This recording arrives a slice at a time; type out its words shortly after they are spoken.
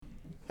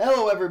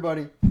Hello,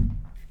 everybody.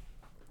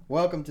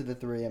 Welcome to the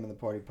 3 AM in the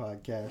Party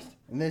podcast.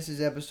 And this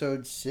is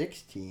episode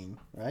 16,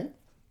 right?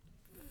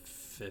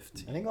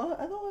 15. I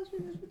thought last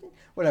week was 15.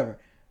 Whatever.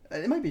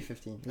 It might be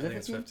 15. I think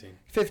it's 15.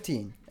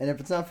 15. And if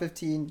it's not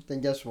 15,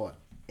 then guess what?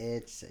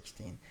 It's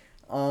 16.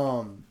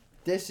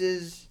 This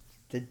is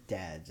the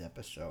dad's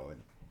episode.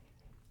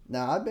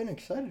 Now, I've been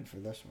excited for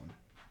this one.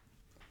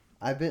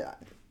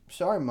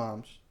 Sorry,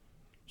 moms.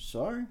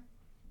 Sorry.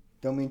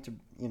 Don't mean to,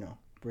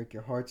 break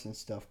your hearts and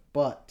stuff,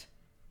 but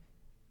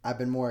I've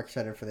been more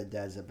excited for the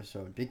dad's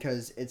episode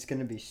because it's going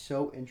to be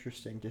so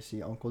interesting to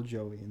see Uncle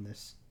Joey in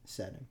this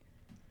setting.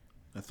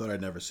 I thought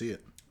I'd never see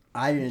it.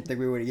 I didn't think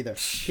we would either.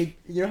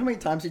 You know how many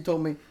times he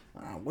told me,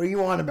 what are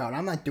you on about?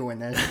 I'm not doing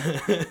this.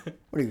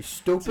 What are you,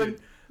 stupid?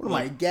 Dude, what am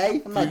I,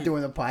 gay? I'm not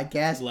doing the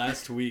podcast.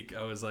 Last week,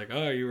 I was like,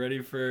 oh, are you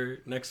ready for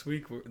next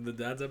week, the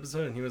dad's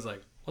episode? And he was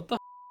like, what the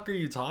f*** are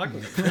you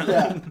talking about?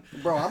 Yeah.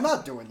 Bro, I'm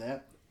not doing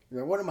that.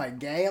 You're like, what am I,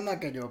 gay? I'm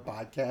not going to do a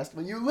podcast.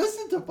 Well, you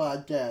listen to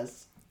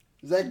podcasts.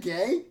 Is that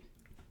gay?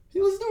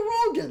 He listens to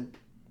Rogan.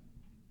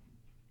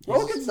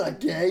 Rogan's not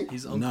gay.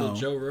 He's Uncle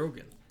Joe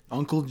Rogan.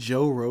 Uncle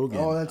Joe Rogan.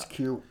 Oh, that's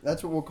cute.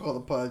 That's what we'll call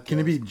the podcast. Can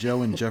it be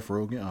Joe and Jeff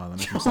Rogan? Oh, that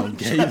makes me sound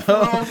gay, Jeff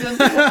though. Rogan.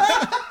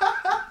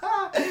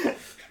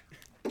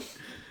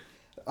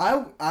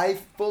 I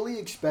fully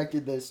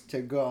expected this to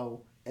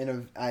go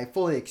I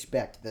fully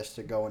expect this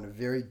to go in a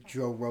very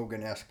Joe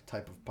Rogan-esque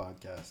type of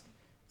podcast.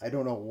 I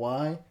don't know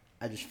why.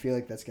 I just feel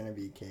like that's going to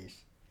be the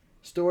case.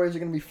 Stories are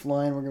going to be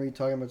flying. We're going to be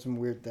talking about some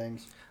weird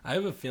things. I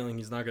have a feeling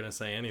he's not going to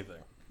say anything.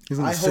 He's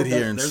going to sit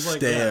here and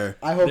stare.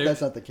 I hope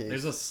that's not the case.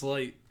 There's a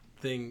slight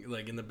thing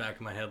like in the back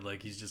of my head,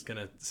 like he's just going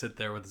to sit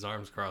there with his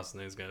arms crossed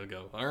and he's going to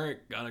go, all right,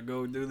 got to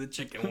go do the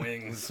chicken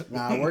wings.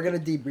 Nah, we're going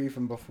to debrief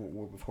him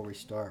before we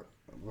start.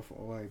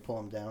 When we pull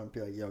him down and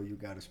be like, yo, you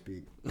got to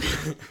speak.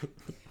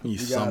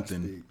 He's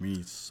something.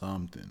 He's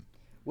something.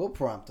 We'll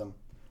prompt him.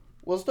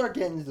 We'll start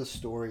getting into the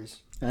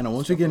stories. I know.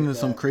 Once we get into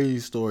some crazy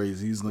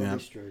stories, he's gonna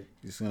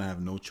have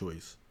no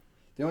choice.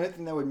 The only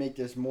thing that would make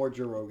this more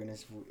Joe Rogan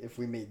is if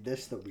we made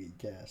this the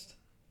Weedcast.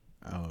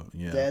 Oh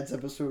yeah. Dad's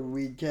episode of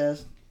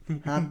Weedcast,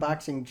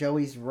 Unboxing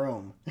Joey's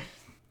Room.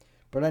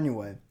 But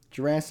anyway,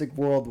 Jurassic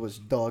World was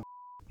dog.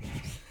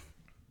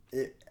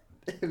 It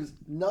was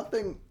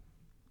nothing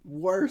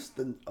worse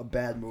than a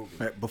bad movie.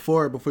 Right,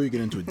 before you get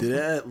into it, did it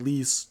at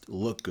least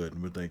look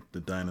good with like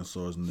the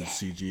dinosaurs and the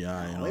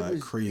CGI and all that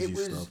crazy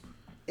stuff?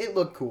 It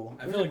looked cool.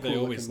 I feel like they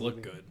always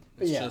look good.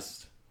 It's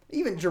just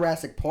even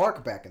Jurassic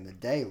Park back in the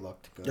day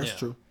looked good. That's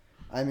true.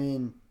 I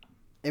mean,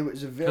 it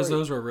was a very because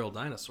those were real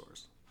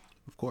dinosaurs.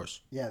 Of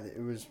course. Yeah,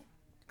 it was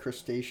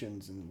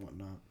crustaceans and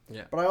whatnot.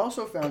 Yeah. But I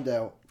also found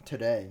out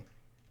today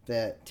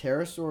that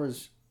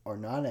pterosaurs are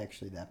not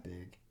actually that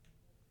big.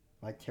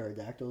 Like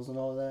pterodactyls and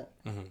all that.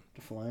 Mm-hmm.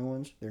 The flying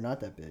ones, they're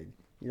not that big.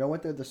 You know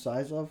what they're the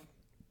size of?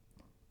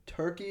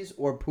 Turkeys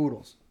or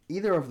poodles.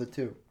 Either of the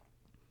two.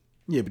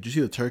 Yeah, but you see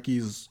the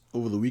turkeys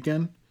over the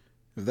weekend?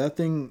 If that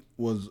thing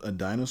was a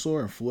dinosaur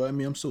and flew at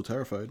me, I'm still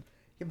terrified.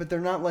 Yeah, but they're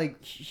not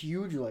like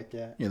huge like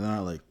that. Yeah, they're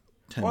not like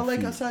 10 or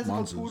like feet the size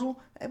monsters. of a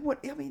poodle.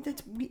 And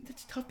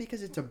that's tough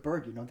because it's a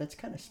bird. That's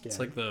kind of scary. It's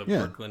like the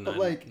Brooklyn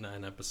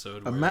Nine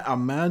episode.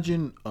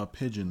 Imagine a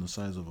pigeon the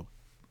size of a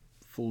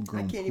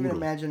full-grown poodle. I can't even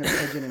imagine a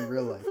pigeon in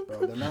real life,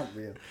 bro. They're not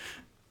real.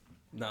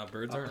 Nah,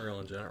 birds aren't real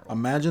in general.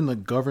 Imagine the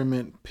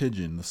government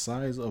pigeon the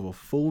size of a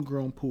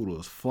full-grown poodle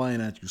is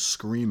flying at you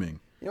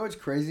screaming. You know what's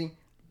crazy?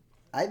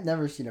 I've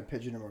never seen a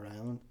pigeon in Rhode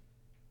Island,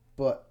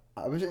 but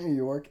I was in New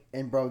York,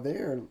 and bro,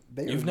 they're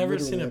You've never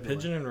seen a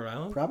pigeon in Rhode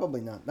Island?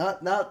 Probably not.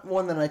 Not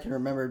one that I can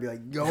remember and be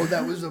like, yo,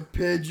 that was a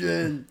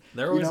pigeon.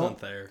 They're always on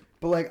there.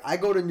 But like, I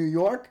go to New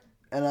York,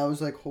 and I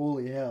was like,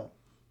 holy hell,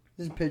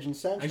 this is Pigeon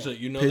Central. Actually,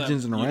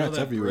 pigeons and rats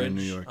everywhere bridge, in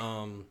New York.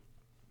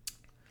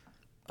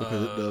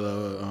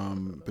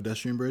 The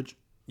pedestrian bridge.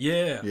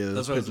 Yeah,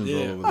 that's what pigeons all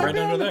over there. Right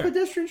under the there.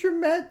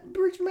 Pedestrian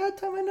bridge, mad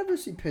time. I never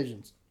see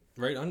pigeons.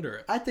 Right under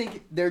it. I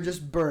think they're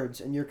just birds,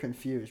 and you're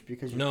confused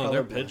because you're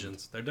they're colorblind.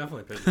 pigeons. They're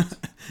definitely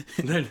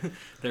pigeons.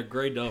 they're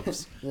gray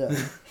doves. Yeah.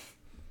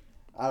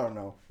 I don't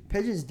know.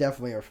 Pigeons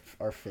definitely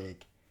are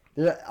fake.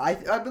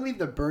 I believe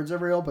the birds are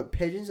real, but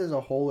pigeons as a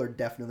whole are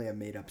definitely a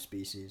made-up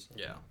species.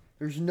 Yeah.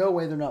 There's no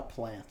way they're not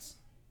plants.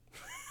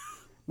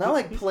 Not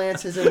like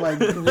plants as in like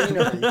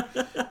greenery,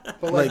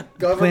 but like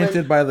government.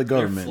 Planted by the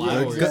government.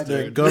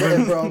 They're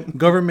flowers,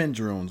 government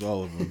drones,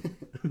 all of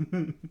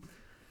them.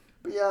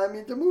 But yeah, I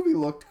mean, the movie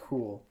looked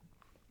cool.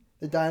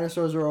 The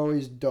dinosaurs are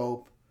always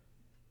dope.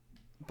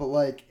 But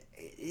like,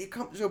 it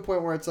comes to a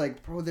point where it's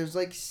like, bro, there's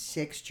like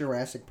 6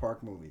 Jurassic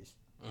Park movies.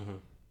 Mm-hmm.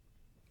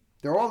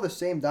 They're all the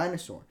same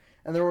dinosaur.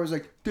 And they're always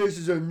like, this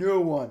is a new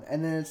one.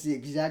 And then it's the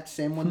exact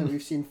same one that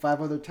we've seen 5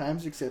 other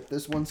times, except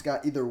this one's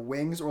got either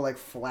wings or like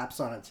flaps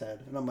on its head.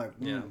 And I'm like,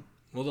 yeah.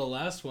 Well, the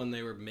last one,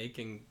 they were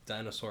making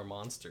dinosaur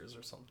monsters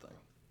or something.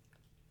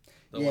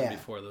 The one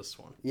before this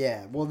one.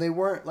 Yeah. Well, they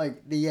weren't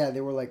like, they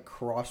were like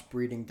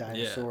crossbreeding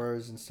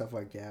dinosaurs and stuff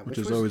like that. Which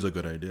is always a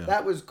good idea.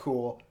 That was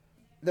cool.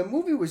 The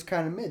movie was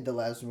kind of mid, the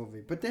last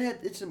movie, but they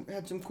had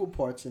some cool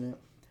parts in it.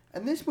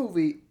 And this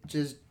movie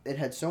it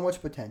had so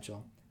much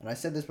potential. and I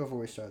said this before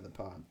we started the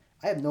pod,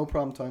 I have no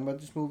problem talking about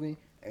this movie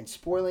and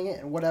spoiling it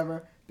and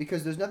whatever,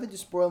 because there's nothing to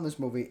spoil in this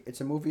movie. It's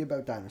a movie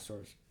about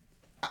dinosaurs.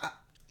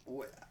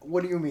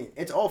 What do you mean?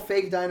 It's all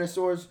fake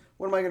dinosaurs.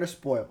 What am I going to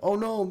spoil? Oh,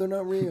 no, they're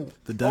not real.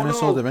 The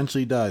dinosaurs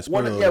eventually die.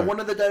 Spoiler alert. One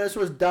of the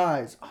dinosaurs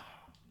dies.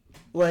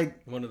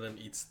 Like, one of them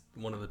eats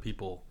one of the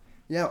people.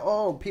 Yeah,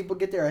 oh, people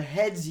get their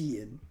heads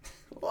eaten.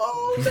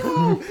 Oh,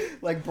 no.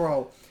 Like,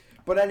 bro.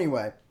 But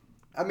anyway,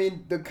 I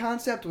mean, the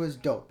concept was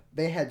dope.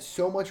 They had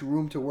so much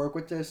room to work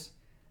with this.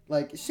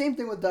 Like, same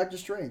thing with Doctor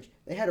Strange.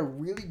 They had a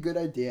really good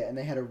idea, and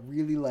they had a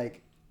really,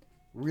 like,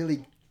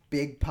 really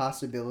big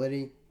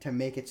possibility to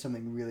make it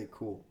something really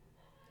cool.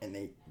 And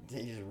they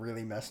just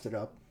really messed it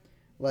up.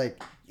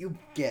 Like, you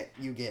get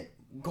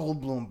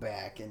Goldblum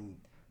back, and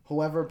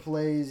whoever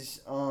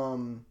plays,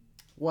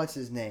 what's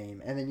his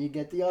name? And then you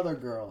get the other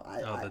girl.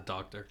 The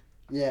doctor.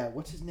 Yeah,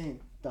 what's his name?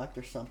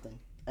 Dr. something.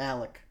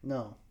 Alec.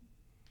 No.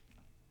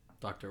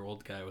 Doctor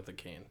old guy with a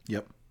cane.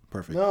 Yep.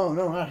 Perfect. No,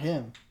 not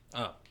him.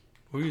 Oh.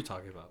 Who are you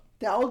talking about?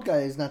 The old guy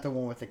is not the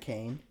one with the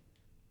cane.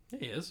 Yeah,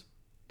 he is.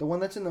 The one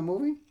that's in the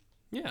movie?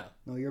 Yeah.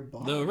 No, you're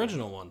blind. The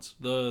original ones.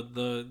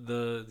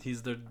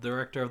 He's the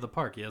director of the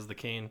park. He has the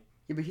cane.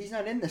 Yeah, but he's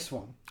not in this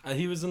one.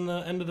 He was in the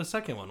end of the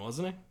second one,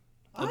 wasn't he?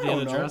 I At the don't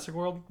end of know. Jurassic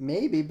World?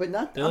 Maybe, but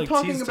not. They I'm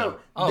talking teased about him.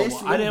 Oh, this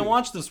well, movie. I didn't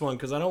watch this one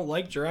because I don't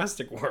like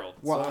Jurassic World.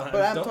 Well, so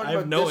but I'm talking I have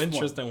about no this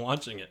interest one. in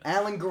watching it.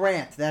 Alan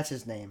Grant, that's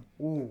his name.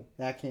 Ooh,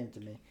 that came to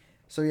me.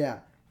 So yeah,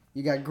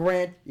 you got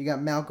Grant, you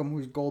got Malcolm,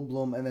 who's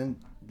Goldblum, and then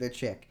the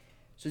chick.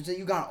 So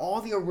you got all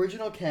the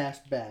original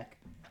cast back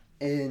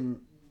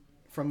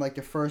from like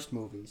the first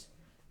movies.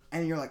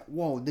 And you're like,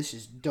 whoa, this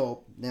is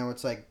dope. Now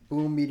it's like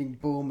boom meeting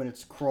boom, and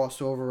it's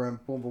crossover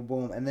and boom, boom,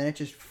 boom. And then it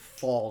just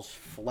falls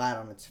flat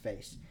on its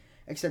face.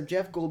 Except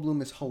Jeff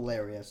Goldblum is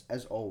hilarious,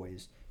 as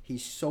always.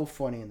 He's so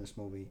funny in this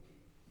movie.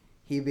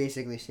 He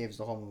basically saves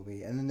the whole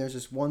movie. And then there's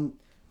this one,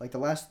 like the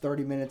last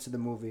 30 minutes of the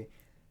movie,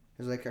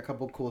 there's like a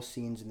couple cool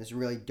scenes, and this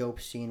really dope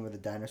scene where the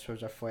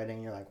dinosaurs are fighting.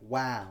 And you're like,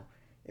 wow,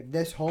 if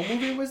this whole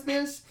movie was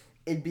this,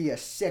 it'd be a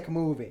sick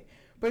movie.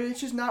 But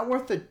it's just not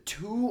worth the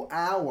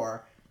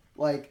 2-hour...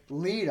 like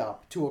lead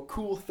up to a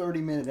cool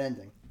 30-minute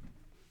ending.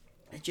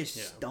 It just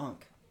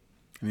stunk.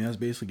 I mean, that's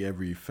basically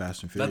every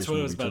Fast and Furious That's what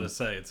I was movie, about too. to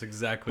say. It's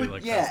exactly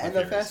like Yeah, Fast and and the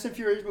Furious. Fast and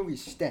Furious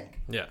movies stink.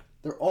 Yeah.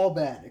 They're all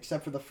bad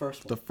except for the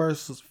first one.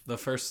 The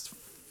first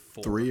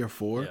 4. 3 or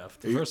 4? Yeah,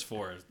 the first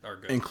 4 are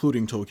good.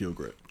 Including Tokyo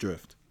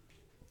Drift.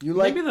 You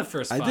like Maybe the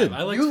first 5. I did.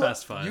 I like you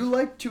Fast 5. You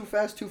like Too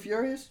Fast, Too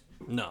Furious?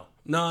 No,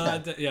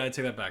 Okay. I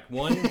take that back.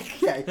 1,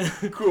 Okay,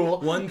 cool.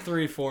 1,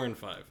 3, 4, and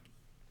 5.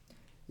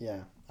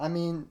 Yeah, I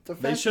mean the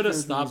Fast They and should have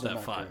Furious stopped movies are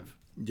at not 5.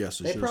 good. Yes,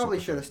 They probably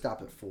should have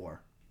stopped at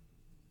 4.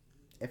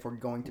 If we're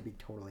going to be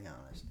totally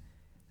honest,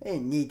 they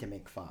didn't need to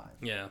make 5.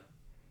 Yeah.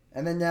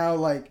 And then now,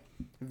 like,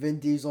 Vin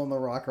Diesel and The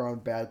Rock are on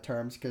bad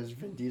terms because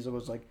Vin Diesel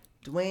was like,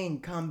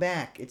 Dwayne, come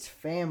back. It's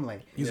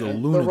family. He's Yeah. a The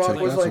lunatic. Rock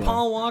was That's like, why.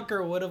 Paul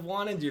Walker would have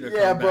wanted you to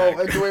Yeah, come bro. back.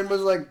 And Dwayne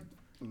was like,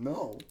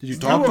 no. Did you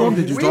talk to him?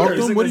 Did you Weird. talk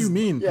to him? What do you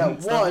mean? Yeah,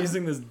 Stop one,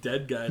 using this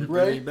dead guy to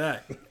Right? bring me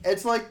back.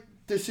 it's like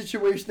the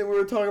situation that we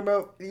were talking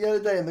about the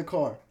other day in the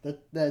car.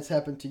 That's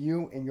happened to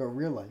you in your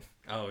real life.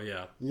 Oh,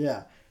 yeah.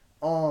 Yeah.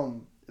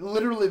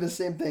 Literally the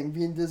same thing.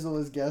 Vin Diesel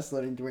is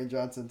gaslighting Dwayne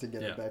Johnson to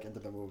get him back into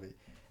the movie.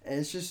 And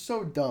it's just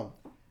so dumb.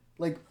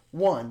 Like,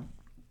 one,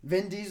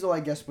 Vin Diesel, I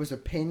guess, was a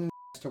pain in the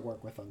ass to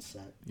work with on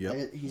set. Yep.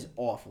 Like, he's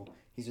awful.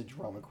 He's a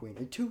drama queen.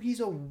 And two, he's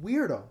a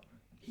weirdo.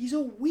 He's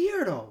a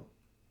weirdo.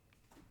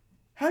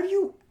 How do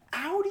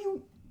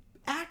you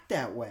act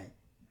that way?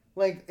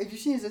 Like, if you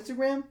see his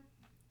Instagram,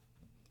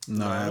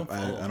 No, No, I I don't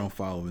follow I don't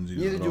follow Vin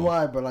Diesel neither at do all.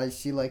 I, but I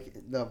see, like,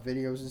 the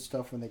videos and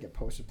stuff when they get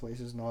posted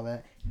places and all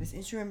that. His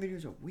Instagram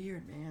videos are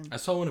weird, man. I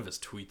saw one of his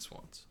tweets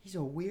once. He's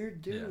a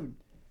weird dude.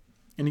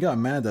 And he got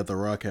mad that The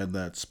Rock had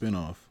that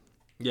spin-off,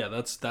 Yeah,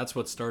 that's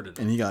what started it.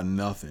 and he got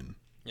nothing.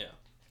 Yeah.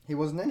 He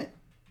wasn't in it.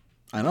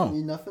 I know.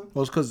 Need nothing.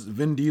 Well, it's because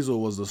Vin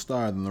Diesel was the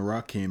star, then The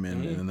Rock came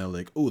in, and they're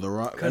like, "Oh, The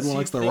Rock." 'Cause Everyone he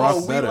likes The thinks- Rock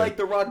Oh, we better. like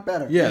The Rock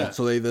better. Yeah,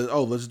 so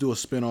let's do a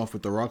spin-off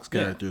with The Rock's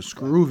character. Yeah.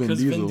 Screw Vin Because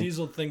Diesel. Vin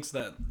Diesel thinks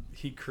that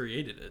he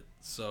created it,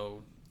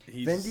 so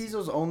he's... Vin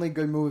Diesel's only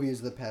good movie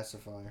is The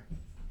Pacifier.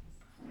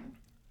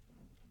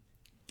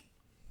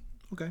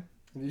 Okay.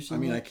 Have you seen I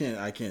mean, that?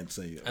 I can't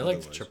say. I liked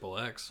otherwise. Triple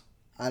X.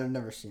 I've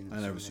never seen it.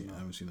 I haven't so seen. don't I know.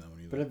 haven't seen that one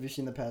either. But have you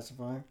seen The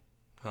Pacifier?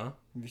 Huh?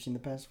 Have you seen The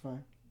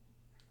Pacifier?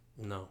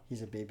 No.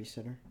 He's a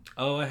babysitter.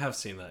 Oh, I have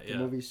seen that, The yeah.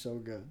 movie's so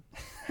good.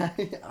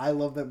 I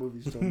love that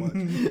movie so much.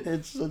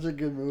 It's such a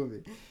good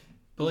movie.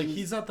 But, like,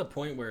 he's at the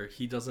point where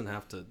he doesn't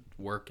have to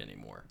work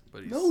anymore.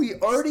 But he's No, he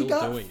already still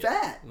got doing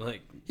fat. It.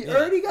 Like, He yeah.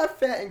 already got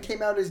fat and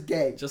came out as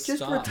gay. Just Just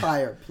stop.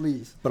 retire,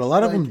 please. But a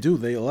lot of Like- them do.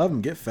 A lot of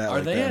them get fat Are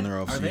like they that at, in their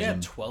off are season. they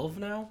at 12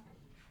 now?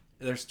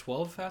 There's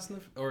 12 Fast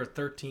and the... Or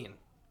 13.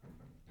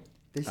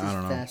 This is I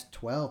don't know. Fast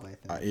 12, I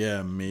think.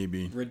 Yeah,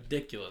 maybe.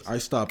 Ridiculous. I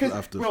stopped 'Cause,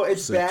 after. bro,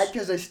 it's 6. bad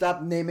because they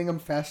stopped naming them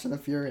Fast and the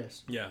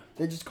Furious. Yeah.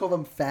 They just call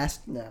them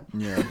Fast now.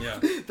 Yeah. Yeah.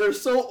 They're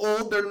so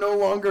old, they're no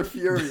longer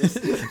furious.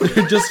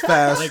 Just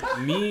fast.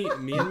 Like, me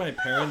and my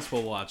parents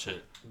will watch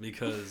it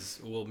because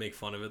we'll make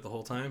fun of it the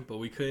whole time, but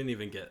we couldn't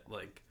even get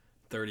like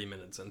 30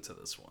 minutes into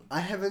this one. I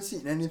haven't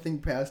seen anything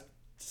past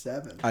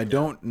 7. I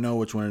don't know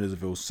which one it is,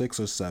 if it was 6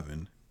 or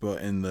 7,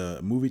 but in the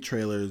movie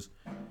trailers,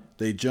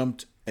 they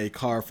jumped a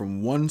car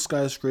from one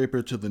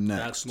skyscraper to the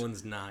next. That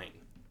one's 9.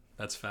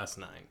 That's Fast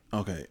 9.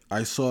 Okay,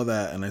 I saw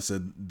that and I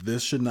said,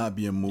 this should not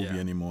be a movie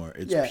anymore.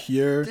 It's Yeah,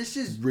 pure this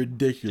is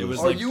ridiculous. It was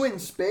Are like- you in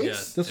space?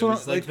 Yes, That's it what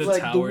was I- like the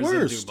like the towers in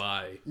worst.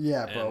 Dubai.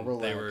 Yeah, bro,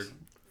 and they relax.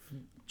 were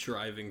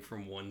driving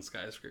from one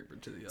skyscraper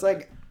to the It's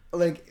other.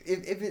 like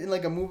if in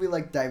like a movie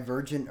like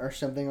Divergent or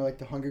something, or like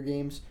The Hunger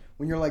Games,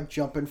 when you're like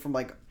jumping from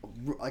like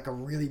a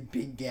really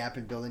big gap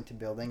in building to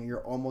building,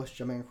 you're almost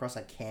jumping across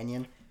a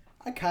canyon.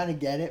 I kind of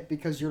get it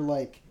because you're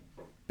like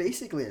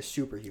basically a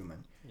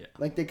superhuman. Yeah.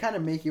 Like they kind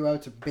of make you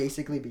out to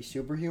basically be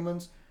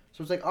superhumans.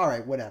 So it's like, all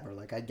right, whatever.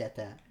 Like I get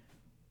that.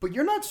 But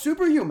you're not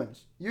superhumans.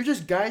 You're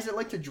just guys that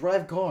like to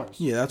drive cars.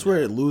 Yeah, that's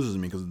where it loses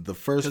me, because the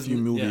first 'Cause, few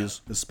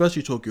movies,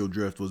 especially Tokyo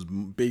Drift, was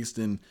based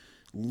in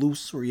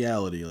loose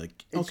reality.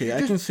 Like, okay, You're I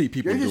just- can see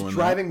people You're doing just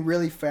driving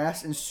really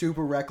fast and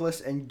super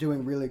reckless and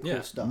doing really cool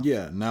Yeah. stuff. that.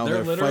 Yeah, now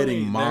they're literally-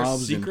 fighting they're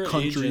mobs and secret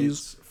countries.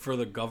 agents for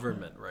the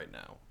government right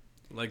now.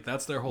 Like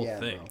that's their whole Yeah,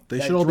 thing. bro. They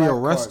That should all be drive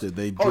arrested. cars.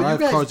 They Oh, you drive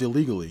guys- cars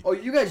illegally. Oh,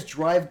 you guys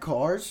drive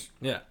cars?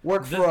 Yeah.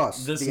 Work for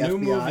us, This the new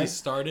FBI. movie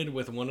started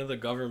with one of the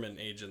government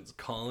agents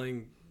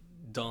calling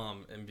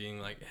Dom and being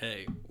like,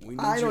 "Hey, we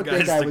I need you don't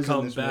think guys I to was in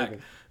come this back."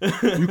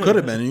 You could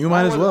have been, and you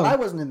might as well. I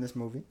wasn't in this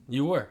movie.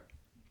 You were.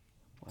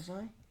 Was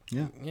I?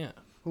 Yeah, Yeah.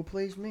 Who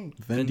plays me?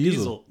 Vin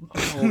Diesel.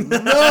 Oh no!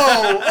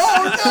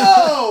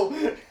 Oh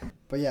no!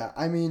 But yeah,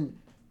 I mean,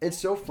 it's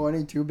so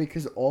funny too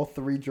because all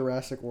 3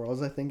 Jurassic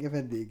Worlds, I think, have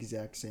had the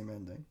exact same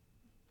ending.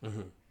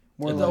 Mm-hmm.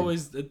 More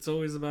It's like, it's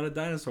always about a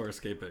dinosaur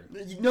escaping.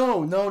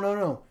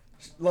 No.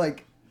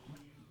 Like,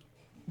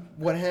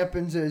 what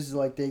happens is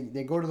like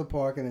they go to the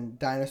park and then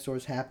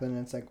dinosaurs happen and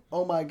it's like,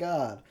 oh my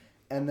god,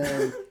 and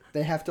then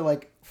they have to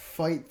like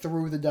fight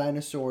through the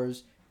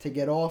dinosaurs to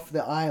get off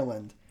the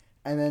island,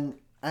 and then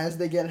as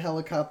they get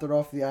helicoptered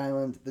off the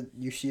island,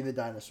 you see the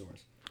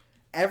dinosaurs.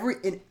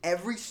 In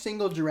every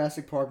single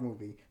Jurassic Park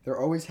movie, they're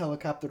always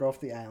helicoptered off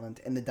the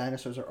island, and the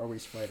dinosaurs are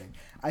always fighting.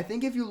 I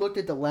think if you looked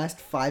at the last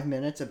 5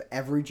 minutes of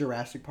every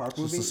Jurassic Park It's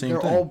movie, the same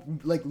they're thing. all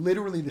like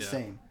literally the Yeah.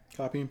 same.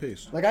 Copy and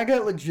paste. Like I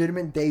got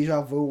legitimate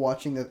deja vu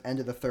watching the end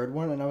of the 3rd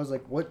one, and I was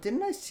like, "What?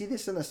 Didn't I see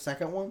this in the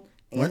 2nd one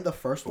and What? the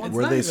 1st one?" It's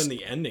Were not they even s-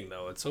 the ending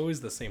though. It's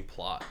always the same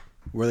plot.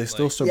 Were they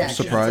still Like- sur- Yeah,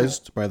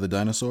 surprised by the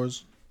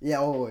dinosaurs? Yeah,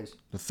 always.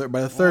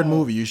 By the third Whoa.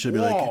 movie, you should be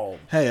Whoa. like,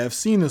 "Hey, I've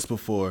seen this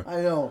before."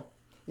 I know.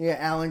 Yeah,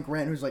 Alan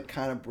Grant, who's like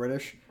kind of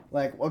British.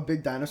 Like, what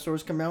big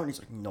dinosaurs come out, and he's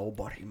like,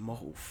 "Nobody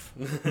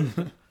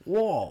move."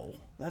 Whoa,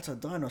 that's a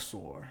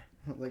dinosaur.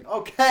 Like,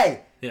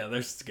 okay, Yeah,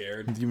 they're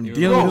scared. You've been You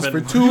dealing with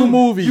would've this for been- 2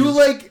 movies. you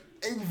like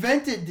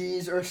invented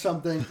these or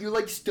something. You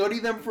like study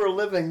them for a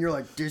living. You're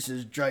like, "This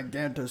is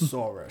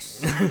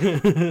Gigantosaurus."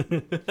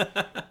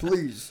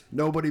 Please,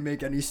 nobody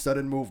make any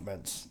sudden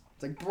movements.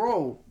 It's like,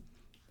 bro,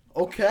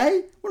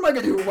 okay, what am I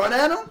gonna do? Run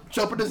at him?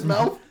 Jump in his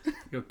mouth?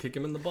 Go kick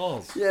him in the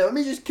balls. Yeah, let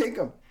me just kick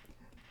him.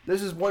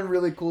 There's this one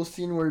really cool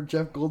scene where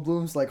Jeff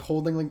Goldblum's like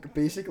holding like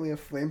basically a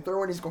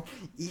flamethrower and he's going,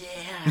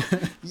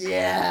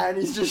 yeah, and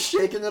he's just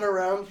shaking it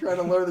around trying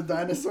to lure the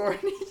dinosaur and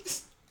he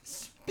just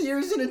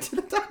spears it into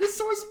the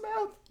dinosaur's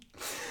mouth.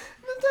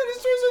 The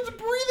dinosaur starts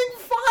breathing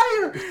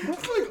fire.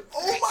 It's like,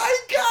 oh my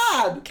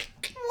god,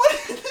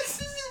 what?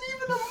 This isn't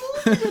even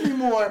a movie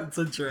anymore, It's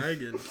a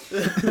dragon.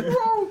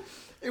 bro.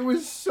 It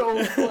was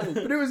so funny,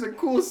 but it was a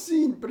cool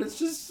scene. But it's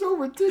just so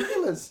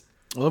ridiculous.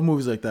 I love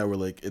movies like that where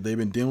like they've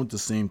been dealing with the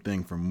same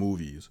thing for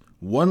movies.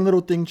 One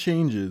little thing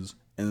changes,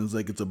 and it's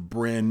like it's a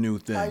brand new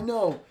thing. I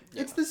know.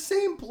 It's the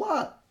same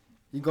plot.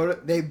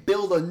 They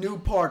build a new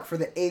park for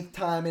the 8th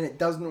time and it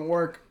doesn't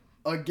work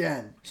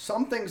again.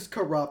 Something's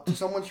corrupt.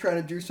 Someone's trying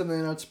to do something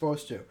they're not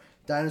supposed to.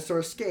 Dinosaur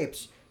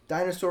escapes.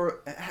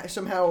 Dinosaur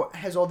somehow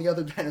has all the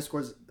other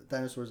dinosaurs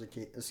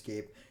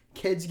escape.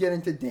 Kids get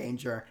into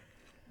danger.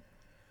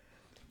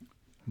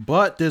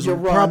 But there's You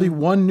probably run.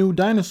 one new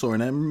dinosaur,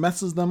 and that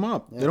messes them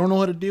up. Yeah. They don't know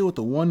how to deal with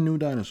the one new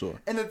dinosaur.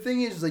 And the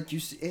thing is, like,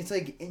 it's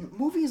like in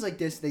movies like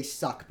this, they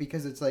suck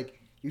because it's like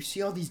you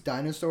see all these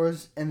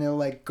dinosaurs and they're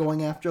like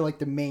going after like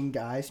the main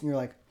guys, and you're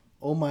like,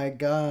 oh my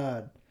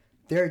god,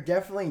 they're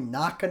definitely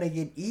not gonna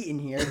get eaten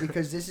here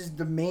because this is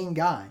the main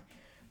guy.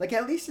 Like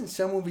at least in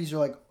some movies, you're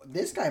like,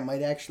 this guy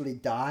might actually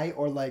die,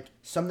 or like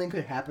something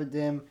could happen to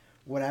him,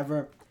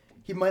 whatever.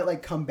 He might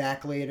like come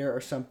back later or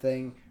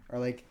something, or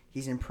like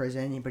he's in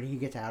prison, but he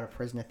gets out of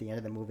prison at the end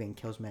of the movie and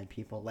kills mad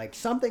people. Like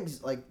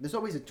something's like there's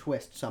always a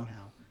twist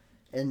somehow,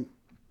 in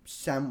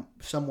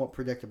somewhat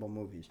predictable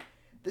movies.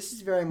 This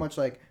is very much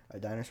like a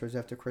dinosaur's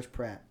after Chris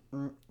Pratt.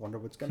 Wonder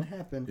what's gonna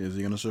happen. Is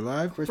he gonna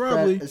survive? Chris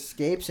Probably. Pratt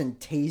escapes and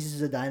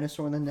tases a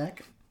dinosaur in the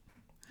neck.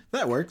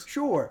 That works.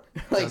 Sure.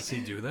 Like, Does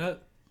he do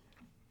that?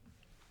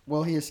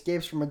 well, he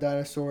escapes from a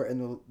dinosaur,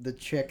 and the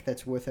chick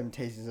that's with him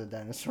tases a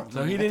dinosaur. in So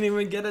the he neck. didn't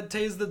even get to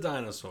tase the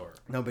dinosaur.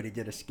 Nobody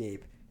did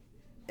escape.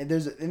 And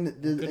there's in the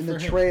Good in for the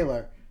him.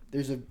 trailer,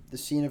 there's the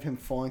scene of him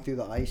falling through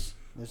the ice.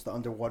 There's the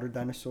underwater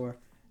dinosaur,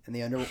 and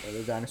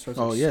the dinosaurs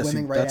Oh like yeah,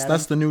 swimming right that's at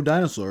that's him. the new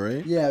dinosaur,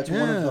 right? Yeah, it's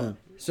one of them.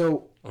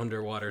 So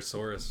Underwater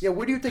Saurus. yeah,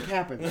 what do you think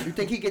happens? You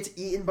think he gets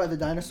eaten by the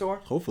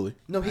dinosaur? Hopefully.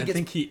 No, he I gets.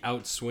 think he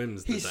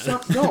outswims the He's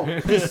dinosaur. no,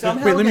 he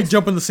somehow Wait, let me gets-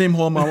 jump in the same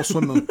hole. I'll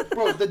swim them.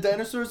 Bro, the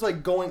dinosaur's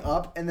like going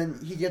up, and then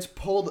he gets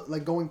pulled,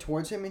 like going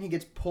towards him, and he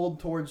gets pulled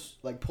towards,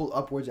 like pulled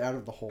upwards out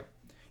of the hole.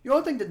 You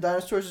don't think the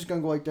dinosaur's just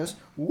gonna go like this,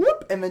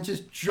 whoop, and then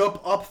just jump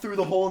up through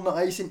the hole in the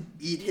ice and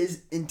eat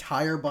his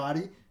entire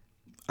body?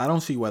 I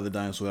don't see why the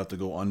dinosaur would have to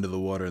go under the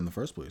water in the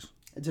first place.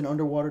 It's an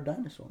underwater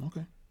dinosaur.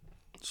 Okay.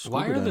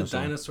 Why Scuba are the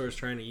dinosaur. dinosaurs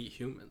trying to eat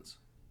humans?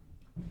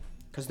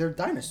 Because they're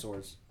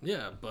dinosaurs.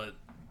 Yeah, but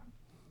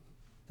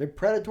They're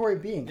predatory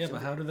beings.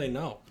 but how do they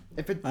know?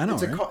 If it, I know,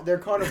 it's a right? they're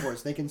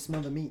carnivores. They can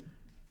smell the meat.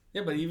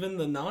 Yeah, but even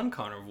the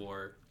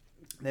non-carnivore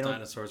They don't.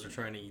 dinosaurs are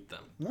trying to eat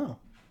them. No.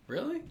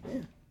 Really?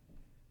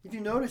 If you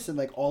notice in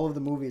like all of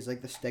the movies,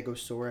 like the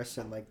Stegosaurus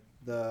and like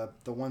the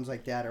ones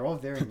like that, are all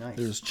very nice.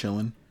 They're just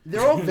chilling.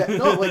 They're all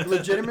no, like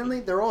legitimately,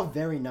 they're all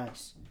very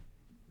nice.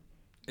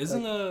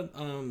 Isn't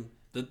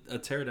a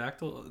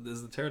pterodactyl?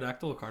 Is the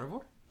pterodactyl a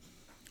carnivore?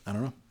 I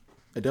don't know.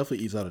 It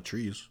definitely eats out of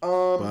trees.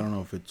 But I don't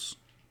know if it's.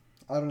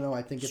 I don't know.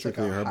 I think it's like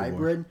Strictly a a herbivore.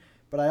 hybrid.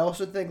 But I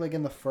also think like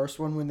in the first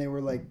one when they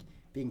were like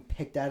being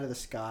picked out of the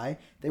sky,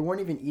 they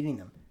weren't even eating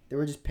them. They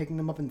were just picking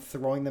them up and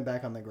throwing them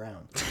back on the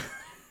ground.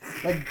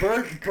 Like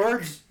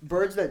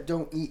birds that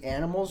don't eat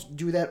animals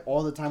do that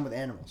all the time with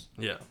animals.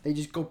 Yeah. They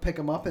just go pick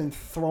them up and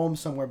throw them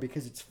somewhere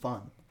because it's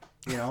fun.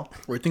 You know?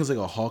 Or things like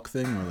a hawk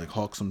thing, where like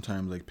hawks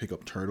sometimes like pick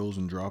up turtles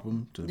and drop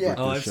them to Yeah. break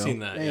Oh, their I've shell. seen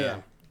that.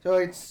 Yeah. So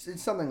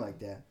it's something like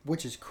that,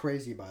 which is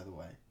crazy, by the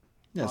way.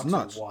 Yeah, it's Hawks are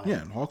nuts. wild.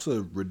 Yeah, and hawks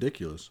are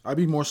ridiculous. I'd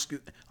be more.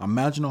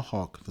 Imagine a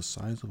hawk the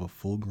size of a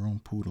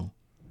full-grown poodle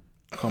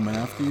coming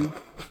after you.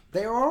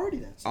 They are already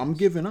that size. I'm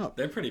giving up.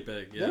 They're pretty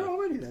big. They're Yeah.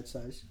 already that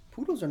size.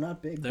 Poodles are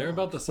not big. They're dogs.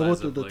 about the So what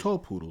size the, of the like, tall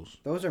poodles?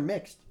 Those are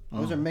mixed.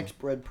 Those are mixed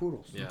bred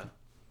poodles. yeah.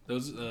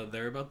 Those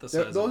they're about the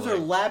They're- size. those of are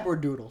like,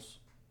 labradoodles.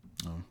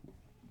 Oh.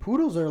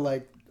 Poodles are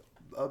like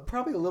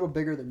probably a little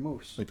bigger than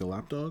moose. Like the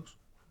lap dogs?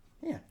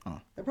 Yeah, Oh.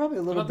 they're probably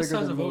a little about the bigger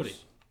size than of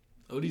moose.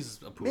 Odie. Odie's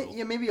a poodle.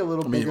 Yeah, maybe a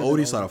little I mean, bigger. Odie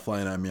than started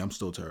flying at me. I'm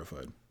still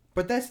terrified.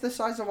 But that's the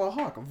size of a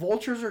hawk.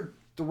 Vultures are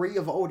 3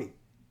 of Odie.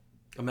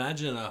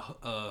 Imagine a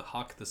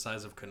hawk the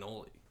size of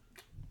cannoli.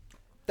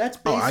 That's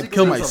Oh, basically. I'd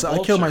kill There's a myself.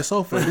 I'd kill vulture.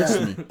 myself for this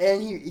to me.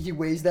 And he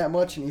weighs that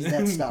much and he's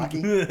that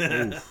stocky.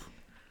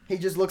 He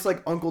just looks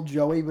like Uncle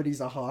Joey, but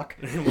he's a hawk.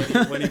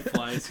 when he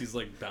flies, he's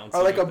like bouncing.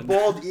 Or like a up and down.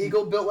 bald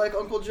eagle built like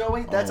Uncle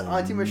Joey. That's Oh,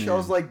 Auntie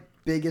Michelle's man. like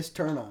biggest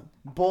turn on.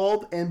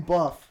 Bald and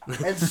buff,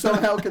 and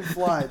somehow can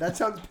fly. That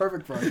sounds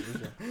perfect for Auntie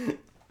Michelle.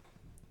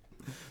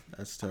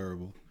 That's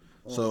terrible.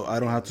 So I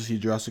don't have to see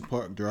Jurassic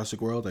World.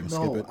 I can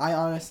skip No, it. I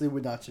honestly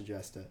would not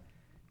suggest it.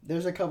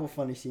 There's a couple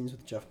funny scenes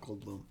with Jeff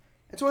Goldblum.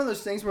 It's one of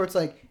those things where it's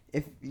like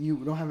if you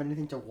don't have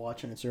anything to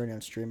watch and it's already on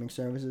streaming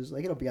services,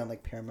 like it'll be on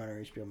like Paramount or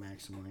HBO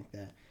Max, something like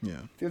that. Yeah.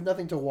 If you have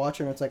nothing to watch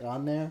and it's like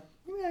on there,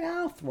 you'll be like,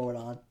 I'll throw it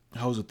on.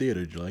 How was the theater?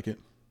 Did you like it?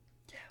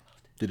 Yeah, I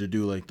loved it. Did it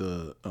do like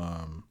the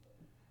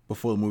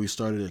before the movie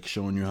started, like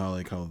showing you how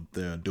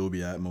the Dolby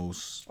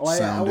Atmos Oh,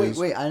 sound is?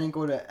 wait, I didn't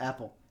go to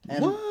Apple.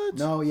 What?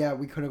 No, yeah,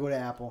 we couldn't go to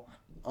Apple.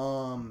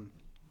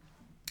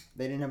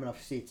 They didn't have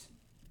enough seats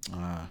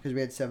because we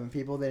had 7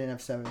 people. They didn't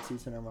have 7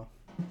 seats in our row,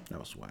 That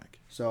was whack.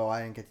 so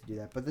I didn't get to do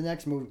that. But the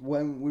next movie,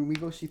 when we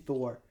go see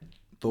Thor,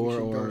 Thor should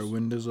or go-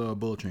 when does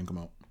Bullet Train come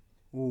out?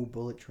 ooh,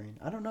 Bullet Train.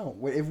 I don't know.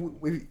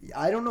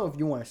 I don't know if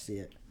you want to see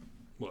it.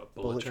 What,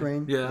 Bullet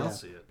Train? Yeah, I'll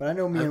see it. But I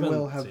know me I've and been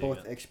Will have seeing both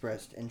it.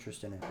 expressed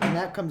interest in it. When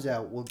that comes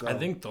out, we'll go. I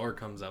think Thor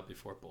comes out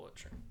before Bullet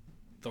Train.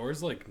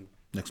 Thor's like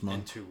Next in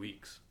month. 2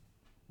 weeks.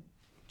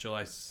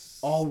 July.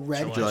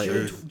 Already? July June-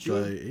 8th. June-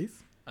 July 8th?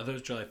 I thought it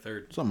was July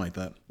 3rd. Something like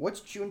that. What's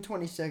June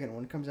 22nd?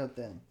 When it comes out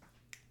then?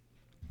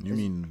 You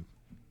mean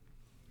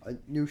A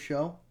new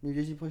show? New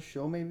Disney Plus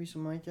show? Maybe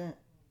something like that.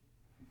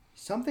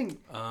 Something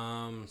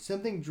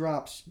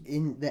drops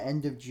in the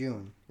end of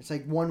June. It's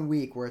like 1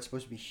 week where it's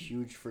supposed to be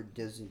huge for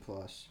Disney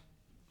Plus.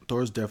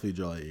 Thor's definitely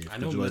July 8th. I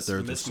but know July Miss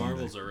 3rd is Sunday.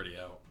 Marvel's already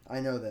out. I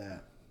know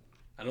that.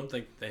 I don't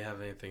think they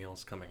have anything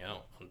else coming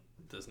out on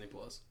Disney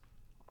Plus.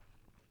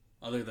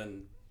 Other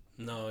than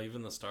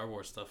even the Star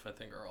Wars stuff I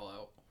think are all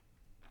out.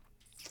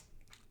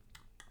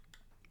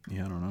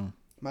 Yeah, I don't know.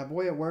 My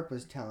boy at work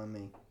was telling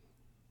me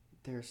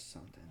there's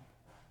something.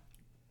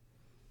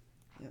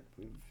 Yep,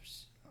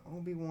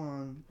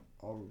 Obi-Wan.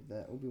 Oh,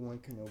 that Obi-Wan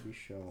Kenobi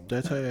show. Did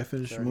I tell you I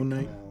finished Moon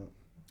Knight?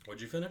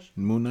 What'd you finish?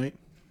 Moon Knight?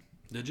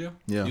 Did you?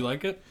 Yeah. You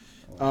like it?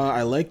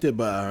 I liked it,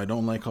 but I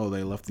don't like how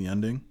they left the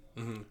ending.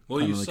 Mm-hmm. Well,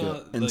 Kinda you like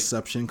saw a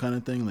Inception kind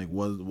of thing. Like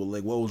what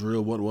was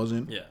real, what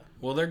wasn't. yeah.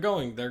 Well, they're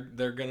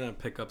gonna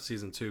pick up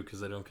season 2 because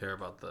they don't care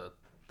about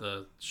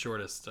the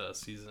shortest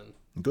season.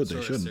 Good, they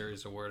shortest shouldn't.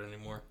 series award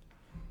anymore.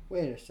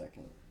 Wait a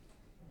second.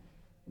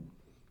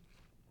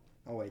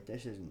 Oh wait,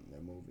 this isn't the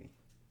movie.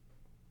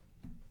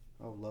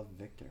 Oh, Love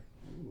Victor.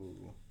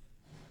 Ooh.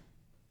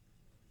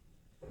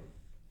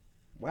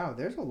 Wow,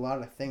 there's a lot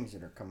of things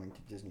that are coming to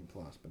Disney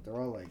Plus, but they're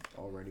all like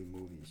already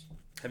movies.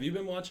 Have you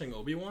been watching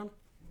Obi-Wan?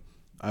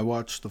 I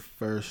watched the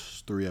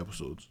first 3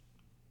 episodes.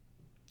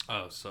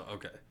 Oh, so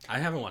okay. I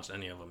haven't watched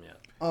any of them yet.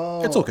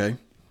 Oh, It's okay.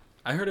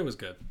 I heard it was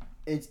good.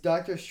 It's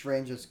Doctor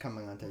Strange that's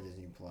coming onto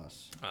Disney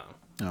Plus, Oh,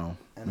 No.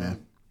 and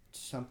then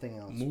something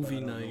else. Movie but I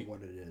don't night. know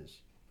what it is.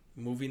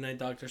 movie night,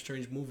 Doctor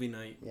Strange movie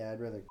night. Yeah, I'd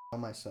rather kill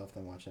myself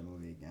than watch that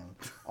movie again.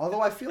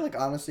 Although I feel like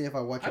honestly, if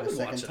I watch I it a would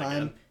second watch it time,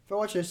 again. if I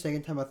watch it a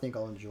second time, I think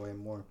I'll enjoy it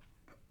more.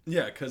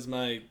 Yeah, because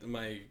my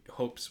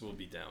hopes will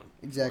be down.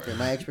 Exactly,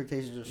 my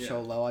expectations are so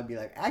Yeah. low. I'd be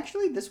like,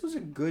 actually, this was a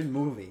good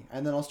movie,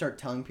 and then I'll start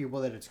telling people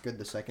that it's good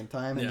the second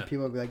time, and Yeah.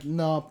 people will be like,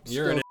 no,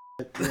 You're still an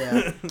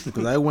yeah,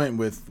 Because I went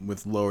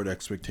with lowered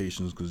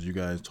expectations because you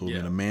guys told me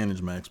Yeah. to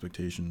manage my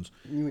expectations.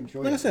 you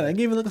enjoyed Like I it. said, I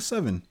gave it like a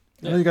 7.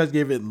 I know Yeah. you guys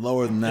gave it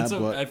lower than that, It's a-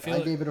 but I feel I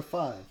like gave it a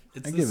 5.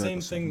 it's I the give it same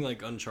a thing 7.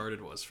 like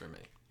Uncharted was for me.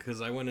 Because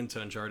I went into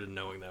Uncharted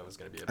knowing that was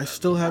going to be a I bad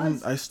still movie.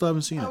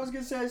 haven't seen I it. was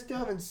gonna say I still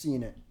haven't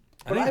seen it.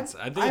 I think it's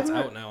I've heard-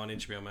 out now on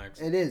HBO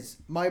Max. It is.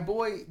 My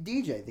boy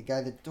DJ, the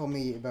guy that told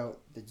me about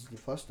the Disney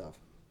Plus stuff,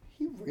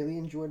 he really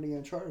enjoyed the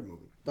Uncharted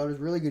movie. Thought it was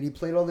really good. He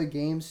played all the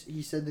games.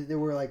 He said that there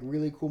were like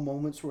really cool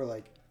moments where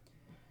like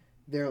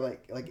they're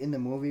like in the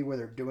movie where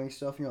they're doing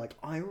stuff and you're like,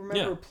 I remember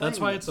Yeah, playing that's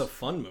why this. it's a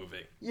fun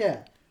movie.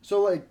 Yeah.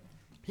 So like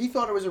he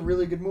thought it was a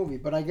really good movie,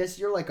 but I guess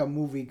you're like a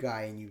movie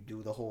guy and you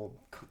do the whole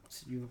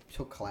you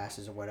took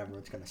classes or whatever,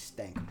 it's going to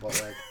stink.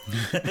 But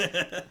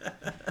like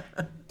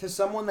to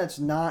someone that's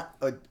not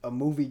a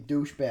movie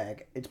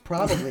douchebag, it's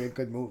probably a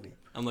good movie.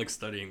 I'm like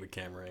studying the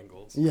camera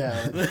angles.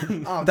 Yeah.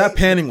 Oh, That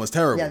panning was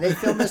terrible. yeah, they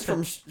filmed this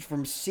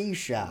from C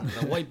shot.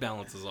 The white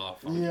balance is off.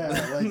 Yeah,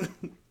 like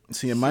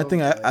See, and my So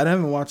thing, I good.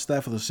 haven't watched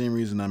that for the same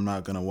reason I'm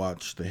not gonna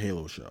watch the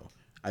Halo show.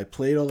 I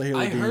played all the Halo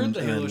I games heard the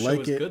and I Halo show like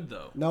was it. good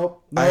though.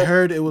 nope. I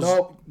heard it was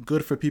Nope.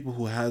 good for people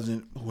who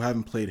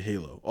haven't played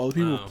Halo. All the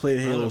people Oh, who played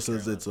I Halo don't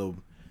says care it's a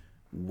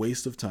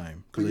waste of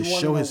time But because they you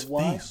wanna show know his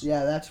why? face.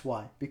 Yeah, that's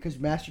why. Because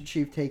Master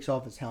Chief takes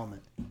off his helmet.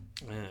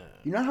 Yeah.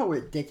 You know how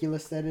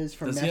ridiculous that is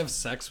from Does Master he have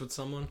sex with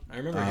someone? I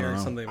remember I don't hearing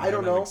know. something about I don't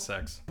him having know.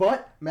 sex.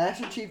 But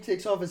Master Chief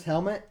takes off his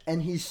helmet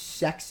and he's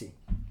sexy.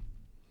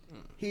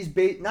 He's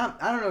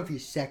not. I don't know if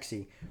he's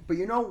sexy, but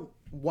you know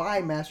why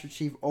Master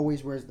Chief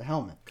always wears the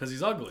helmet? Because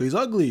he's ugly. He's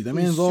ugly. That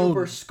He's man's all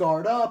super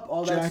scarred up,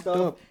 all that jacked stuff.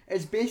 up.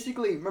 It's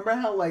basically remember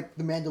how like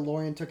the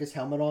Mandalorian took his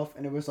helmet off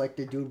and it was like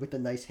the dude with the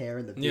nice hair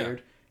and the Yeah.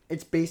 beard.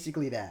 It's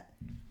basically that.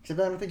 Except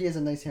I don't think he has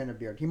a nice hair and a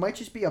beard. He might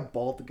just be a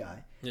bald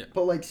guy. Yeah.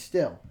 But like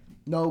still,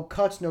 no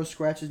cuts, no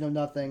scratches, no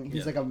nothing.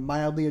 He's Yeah. like a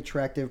mildly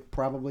attractive,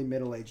 probably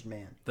middle-aged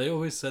man. They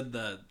always said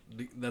that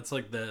that's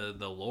like the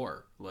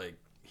lore. Like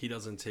he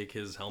doesn't take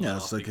his helmet Yeah,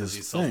 it's off like because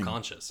his he's thing.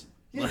 self-conscious.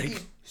 Yeah, Like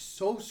he's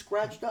so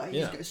scratched up. He's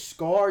Yeah. got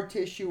scar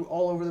tissue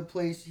all over the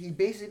place. He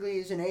basically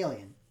is an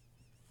alien.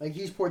 Like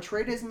he's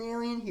portrayed as an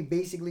alien. He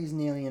basically is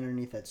an alien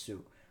underneath that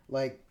suit.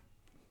 Like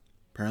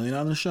apparently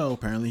not in the show.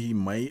 Apparently he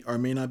might or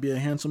may not be a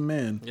handsome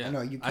man. yeah. I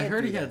know, you I can't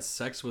heard do he that. had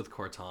sex with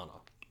Cortana.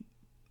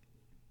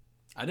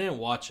 I didn't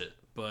watch it,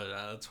 but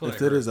that's what If I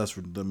it heard. is, that's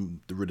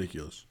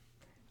ridiculous.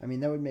 I mean,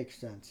 that would make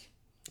sense.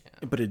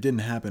 But it didn't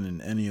happen in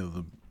any of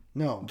the.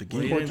 No, The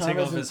Well, he game. didn't take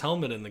off Cortana's his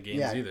helmet in the games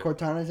yeah, either.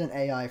 Cortana's an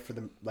AI for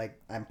the like.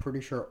 I'm pretty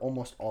sure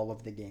almost all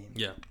of the games.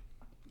 Yeah,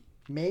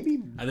 Maybe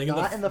I think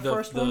not in the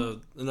first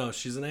one. No,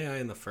 she's an AI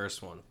in the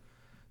first one.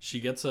 She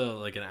gets a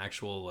like an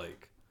actual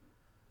like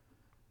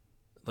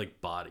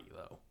body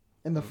though.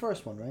 In the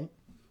first one, right?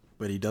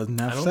 But he doesn't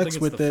I have don't sex think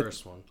it's with the it.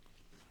 first one.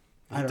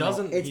 I He don't know.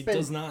 doesn't. It's He been-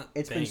 does not.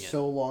 It's bang been it.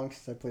 so long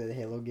since I played the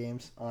Halo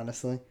games.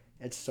 Honestly,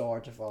 it's so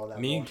hard to follow that.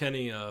 Me lore. and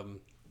Kenny,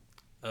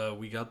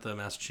 we got the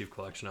Master Chief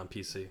Collection on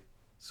PC,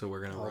 so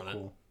we're gonna Oh, run it.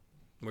 cool.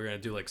 We're gonna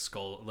do like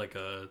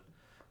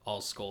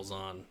all skulls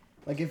on.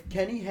 Like if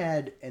Kenny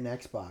had an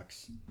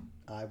Xbox,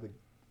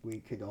 we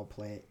could all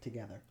play it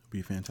together.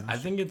 Be fantastic. I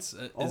think it's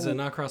is Oh, it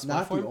not cross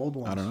Not platform? the old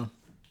ones. I don't know.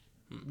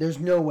 There's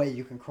no way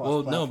you can cross.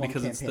 Well, no, platform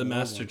because it's the campaign the old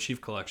Master ones. Chief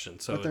Collection,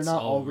 so But they're it's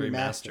not all all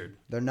remastered.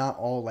 They're not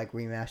all like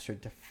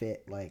remastered to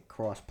fit like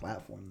cross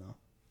platform though.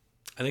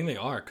 I think they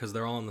are because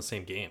they're all in the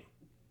same game.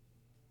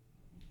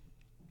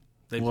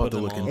 They We'll have put to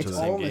them look all in into It's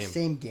the that. all same in game. the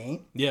same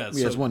game. Yeah,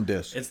 Yeah, it's one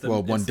disc. It's the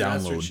Well, one it's the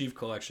Master download. Chief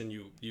Collection.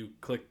 You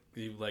click,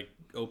 you like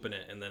open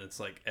it, and then it's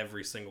like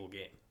every single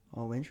game.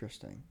 Oh,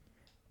 interesting.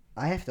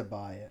 I have to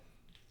buy it.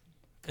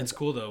 It's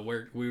cool though.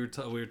 We were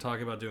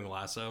talking about doing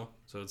Lasso,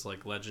 so it's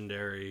like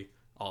legendary,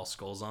 all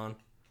skulls on,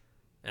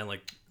 and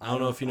like I don't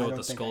know if you know I what don't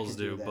the think I skulls can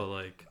do do, that. but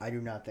like I do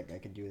not think I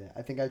could do that.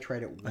 I think I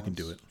tried it once. I can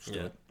do it. Still.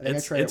 yeah, I think I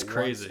tried it's it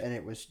crazy. once and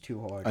it was too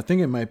hard. I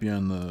think it might be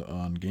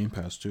on Game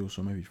Pass too,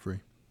 so it might be free.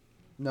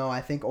 No,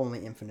 I think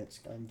only Infinite's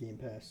on Game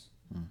Pass.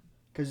 Hmm.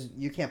 Because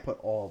you can't put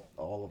all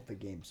of the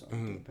games on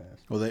Mhm. Game Pass.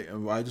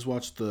 Well, I just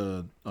watched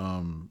the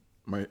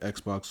my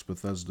Xbox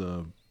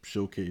Bethesda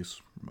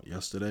showcase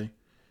yesterday,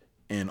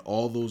 and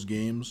all those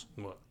games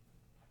What?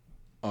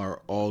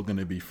 are all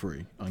gonna be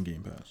free on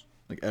Game Pass.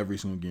 Like every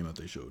single game that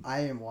they showed.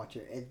 I didn't watch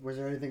it. Was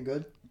there anything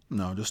good?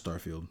 No, just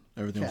Starfield.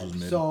 Everything else Okay, was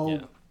mid. so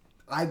Yeah.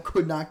 I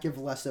could not give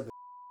less of it.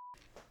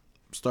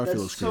 Starfield That's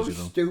is so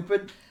crazy though.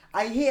 stupid.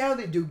 I hate how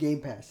they do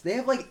Game Pass. They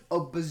have like a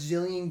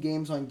bazillion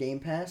games on Game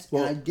Pass,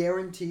 Well- and I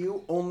guarantee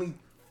you only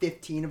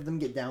 15 of them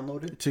get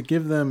downloaded. To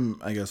give them,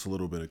 I guess, a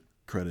little bit of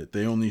credit.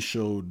 They only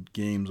showed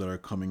games that are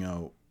coming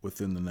out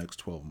within the next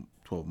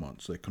 12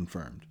 months, like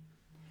confirmed.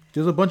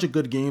 There's a bunch of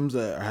good games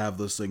that have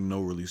this like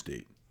no release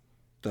date.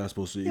 That's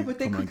supposed to but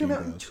they could come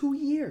out in 2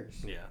 years.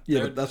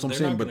 Yeah, but that's what I'm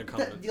saying. But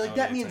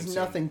that means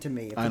nothing to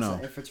me. I know.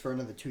 If it's for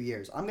another 2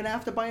 years, I'm gonna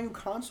have to buy a new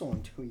console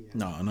in 2 years.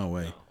 No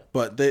way. No.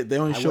 But they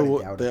only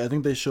show. I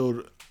think they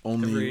showed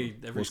only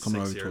every what's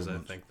coming 6 out in years. 12 I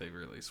months. think they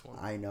release one.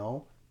 I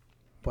know,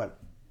 but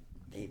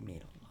they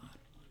made a lot.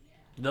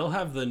 They'll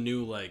have the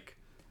new like.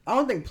 I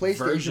don't think PlayStation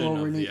version will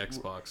of release. the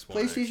Xbox One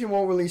PlayStation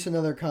won't release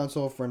another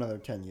console for another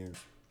 10 years.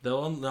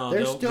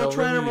 They're still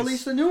trying to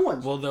release the new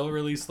ones. Well, they'll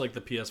release like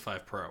the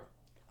PS5 Pro.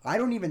 I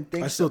don't even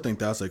think. I still think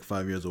that's like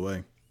 5 years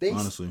away.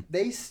 Honestly,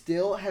 they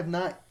still have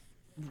not.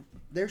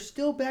 They're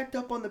still backed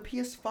up on the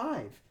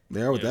PS5.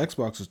 They are with the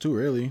Xboxes too.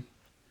 Really,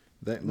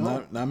 not many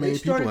people have They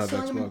started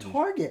selling them in Xboxes.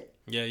 Target.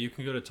 Yeah, you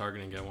can go to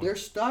Target and get one. They're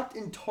stocked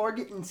in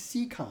Target and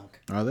Seaconk.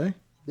 Are they?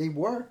 They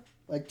were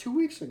like 2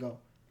 weeks ago.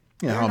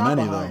 Yeah, They're how not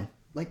many behind. though?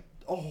 Like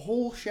a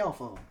whole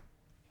shelf of them.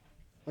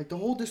 Like the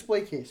whole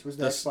display case was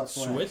the Xbox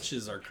One.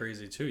 Switches are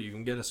crazy too. You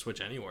can get a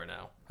Switch anywhere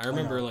now. I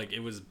remember like it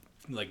was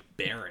like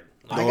barren.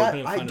 I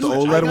Like, got The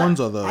OLED ones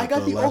or the I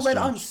got the last OLED ones?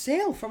 on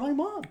sale for my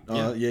mom.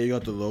 Yeah, you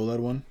got the OLED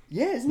one.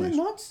 Yeah, isn't that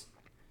nuts?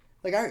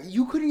 Like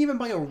you couldn't even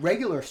buy a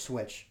regular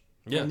Switch.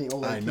 Yeah. when the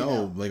OLED I came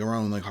know, out. like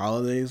around like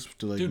holidays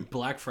to like. Dude,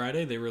 Black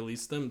Friday they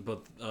released them,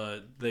 but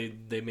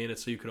they made it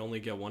so you could only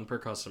get one per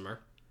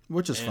customer.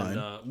 Which is And,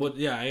 fine. well,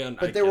 yeah,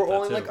 But they were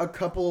only like a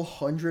couple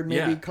hundred,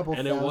 maybe a couple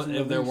and thousand.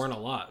 and there released. weren't a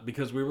lot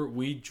because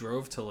we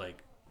drove to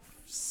like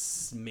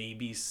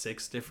maybe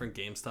 6 different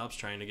GameStops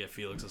trying to get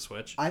Felix a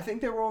Switch. I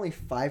think there were only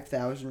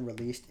 5,000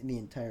 released in the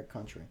entire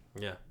country,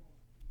 Yeah,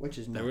 which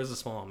is there nuts. was a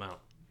small amount.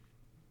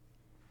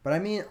 But I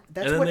mean,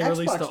 that's And then what they Xbox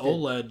released the did.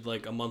 OLED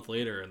like a month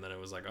later, and then it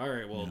was like, all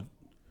right, well,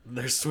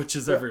 there's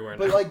Switches everywhere now.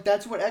 But like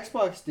that's what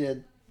Xbox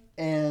did,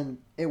 and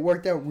it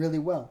worked out really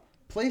well.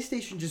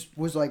 PlayStation just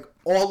was like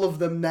all of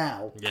them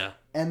now, yeah,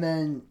 and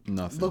then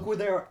Nothing. look where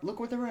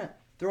they're at.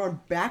 They're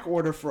on back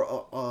order for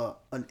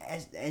an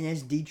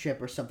SD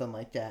chip or something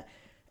like that,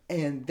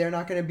 and they're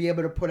not going to be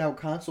able to put out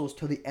consoles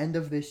till the end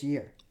of this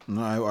year.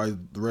 No, I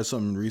read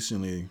something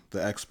recently,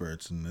 the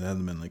experts, and it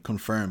hasn't been like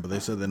confirmed, but they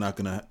said they're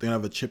gonna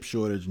have a chip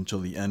shortage until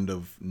the end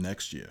of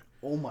next year.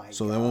 Oh my god!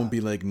 So there won't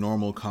be like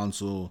normal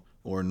console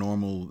or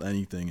normal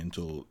anything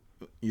until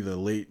either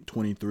late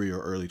 23 or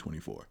early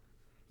 24.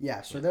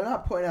 Yeah, so they're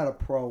not putting out a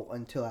Pro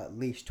until at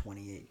least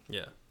 28.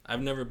 yeah.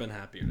 I've never been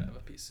happier to have a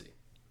PC.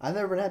 I've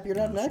never been happier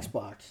to have an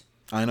Xbox.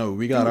 I know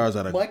we got ours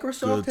at a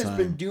Microsoft good has time.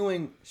 been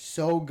doing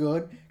so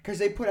good because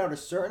they put out a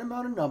certain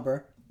amount of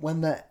number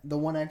when the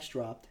One X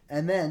dropped,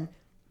 and then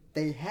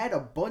they had a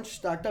bunch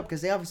stocked up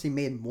because they obviously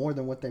made more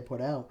than what they put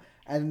out,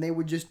 and they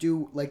would just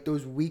do like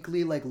those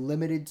weekly like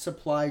limited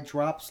supply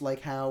drops,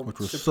 like how which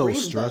was Supreme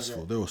so does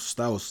stressful. it.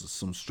 That was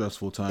some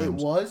stressful times. It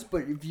was,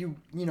 but if you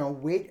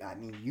wait, I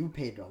mean, you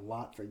paid a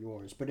lot for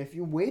yours, but if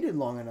you waited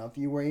long enough,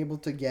 you were able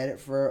to get it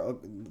for a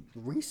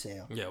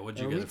resale. Yeah, what'd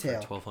you or get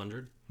retail. it for?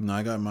 1,200. No,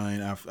 I got mine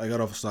after I got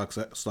off of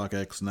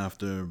StockX, and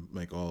after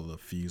like all the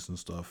fees and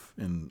stuff,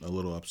 and a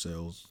little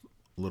upsells,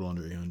 a little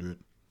under 800.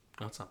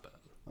 That's not bad.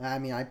 I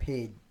mean, I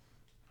paid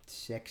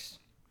 $6,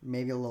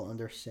 maybe a little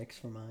under $6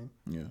 for mine.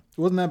 Yeah, it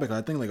wasn't that bad.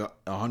 I think like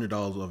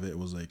 $100 of it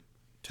was like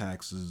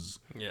taxes,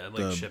 Yeah, like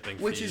The- shipping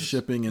which fees. is-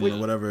 shipping, and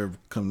whatever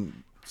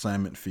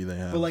consignment fee they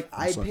have. But like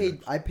from I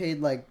StockX.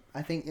 paid like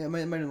I think it might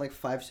have been like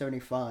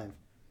 $575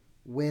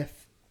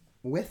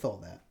 with all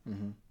that,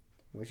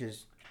 which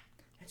is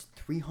that's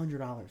 $300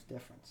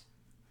 difference.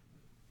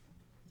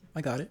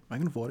 I got it. I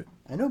can afford it.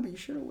 I know, but you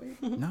should have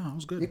waited. No, I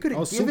was good. You could I have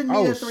was given I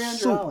me the was $300.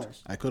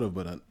 souped. I could have,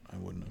 but I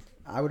wouldn't have.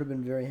 I would have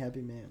been a very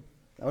happy man.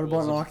 I would have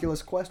bought an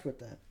Oculus Quest with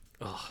that.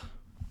 Ugh.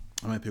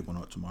 I might pick one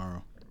up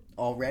tomorrow.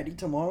 Already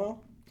tomorrow?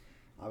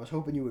 I was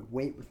hoping you would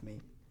wait with me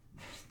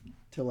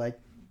till like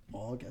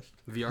August.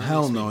 VR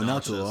Hell makes me no,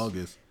 not till nauseous.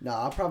 August. No,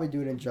 I'll probably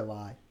do it in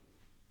July.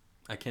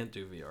 I can't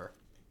do VR.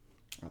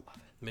 I love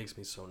it. It makes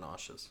me so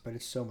nauseous. But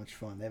it's so much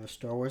fun. They have a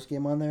Star Wars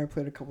game on there. I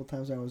played a couple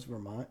times when I was in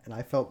Vermont, and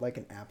I felt like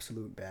an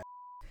absolute bad.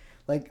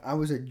 Like, I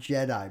was a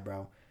Jedi,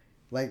 bro.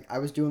 Like, I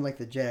was doing, like,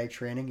 the Jedi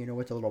training, you know,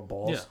 with the little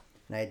balls. Yeah.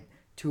 And I had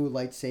 2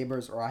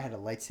 lightsabers, or I had a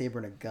lightsaber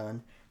and a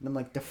gun. And I'm,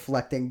 like,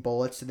 deflecting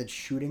bullets and then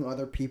shooting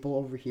other people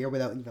over here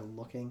without even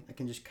looking. I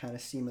can just kind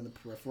of see them in the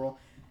peripheral.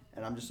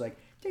 And I'm just like,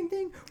 ding,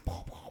 ding,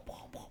 bow, bow,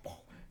 bow, bow, bow,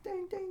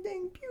 ding, ding,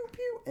 ding, pew,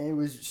 pew. And it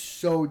was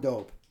so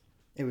dope.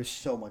 It was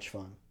so much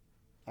fun.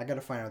 I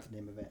gotta find out the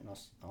name of it, and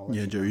I'll let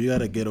Yeah, you Joe, know. you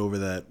gotta get over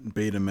that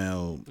beta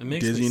male It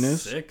makes me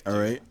dizziness. sick, all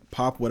dude. right,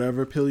 pop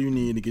whatever pill you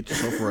need to get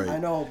yourself right. I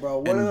know, bro.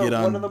 What And are get the,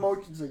 on what are the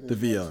motion sickness the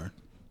pills? VR.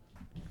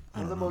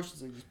 What are the motion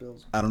sickness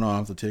pills? I don't know. I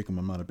have to take them.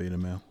 I'm not a beta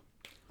male.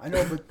 I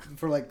know, but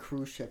for like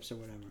cruise ships or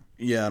whatever.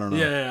 Yeah, I don't know.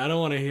 Yeah, I don't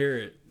want to hear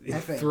it.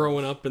 Okay.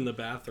 Throwing up in the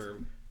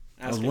bathroom.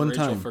 was Asking one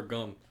Rachel time. for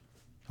gum.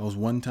 That was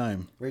one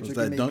time. Rachel, was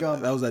give that me Dun-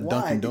 gum. That was that Why?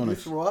 Dunkin' Did you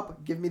Donuts. throw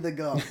up? Give me the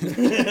gum.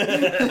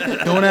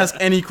 Don't ask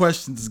any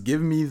questions.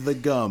 Give me the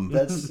gum.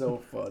 That's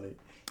so funny.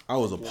 I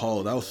was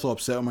appalled. I was so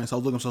upset with myself. I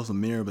was looking at myself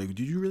in the mirror, like, did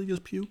you really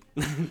just puke?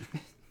 I'm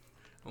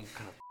kind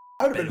of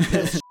I would have been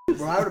pissed,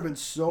 bro. I would have been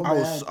so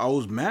mad. I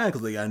was mad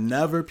because like I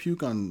never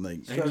puke on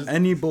like Because-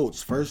 any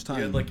boats first time.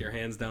 You had like your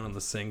hands down in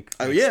the sink.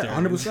 Oh like, yeah,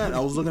 staring. 100%. I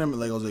was looking at it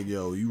like I was like,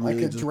 yo, you I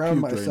really could just drown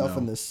puked myself right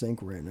in now. this sink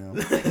right now.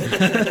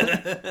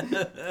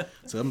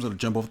 So I'm just gonna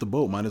jump off the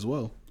boat. Might as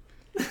well.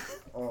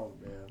 Oh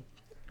man.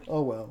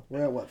 Oh well.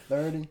 We're at what,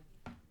 30?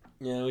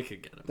 Yeah, we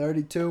could get it.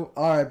 32?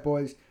 Alright,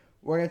 boys.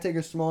 We're gonna take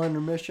a small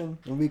intermission.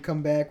 When we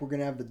come back, we're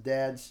gonna have the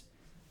dads.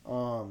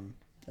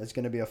 It's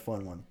gonna be a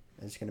fun one.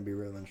 It's gonna be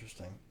real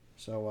interesting.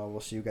 So we'll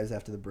see you guys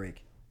after the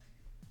break.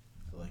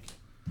 I like it.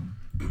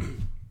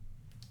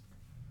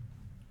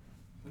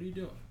 What are you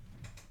doing?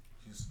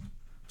 He's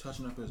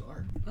touching up his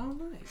art. Oh,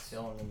 nice.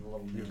 Filling in a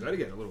little You gotta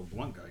get a little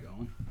blunt guy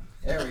going.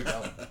 There we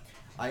go.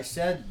 I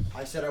said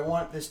I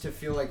want this to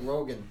feel like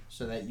Rogan,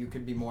 so that you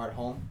could be more at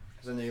home,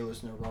 because I know you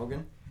listen to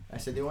Rogan. I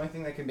said the only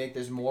thing that can make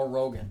this more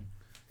Rogan,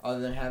 other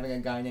than having a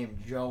guy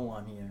named Joe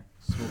on here,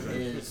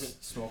 is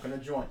smoking a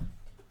joint.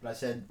 But I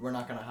said we're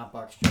not gonna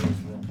hotbox Joe's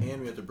room.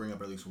 And we have to bring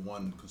up at least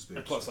one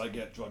conspiracy. Plus, I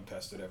get drug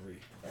tested every.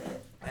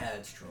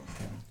 That's true.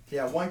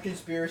 Yeah, one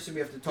conspiracy, we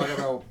have to talk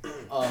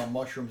about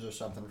mushrooms or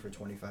something for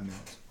 25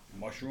 minutes.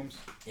 Mushrooms?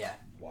 Yeah.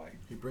 Why?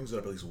 He brings it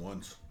up at least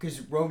once.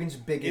 Because Rogan's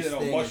biggest Either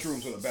thing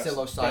mushrooms is are the best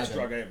psilocybin.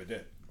 drug I ever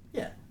did.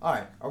 Yeah. All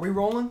right. Are we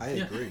rolling? I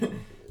agree.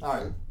 All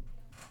right.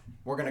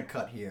 We're gonna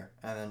cut here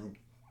and then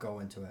go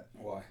into it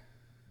Why?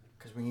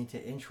 because we need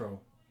to intro.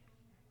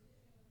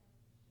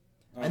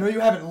 I know you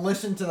haven't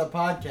listened to the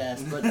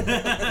podcast, but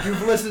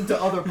you've listened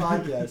to other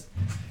podcasts.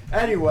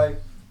 Anyway,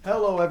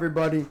 hello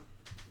everybody.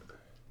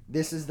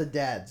 This is the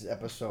Dads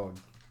episode,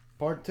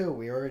 part 2.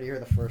 We already here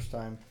the first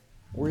time.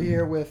 We're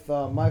here with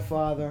my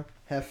father,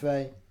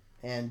 Hefe,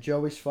 and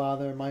Joey's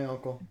father, my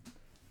uncle,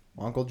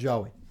 Uncle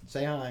Joey.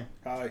 Say hi.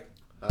 Hi.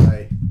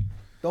 Hi.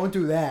 Don't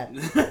do that.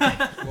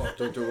 Well,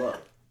 don't do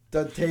what?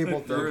 The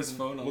table Threw thing. his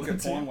phone on Look the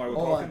at porn table. while we're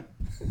Hold talking.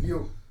 on.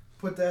 You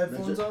put the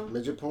headphones Midget, on?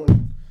 midget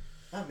porn?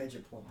 Not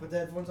midget porn. Put the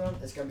headphones on.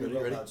 It's gonna be Ready,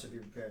 real ready? loud, so be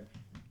prepared.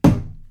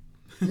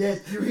 Yeah,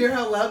 you hear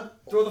how loud?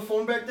 Throw the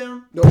phone back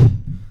down. No.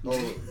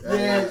 Oh,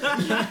 Yeah,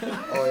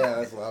 oh yeah,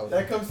 that's loud.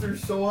 that comes through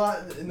so hot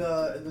in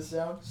the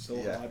sound. So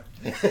Yeah. loud.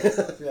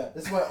 Yeah,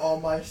 that's why all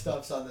my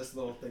stuff's on this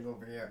little thing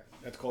over here.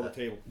 That's called a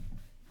table.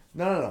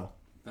 No.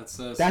 That's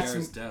That's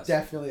Sierra's desk.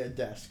 definitely a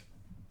desk.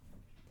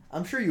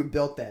 I'm sure you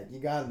built that. You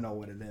gotta know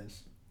what it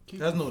is. It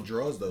has no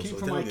drawers though, Came so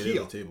from technically it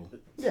is IKEA. a table.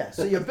 Yeah,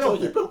 so you Oh,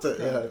 built you it. built it,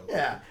 yeah.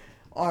 Yeah.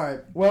 All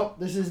right. Well,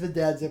 this is the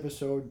Dad's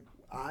episode.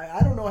 I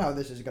don't know how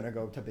this is gonna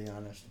go, to be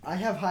honest. I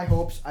have high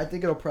hopes. I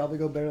think it'll probably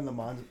go better than the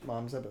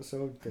mom's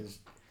episode because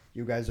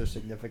you guys are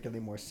significantly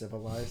more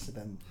civilized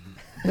than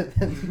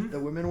the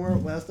women were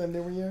last time they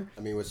were here.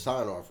 I mean, we're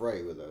starting off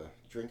right with a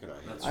drinking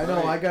idea. That's I know.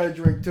 right. I got a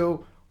drink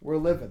too. We're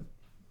living.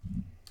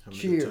 Having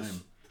a good Cheers.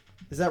 time.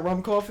 Is that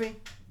rum coffee?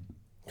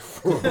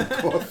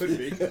 Could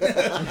be.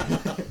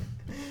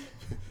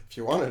 If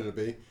you wanted it to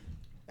be.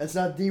 It's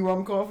not D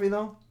rum coffee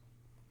though.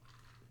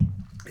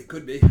 It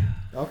could be.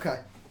 Okay,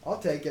 I'll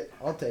take it.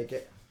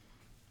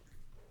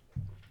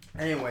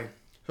 Anyway,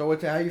 so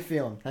how you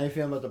feeling? How you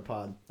feeling about the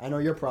pod? I know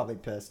you're probably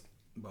pissed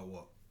About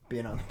what?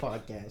 being on the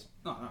podcast.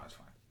 No, it's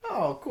fine.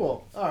 Oh,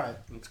 cool. All right,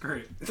 That's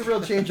great. it's a real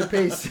change of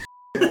pace.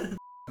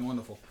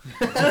 Wonderful.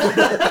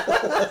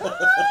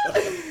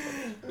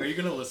 Are you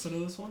gonna listen to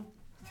this one?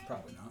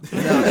 Probably not.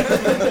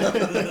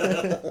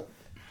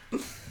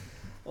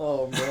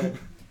 Oh man.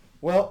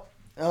 Well,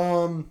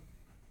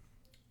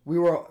 we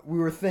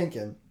were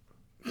thinking,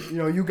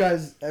 you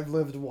guys have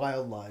lived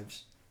wild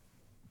lives.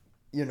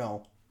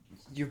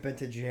 You've been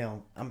to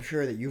jail. I'm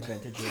sure that you've been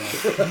to jail.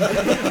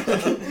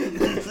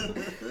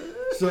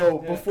 So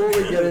before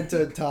we get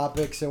into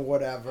topics and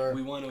whatever,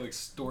 We want to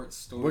extort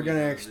stories. we're gonna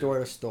out of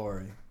extort a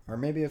story, or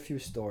maybe a few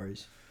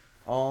stories.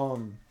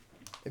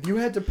 If you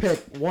had to pick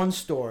one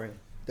story,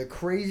 the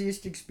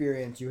craziest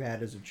experience you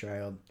had as a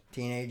child,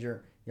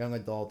 teenager, young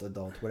adult,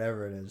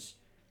 whatever it is,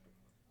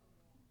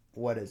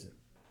 what is it?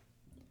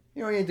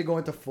 You don't need to go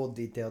into full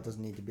detail. It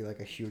doesn't need to be like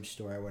a huge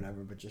story or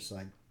whatever, but just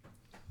like,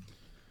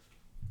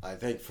 I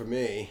think for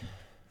me,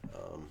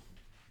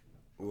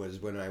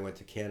 was when I went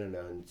to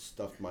Canada and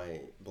stuffed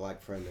my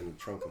black friend in the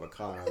trunk of a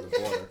car on the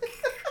border.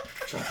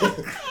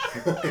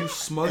 You're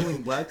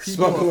smuggling black people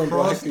Smuggling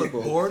across black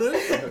people. the border?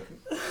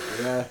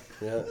 Yeah.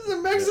 this is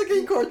a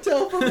Mexican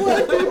cartel for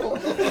black people.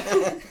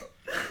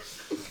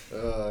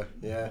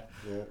 Yeah.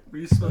 Were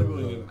you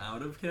smuggling him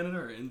out of Canada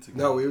or into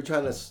Canada? No, we were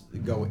trying to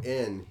go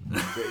in.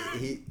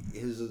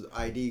 His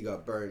ID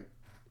got burnt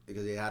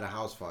because he had a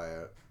house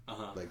fire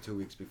like 2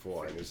 weeks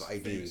before, and his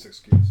ID. Famous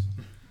excuse.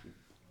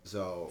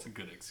 So It's a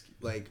good excuse.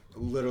 like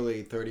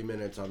literally 30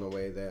 minutes on the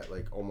way there,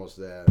 like almost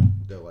there,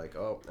 they're like,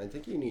 "Oh, I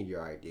think you need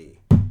your ID."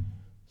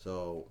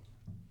 So,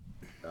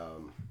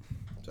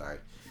 sorry.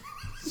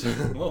 So,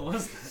 What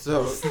was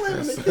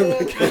that?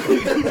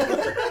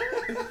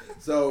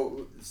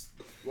 so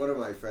one of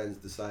my friends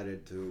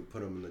decided to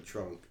put him in the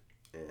trunk,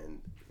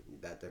 and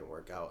that didn't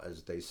work out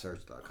as they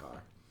searched our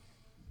car.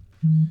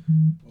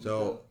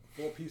 So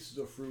 4 pieces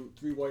of fruit,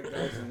 3 white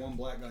guys, and 1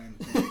 black guy in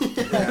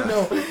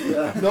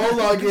the No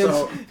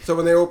luggage. so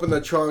when they opened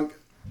the trunk,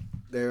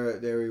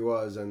 there he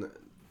was, and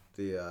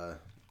the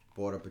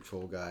border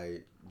patrol guy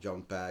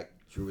jumped back,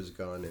 drew his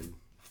gun, and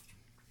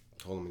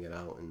told him to get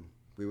out. And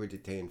we were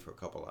detained for a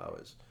couple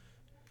hours.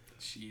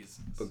 Jesus.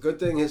 But good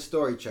thing his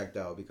story checked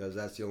out, because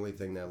that's the only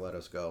thing that let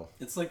us go.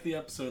 It's like the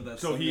episode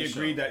that's So on he the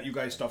agreed show. that you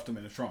guys stuffed him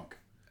in the trunk.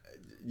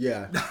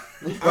 Yeah.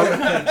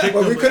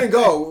 But we couldn't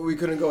go. We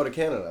couldn't go to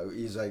Canada.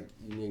 He's like,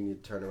 you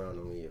need to turn around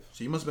and leave.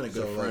 So you must have been a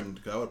good So,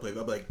 friend. 'Cause I would play. I'd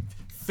be like,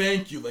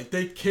 thank you. Like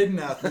they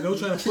kidnapped me. They were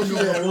trying to put me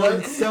on the line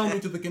and sell me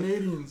to the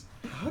Canadians.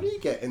 How do you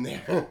get in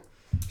there?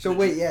 So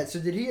wait, yeah. So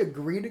did he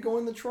agree to go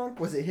in the trunk?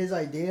 Was it his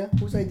idea?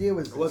 Whose idea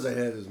was It this? wasn't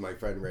his, it was my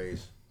friend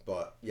Ray's.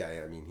 But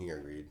yeah, I mean, he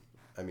agreed.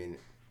 I mean,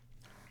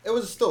 it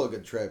was still a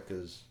good trip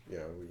because, you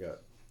know, we got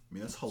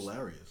That's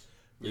hilarious.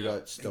 got Thank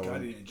God he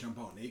stoned. didn't jump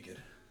out naked.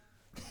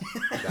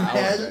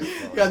 That would've been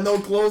fun. Got no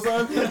clothes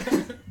on.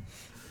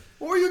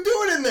 What were you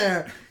doing in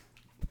there?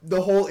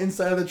 The whole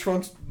inside of the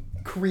trunk's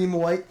cream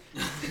white.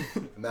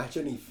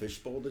 Imagine he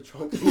fishbowled the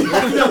trunk. Opens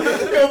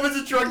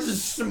the trunk,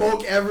 just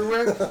smoke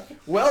everywhere.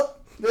 Well,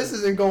 this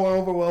isn't going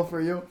over well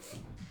for you.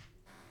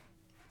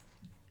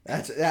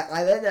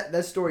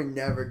 That story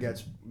never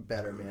gets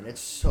better, man.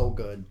 It's so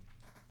good.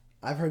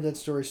 I've heard that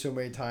story so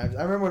many times.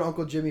 I remember when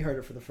Uncle Jimmy heard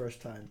it for the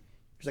first time.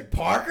 He's like,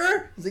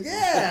 Parker? He's like,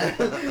 yeah.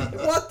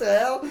 What the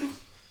hell?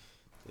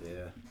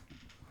 Yeah.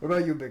 What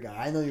about you, big guy?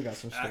 I know you got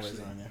some stories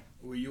Actually, on there.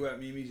 were you at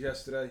Mimi's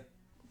yesterday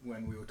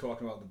when we were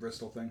talking about the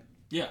Bristol thing?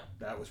 Yeah.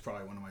 That was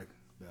probably one of my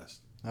best.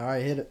 All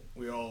right, hit it.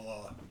 We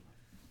all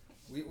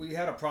we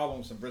had a problem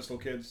with some Bristol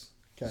kids,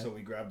 Okay. so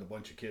we grabbed a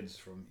bunch of kids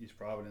from East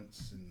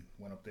Providence and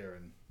went up there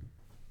and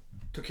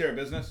took care of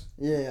business.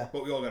 Yeah.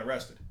 But we all got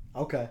arrested.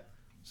 Okay.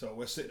 So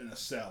we're sitting in a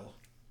cell,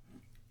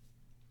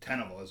 10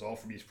 of us, all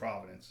from East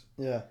Providence,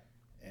 Yeah.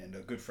 and a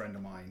good friend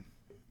of mine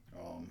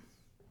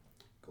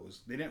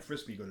goes, "They didn't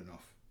frisk me good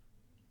enough."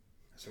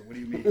 I said, "What do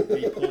you mean?"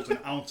 He pulls an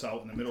ounce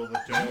out in the middle of the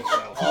jail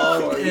cell.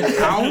 Oh,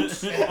 An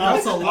ounce?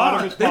 That's a out of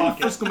lot. his They didn't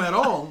pocket. frisk him at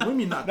all. What do you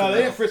mean not? No, good they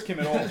didn't enough? frisk him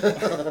at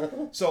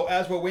all. So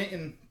as we're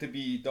waiting to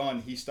be done,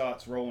 he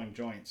starts rolling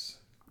joints.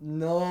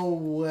 No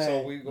way.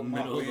 So we go,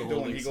 Middle "What of are you the doing?"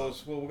 holding He cell.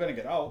 goes, "Well, we're gonna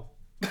get out."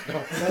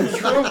 That's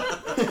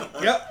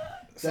true. Yep.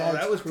 So That's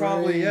that was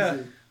probably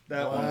crazy.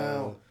 that one.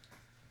 Wow.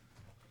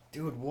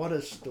 Dude, what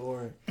a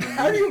story.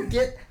 How do you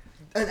get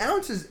an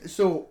ounce is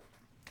so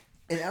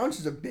an ounce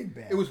is a big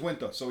bag. It was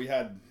winter, so we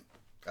had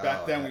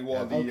back then we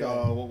wore the okay.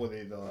 what were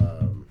they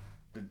Um,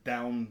 the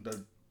down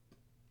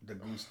the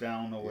goose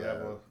down or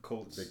whatever Yeah.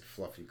 coats. big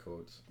fluffy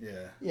coats.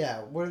 Yeah.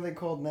 Yeah, what are they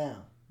called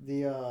now?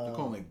 The They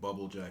call them like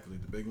bubble jackets,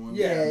 like the big ones.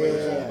 Yeah, but it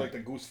was yeah, all yeah. like the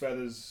goose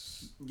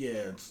feathers. Yeah,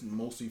 it's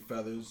mostly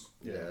feathers.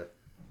 Yeah.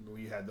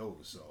 We had those,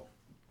 so.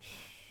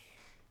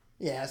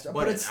 yeah, so, But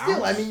but an it's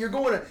still. I ounce? mean, you're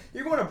going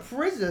to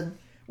prison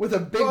with a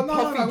big Well, no,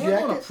 puffy we we're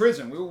going to jacket.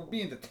 prison. We were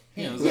being detained.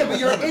 Yeah, Yeah, but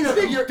you're in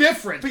a you're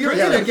different. but you're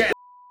Prison in a- again.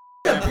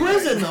 in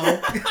prison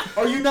though.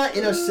 Are you not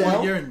in a Well,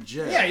 cell? you're in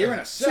jail. Yeah, you're in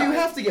a cell. So you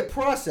have to get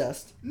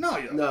processed. No,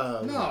 you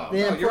No, no, They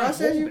didn't you're in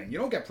process you? holding. You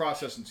don't get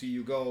processed until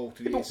you go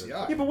to the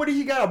ACI. Yeah, but what if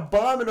you got a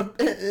bomb in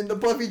the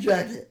puffy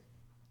jacket?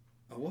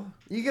 A what?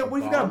 You get what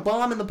if you got a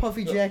bomb in the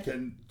puffy jacket?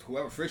 And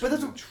whoever fished But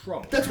was that's- in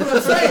trouble. That's what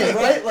I'm saying,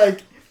 right?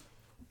 Like,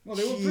 Well,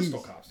 they were Jeez. Bristol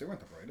cops. They weren't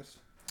the brightest.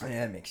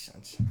 yeah, that makes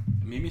sense.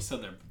 Mimi said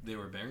they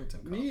were Barrington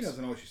cops. Me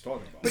doesn't know what she's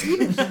talking about. But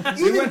even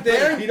we even went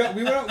there. Barrington,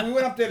 We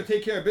went up there to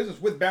take care of business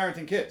with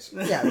Barrington kids.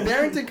 yeah,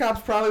 Barrington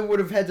cops probably would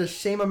have had the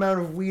same amount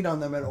of weed on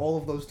them at all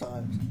of those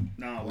times.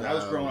 No, when I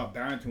was No. growing up,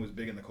 Barrington was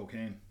big in the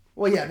cocaine.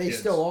 Well, yeah, they Kids.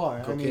 still are.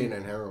 I Cocaine mean,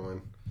 and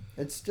heroin.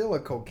 it's still a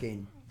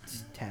cocaine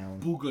town.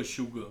 Booga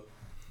Sugar.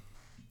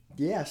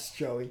 Yes,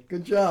 Joey.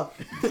 Good job.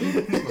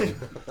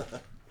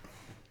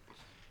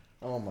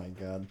 Oh my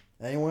God.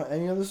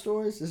 Any other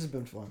stories? This has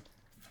been fun.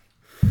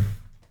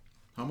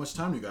 How much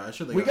time you got? I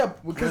should. We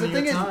got because the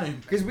plenty thing of is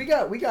time. because we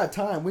got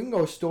time. We can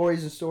go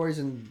stories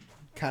and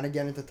kind of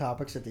get into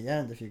topics at the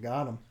end if you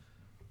got them.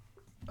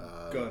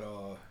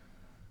 Got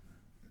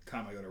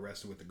time I got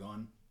arrested with the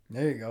gun,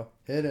 There you go.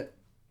 Hit it.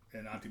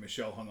 and Auntie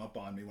Michelle hung up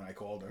on me when I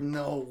called her.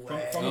 No From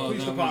way. the Oh, police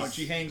that department, was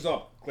she hangs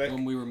up. Click.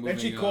 when we were Then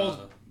she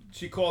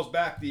moving, calls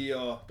back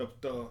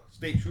the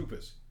state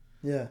troopers.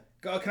 Yeah.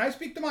 Can I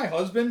speak to my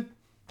husband?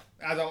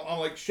 As I'm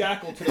like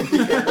shackled to the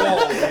freaking wall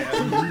over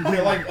there.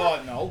 They're like,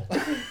 "Oh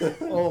no."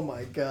 Oh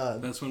my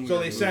God. That's when we So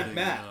were they sent moving,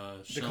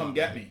 Matt to Sean, come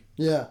get right? me.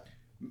 Yeah.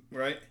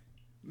 Right?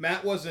 I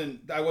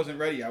wasn't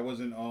ready. I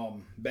wasn't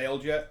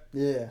bailed yet.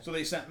 Yeah. So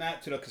they sent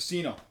Matt to the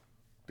casino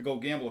to go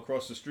gamble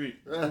across the street.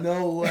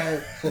 No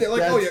way. They're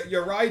like, "Oh, That's-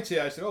 your ride's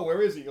here." I said, "Oh,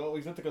 where is he?" "Oh,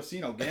 he's at the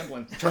casino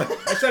gambling."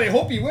 I said, "I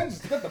hope he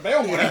wins. He's got the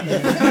bail money."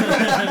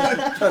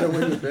 Trying to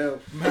win the bail.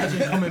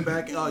 Imagine coming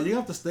back. Oh, you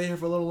have to stay here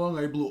for a little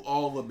longer. You blew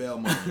all the bail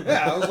money.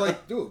 Yeah, I was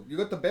like, "Dude, you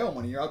got the bail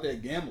money. You're out there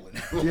gambling."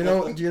 Do you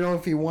know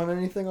if he won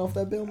anything off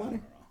that bail money?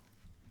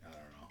 I don't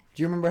know.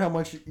 Do you remember how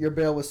much your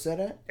bail was set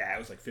at? Yeah, it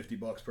was like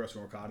 $50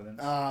 personal recognizance.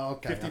 Oh,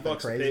 okay. $50 Nothing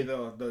to pay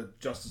the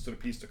justice of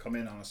the peace to come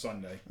in on a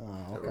Sunday.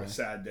 Oh, Or okay. a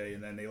sad day,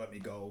 and then they let me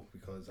go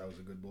because I was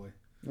a good boy.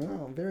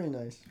 Oh, very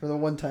nice. For the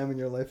one time in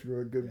your life you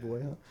were a good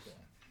boy,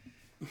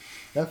 huh?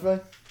 That way?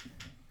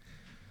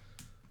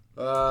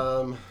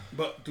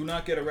 But do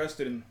not get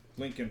arrested in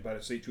Lincoln by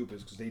the state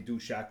troopers because they do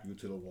shackle you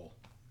to the wall.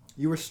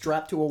 You were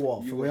strapped to a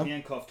wall, You for were real?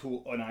 handcuffed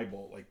to an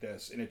eyebolt like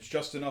this, and it's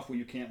just enough where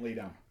you can't lay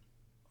down.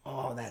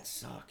 Oh, that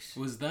sucks.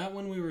 Was that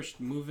when we were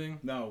moving?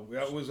 No,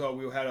 that was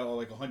we had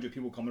like 100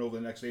 people coming over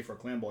the next day for a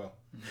clam boil.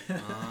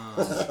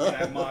 Ah.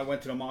 And I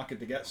went to the market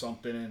to get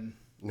something and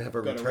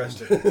Never got returned.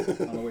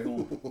 arrested on the way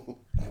home.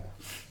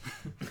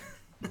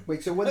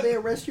 Wait, so what did they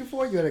arrest you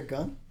for? You had a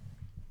gun?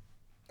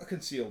 A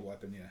concealed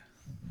weapon, yeah.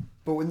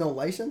 But with no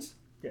license?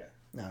 Yeah.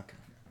 No, okay.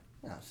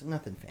 No, so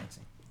nothing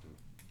fancy.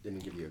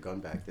 Didn't give you a gun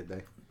back, did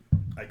they?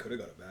 I could have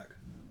got it back.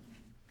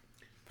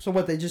 So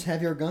what, they just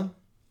have your gun?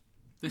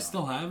 They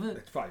still have it?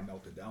 It's probably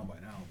melted down by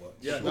now, but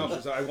yeah, no,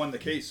 because I won the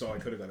case, so I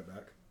could have got it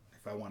back.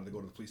 If I wanted to go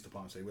to the police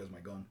department and say, "Where's my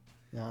gun?"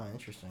 No,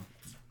 interesting.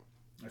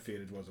 I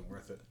figured it wasn't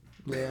worth it.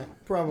 Yeah,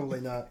 probably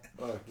not.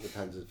 Well,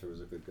 depends if it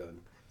was a good gun.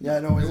 Yeah, I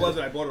know. It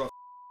wasn't. I bought it off.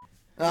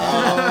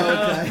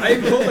 Oh, okay. I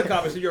even told the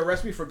cop, I said, "You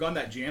arrest me for a gun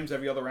that jams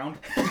every other round."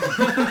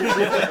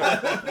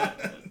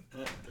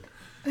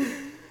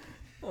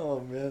 Oh,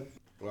 man.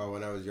 Well,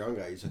 when I was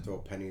younger, I used to throw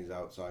pennies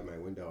outside my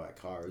window at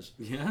cars.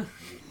 Yeah.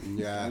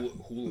 Yeah,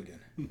 Hooligan.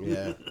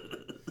 yeah.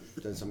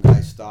 Then some guy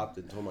stopped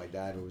and told my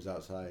dad who was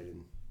outside,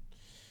 and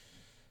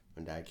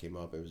when Dad came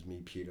up, it was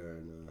me, Peter,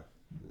 and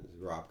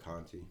Rob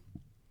Conti.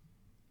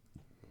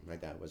 My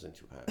dad wasn't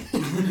too happy.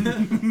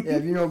 Yeah,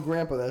 if you know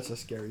Grandpa, that's a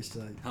scary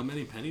sight. How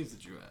many pennies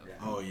did you have?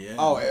 Oh yeah.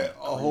 Oh,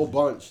 a whole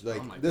bunch.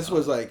 Like Oh my this God.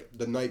 was like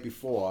the night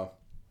before,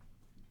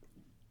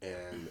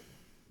 and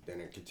then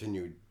it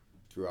continued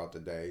throughout the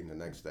day and the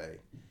next day.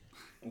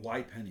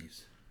 Why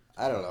pennies?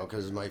 I don't know,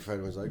 because my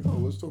friend was like, "Oh,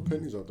 let's throw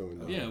pennies out the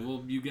window." Yeah,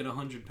 well, you get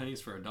 100 pennies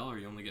for $1.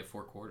 You only get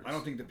 4 quarters. I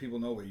don't think that people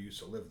know where you used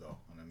to live, though.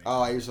 On the main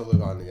Oh, I used to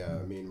live on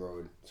the main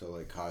road, so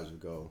like cars would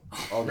go.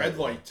 Oh, red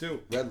light,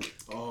 too. Red.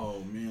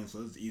 Oh man,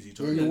 so it's easy Yeah,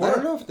 to. you I were-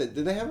 don't know if did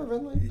they have a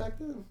red light back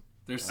then?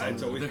 There's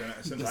It's always been,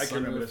 since I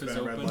can remember, sunroof there's is been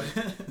a red open.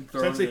 light.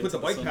 Throwing Since they it put the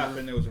into bike path sunroof.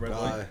 in, there was a red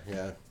light.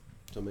 Yeah.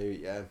 So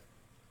maybe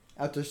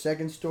Out their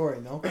second story,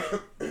 no?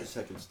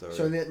 second story.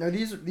 So now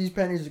these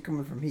pennies are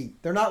coming from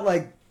heat. They're not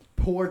like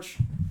porch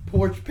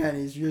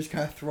pennies. You're just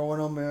kind of throwing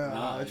them.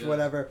 It's yeah.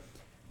 whatever.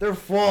 They're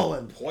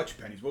falling. Porch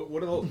pennies.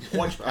 What are those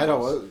porch pennies? I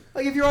don't know.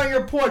 Like if you're on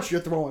your porch, you're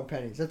throwing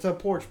pennies. That's a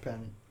porch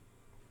penny.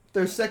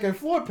 They're second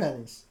floor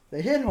pennies.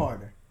 They hit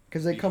harder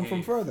because they come from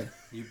Behave. further.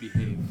 You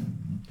behave.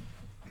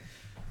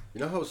 You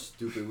know how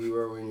stupid we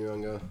were when you were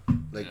younger?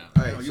 Like, Yeah.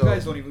 all right, No, you so,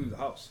 guys don't even leave the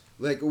house.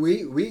 like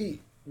we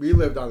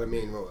lived on the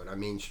main road, on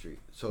Main Street.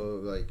 So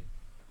like,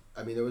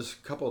 I mean, there was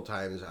a couple of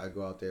times I'd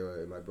go out there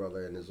with my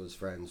brother and his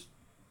friends,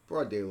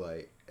 broad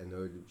daylight, and they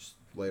would just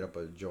light up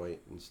a joint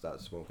and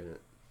start smoking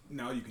it.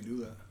 Now you can do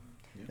that.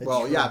 It's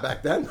well, true. yeah,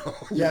 back then. though.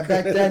 Yeah,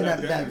 back then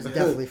that was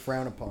definitely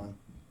frowned upon.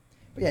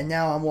 But yeah,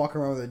 now I'm walking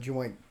around with a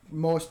joint.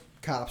 Most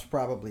cops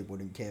probably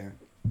wouldn't care.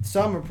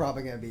 Some are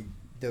probably gonna be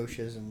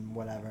douches and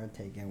whatever,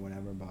 taking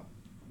whatever. But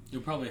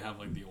You'll probably have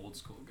like the old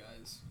school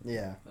guys.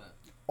 yeah, That-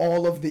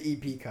 all of the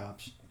EP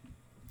cops.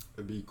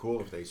 It'd be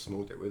cool if they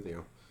smoked it with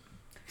you.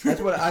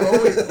 That's what I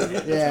always.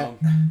 Yeah.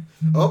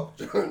 Oh,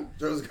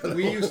 Joe's gonna.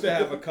 We used to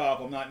have a cop.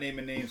 I'm not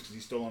naming names because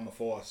he's still on the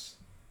force.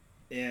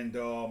 And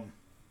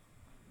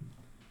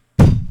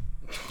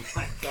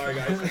sorry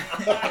guys.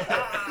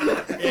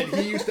 And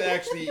he used to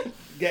actually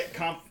get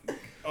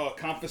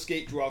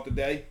confiscate throughout the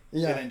day,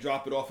 Yeah. and then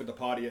drop it off at the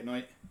party at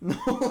night. No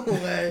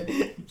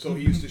way. So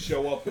he used to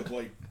show up with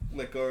like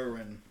liquor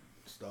and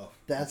stuff.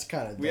 That's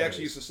kind of. We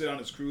actually used to sit on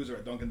his cruiser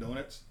at Dunkin'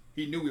 Donuts.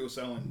 He knew we were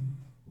selling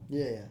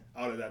Yeah.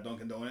 out of that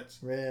Dunkin' Donuts.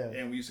 Yeah.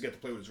 And we used to get to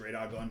play with his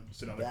radar gun,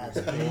 sit on the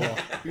That's cruiser.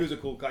 cool. He was a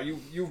cool guy.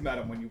 You've met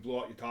him when you blew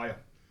out your tire.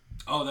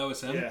 Oh, that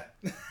was him?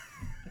 Yeah.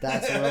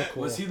 That's real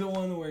cool. Was he the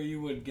one where you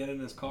would get in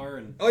his car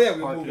and Oh yeah,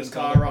 we park move it his in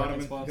car other on parking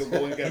him. spots? He'll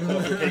go and get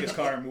close. He'll take his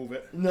car and move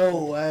it.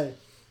 No way.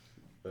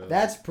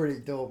 That's pretty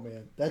dope,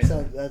 man.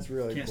 That's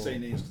really Can't cool. say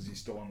names because he's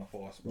still on the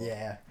force. But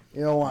Yeah.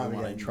 You don't want You to get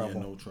wanna in get trouble.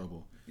 no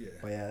trouble. yeah.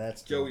 But yeah,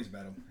 that's Joey's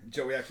met him.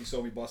 Joey actually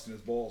saw me busting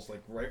his balls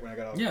like right when I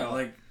got out. Of the Yeah, car.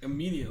 like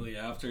immediately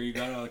after you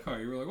got out of the car,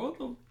 you were like,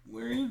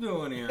 "What are you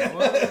doing here?"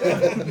 What?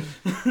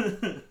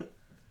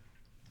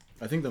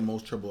 I think the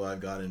most trouble I've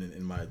gotten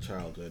in my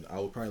childhood, I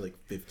was probably like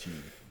 15.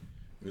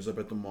 It was up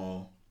at the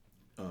mall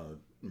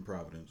in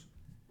Providence.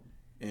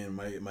 And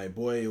my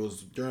boy, it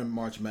was during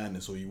March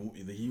Madness, so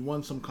he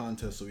won some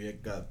contest, so we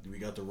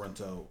got to rent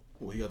out.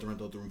 Well, he got to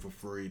rent out the room for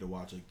free to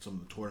watch like some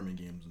of the tournament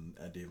games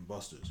at Dave and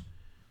Buster's.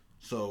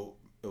 So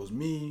it was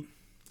me,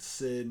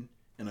 Sid,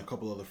 and a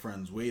couple other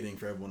friends waiting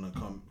for everyone to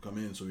come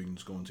in so we can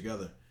just go in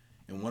together.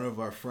 And one of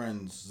our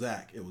friends,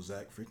 Zach,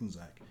 freaking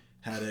Zach,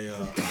 had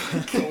a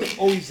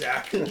always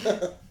Zach.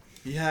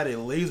 he had a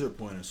laser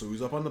pointer, so he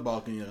was up on the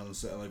balcony on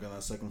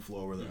the second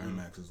floor where the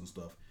IMAX is and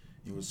stuff.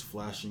 He was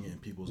flashing it in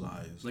people's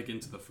eyes, like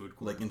into the food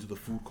court. like into the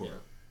food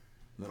court.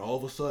 And then all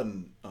of a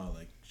sudden,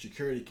 like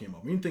security came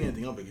up. We didn't think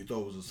anything of it. He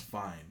thought it was just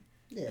fine.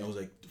 Yeah. And it was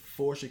like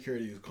 4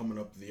 security coming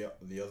up the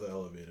other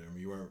elevator, and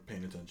we weren't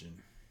paying attention.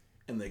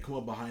 And they come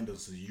up behind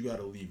us and say, "You got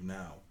to leave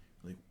now."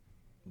 Like,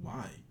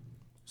 why?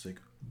 It's like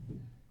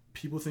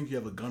people think you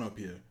have a gun up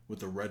here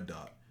with a red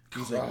dot.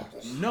 He's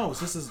like, no,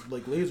 this is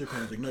like laser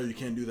pointers. Like, no, you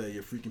can't do that.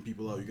 You're freaking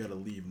people out. You gotta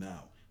leave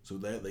now. So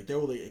that they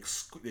were like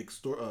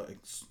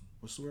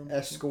what's the word?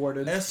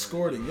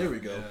 Escorting. There we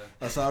go.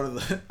 Yeah. Us out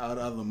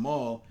of the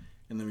mall,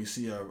 and then we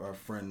see our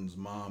friend's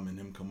mom and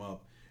him come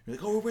up. We're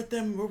like, oh, we're with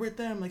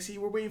them. Like, see,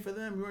 we're waiting for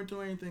them. We weren't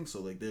doing anything. So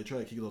like they're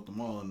trying to kick us off the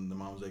mall, and the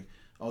mom was like,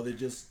 oh, they're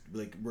just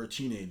like, we're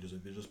teenagers.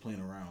 Like, they're just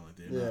playing around. Like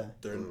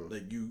they're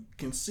like, you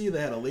can see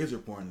they had a laser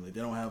pointer. Like,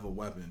 they don't have a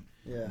weapon.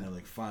 Yeah. And they're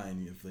like,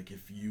 fine, if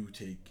you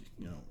take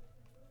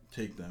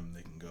them,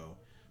 they can go.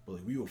 But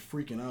like, we were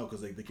freaking out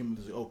because like they came up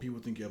and said, oh, people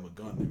think you have a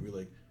gun. And we were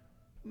like,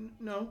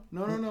 no,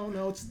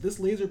 it's this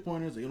laser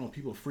pointer. Like,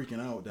 people freaking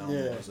out down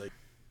there. It's like,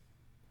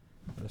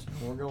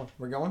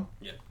 we're going.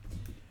 Yeah.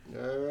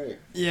 All right.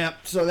 Yeah.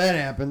 So that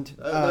happened.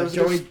 That was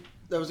Joey.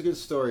 that was a good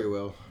story,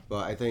 Will.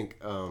 But I think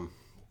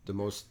the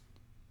most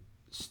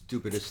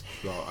stupidest.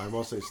 Well, I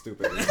won't say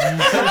stupid. stupidest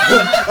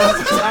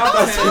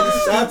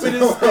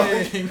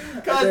thing.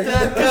 Cut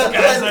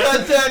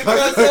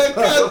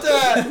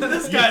that.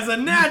 This guy's a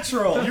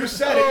natural. You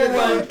said it. Oh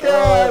my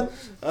god.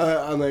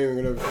 I'm not even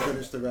gonna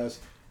finish the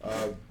rest.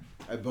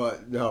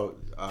 But no.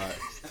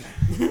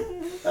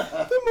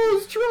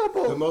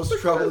 The most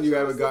trouble you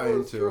ever got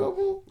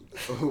into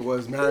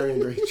was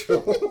marrying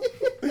Rachel.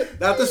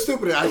 Not the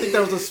stupidest. I think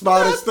that was the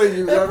smartest thing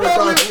you've ever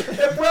done.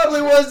 It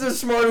probably was the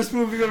smartest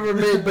move you've ever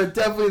made, but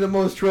definitely the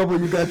most trouble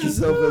you got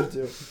yourself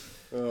into.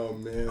 Oh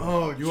man.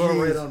 Oh, You are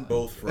right on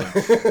both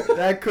fronts.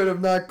 That could have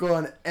not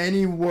gone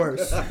any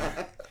worse.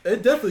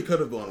 It definitely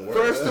could have gone worse.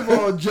 First of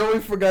all, Joey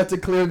forgot to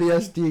clear the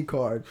SD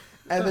card.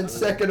 And then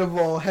second of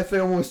all, Hefe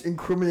almost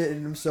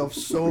incriminated himself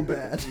so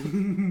bad.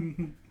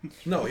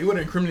 No, he would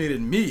have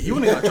incriminated me. He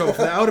wouldn't have got in trouble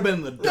for that. I would have been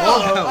in the No,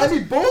 doghouse. I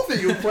mean both of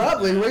you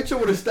probably. Rachel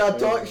would have stopped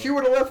talking. She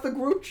would have left the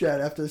group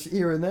chat after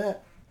hearing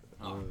that.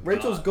 Oh,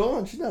 Rachel's God.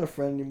 gone. She's not a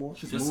friend anymore.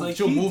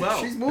 She'll move out.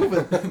 She's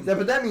moving. Yeah,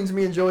 but that means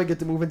me and Joey get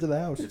to move into the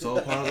house. It's all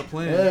part of the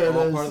plan. There it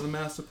all is. part of the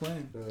master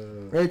plan.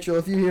 Rachel,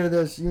 if you hear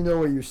this, you know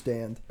where you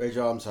stand.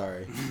 Rachel, I'm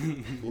sorry.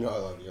 You know I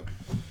love you.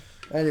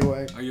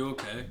 Anyway. Are you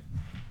okay?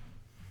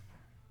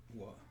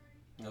 What?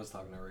 I was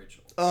talking to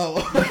Rachel. Oh.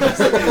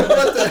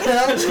 What the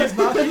hell? She's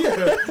not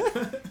here.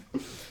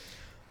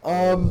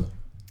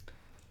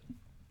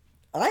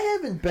 I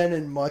haven't been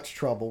in much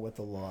trouble with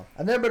the law.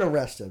 I've never been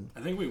arrested.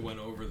 I think we went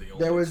over the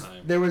only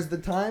time. There was the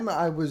time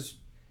I was,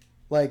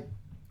 like,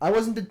 I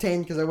wasn't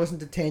detained because I wasn't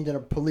detained in a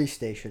police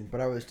station,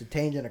 but I was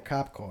detained in a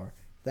cop car.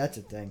 That's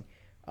a thing.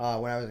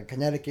 When I was in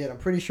Connecticut, I'm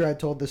pretty sure I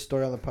told this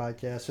story on the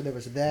podcast. So there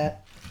was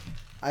that.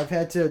 I've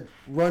had to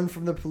run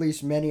from the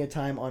police many a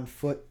time on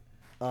foot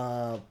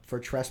for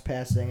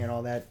trespassing and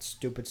all that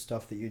stupid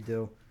stuff that you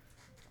do.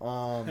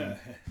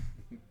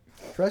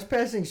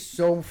 Trespassing's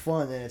so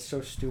fun and it's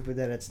so stupid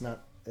that it's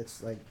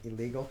like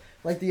illegal.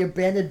 Like the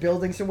abandoned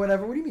buildings and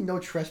whatever. What do you mean no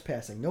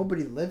trespassing?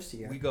 Nobody lives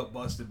here. We got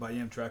busted by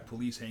Amtrak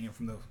police hanging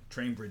from the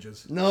train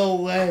bridges. No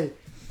way.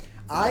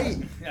 They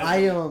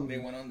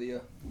went on the.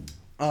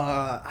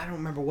 I don't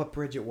remember what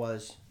bridge it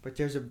was, but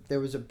there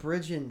was a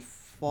bridge in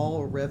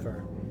Fall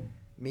River.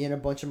 Me and a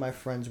bunch of my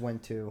friends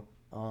went to,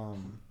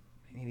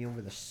 maybe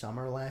over the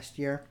summer last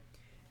year,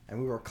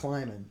 and we were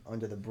climbing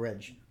under the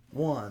bridge.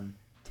 One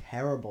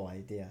terrible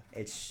idea.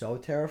 It's so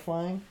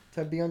terrifying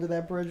to be under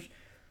that bridge.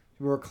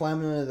 We were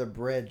climbing under the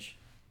bridge,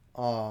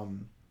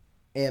 and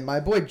my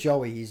boy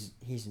Joey, he's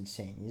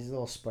insane. He's a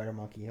little spider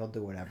monkey. He'll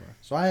do whatever.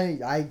 So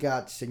I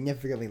got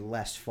significantly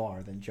less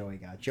far than Joey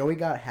got. Joey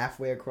got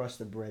halfway across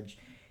the bridge.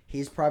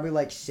 He's probably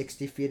like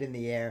 60 feet in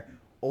the air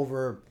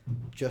over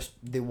just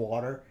the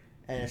water.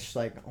 And it's just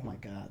like, oh my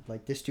God,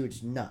 like this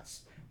dude's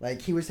nuts.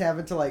 Like he was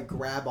having to like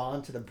grab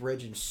onto the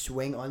bridge and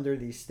swing under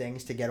these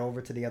things to get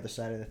over to the other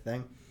side of the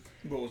thing.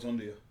 What was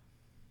under you?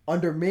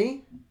 Under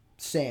me,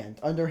 sand.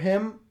 Under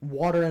him,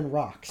 water and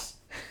rocks.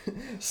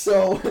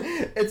 So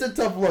it's a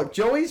tough look.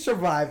 Joey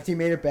survived. He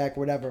made it back,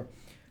 whatever.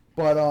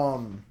 But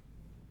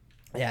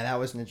yeah, that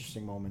was an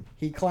interesting moment.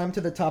 He climbed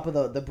to the top of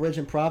the bridge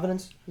in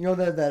Providence. You know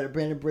that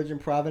abandoned bridge in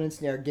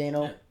Providence near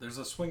Gano? Yeah, there's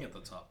a swing at the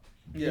top.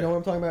 Yeah. You know what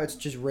I'm talking about? It's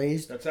just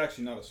raised. That's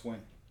actually not a swing.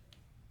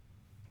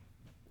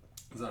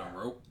 Is that a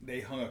rope?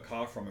 They hung a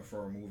car from it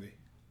for a movie.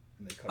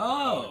 And they cut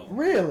Oh.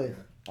 Really?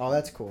 Oh,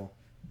 that's cool.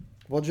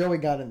 Well, Joey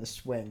got in the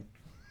swing.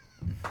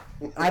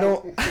 I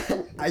don't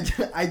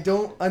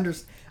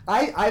understand.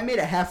 I made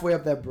it halfway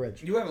up that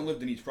bridge. You haven't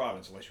lived in East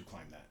Providence unless you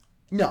climbed that.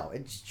 No,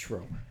 it's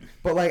true.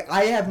 But, like,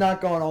 I have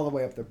not gone all the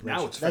way up the bridge.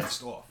 Now it's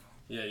fenced off.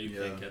 Yeah, you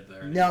can't get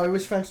there. No, it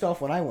was fenced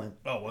off when I went.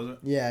 Oh, was it?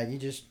 Yeah, you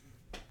just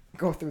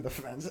go through the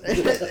fence.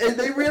 And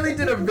they really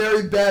did a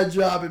very bad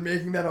job in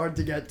making that hard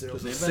to get to.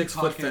 They've been 6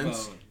 foot talking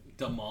fence. about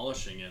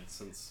demolishing it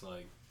since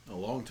like A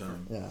long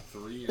time. Yeah.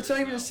 3 years. It's not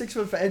even now. a 6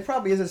 foot fence. It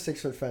probably is a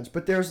 6 foot fence,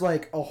 but there's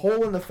like a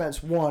hole in the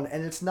fence, one,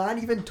 and it's not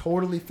even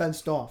totally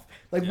fenced off.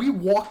 Like we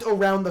walked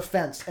around the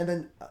fence and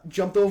then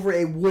jumped over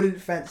a wooden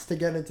fence to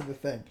get into the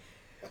thing.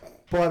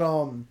 But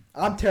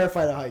I'm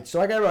terrified of heights,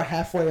 so I got about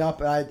halfway up,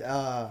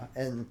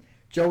 and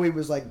Joey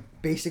was like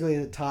basically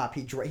at the top.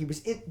 He was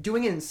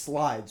doing it in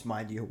slides,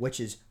 mind you, which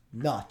is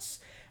nuts.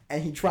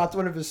 and he dropped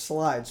one of his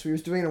slides. So he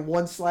was doing it in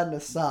one slide in a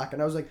sock.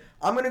 And I was like,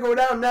 I'm going to go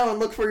down now and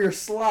look for your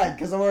slide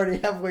because I'm already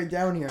halfway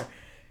down here.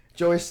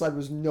 Joey's slide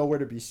was nowhere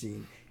to be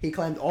seen. He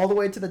climbed all the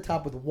way to the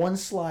top with one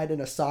slide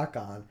and a sock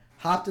on,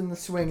 hopped in the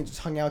swing, and just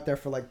hung out there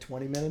for like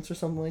 20 minutes or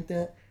something like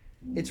that.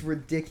 It's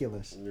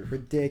ridiculous.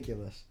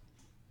 Ridiculous.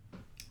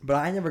 But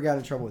I never got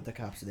in trouble with the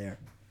cops there.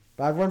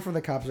 But I've run from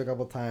the cops a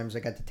couple times. I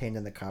got detained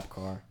in the cop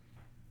car.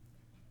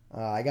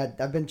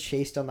 I've been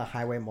chased on the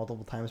highway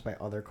multiple times by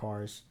other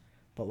cars.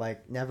 But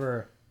like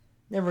never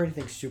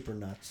anything super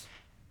nuts.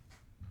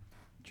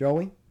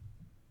 Joey?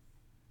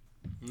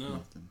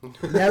 No.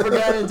 Never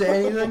got into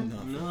anything?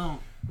 No.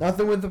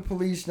 Nothing with the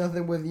police,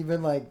 nothing with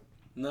even like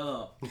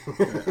No.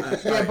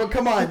 yeah, but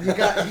come on, you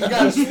got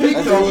to speak He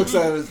though. looks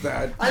at his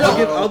dad. I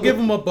know. I'll give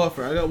him a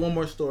buffer. I got one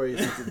more story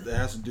that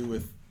has to do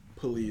with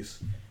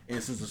police.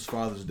 And since it's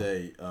Father's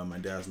Day, my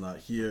dad's not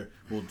here.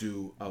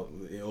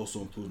 It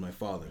also includes my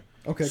father.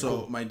 Okay, so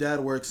cool. my dad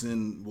works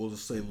in, we'll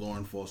just say law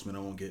enforcement.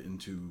 I won't get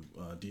into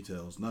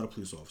details. Not a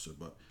police officer,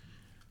 but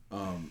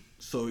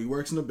so he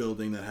works in a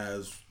building that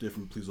has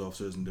different police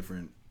officers and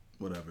different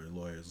whatever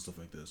lawyers and stuff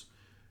like this.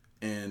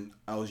 And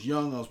I was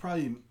young. I was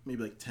probably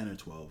maybe like 10 or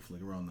 12,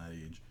 like around that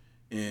age.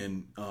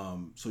 And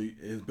so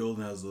his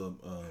building has a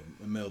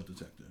metal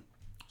detector.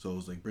 So it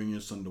was like, bring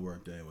your son to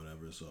work day,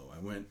 whatever. So I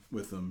went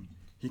with him.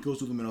 He goes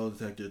through the metal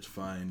detector. It's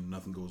fine.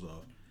 Nothing goes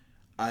off.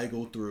 I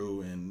go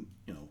through and,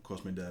 of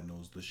course my dad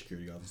knows the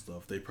security guards and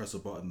stuff. They press a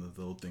button, the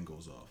little thing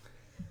goes off.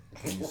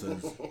 And he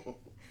says,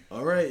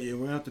 all right, we're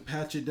going to have to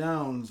patch it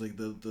down. It's like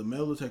the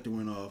metal detector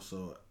went off.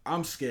 So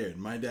I'm scared.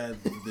 My dad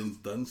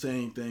doesn't say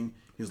anything.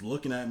 He's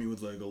looking at me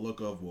with like a look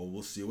of, well,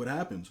 we'll see what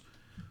happens.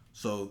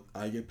 So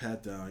I get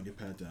pat down.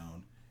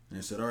 And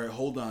I said, all right,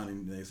 hold on.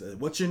 And they said,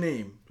 what's your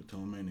name? I tell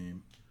him my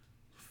name.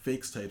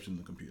 Fakes types in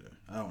the computer.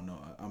 I don't know.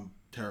 I'm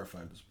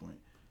terrified at this point.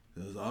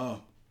 He says,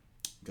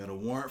 got a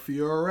warrant for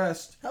your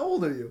arrest. How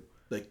old are you?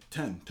 Like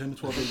 10 to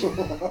 12 years old.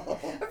 I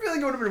feel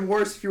like it would have been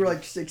worse if you were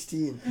like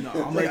 16. No,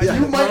 I'm Like, like,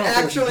 you might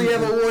actually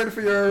have a warrant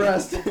for your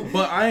arrest.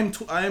 But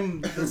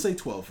I'm let's say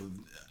 12.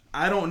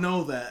 I don't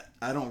know that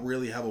I don't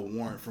really have a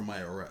warrant for my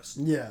arrest.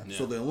 Yeah.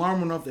 So the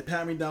alarm went off. They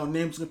pat me down.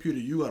 Name's the computer.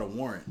 You got a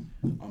warrant.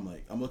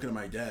 I'm looking at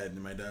my dad,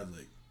 and my dad's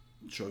like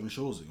shrugging his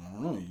shoulders. Like, I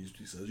don't know.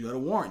 He says you got a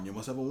warrant. You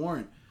must have a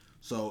warrant.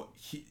 So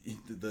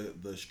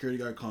the security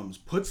guard comes,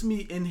 puts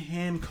me in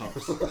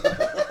handcuffs,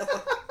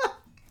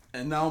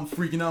 and now I'm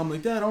freaking out. I'm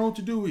like, Dad, I don't know what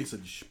to do. He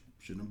said,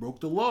 shouldn't have broke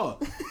the law.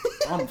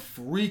 I'm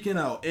freaking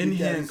out in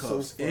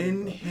handcuffs.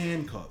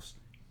 Handcuffs.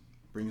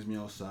 Brings me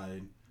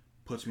outside,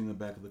 puts me in the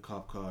back of the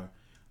cop car.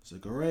 It's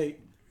like, all right,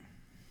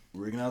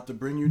 we're gonna have to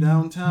bring you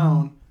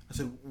downtown. I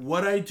said,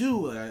 what I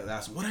do? I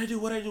asked him, what I do?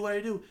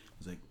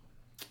 He's like,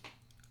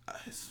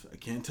 I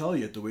can't tell you.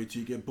 You have to wait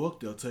till you get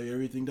booked. They'll tell you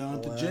everything down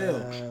at the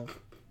jail.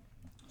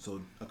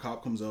 So a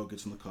cop comes out,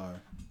 gets in the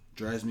car,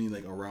 drives me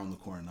like around the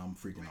corner. Now I'm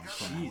freaking out,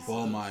 crying,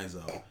 ball my eyes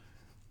out.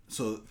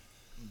 So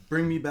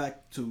bring me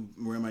back to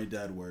where my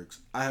dad works.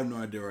 I have no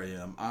idea where I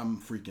am. I'm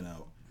freaking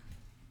out.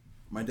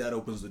 My dad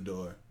opens the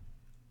door,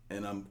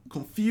 and I'm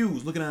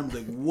confused, looking at him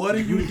like, "What are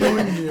you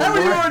doing here? How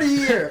are you already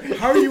here?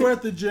 How are you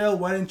at the jail?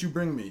 Why didn't you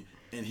bring me?"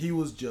 And he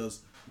was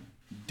just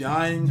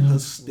dying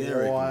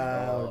hysterically.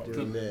 Wow, The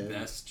dude.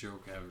 best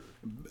joke ever.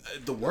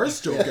 The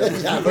worst joke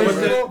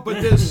ever.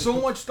 But there's so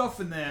much stuff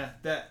in there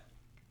that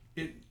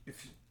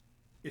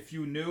if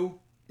you knew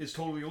is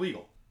totally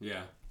illegal.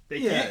 Yeah.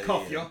 They can't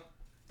cuff you.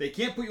 They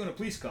can't put you in a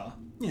police car.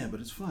 Yeah, but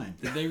it's fine.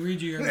 Did they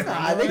read you your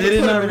Nah, they They just did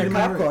put not them in read a my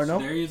cop car, rights. no?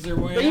 There is their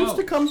way They used out.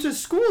 to come to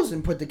schools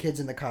and put the kids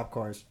in the cop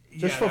cars.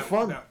 Just for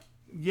fun.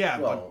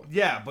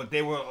 But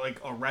they were like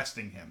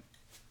arresting him.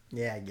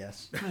 Yeah, I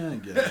guess. I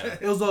guess.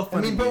 It was all I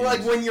funny. mean, but like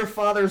games. when your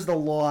father's the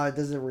law, it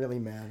doesn't really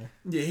matter.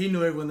 Yeah, he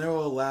knew it when they were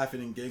all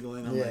laughing and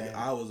giggling. I'm like, Yeah.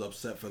 I was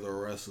upset for the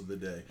rest of the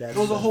day. That's It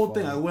was a so whole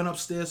funny. thing. I went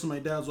upstairs to my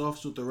dad's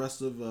office with the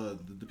rest of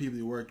the people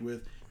he worked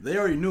with. They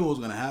already knew what was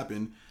gonna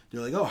happen.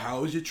 They're like, "Oh,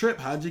 how was your trip?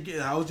 How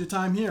was your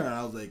time here?" And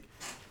I was like,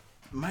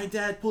 "My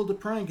dad pulled a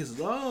prank." He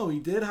says, "Oh, he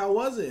did. How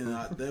was it?"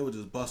 And they were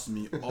just busting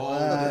me all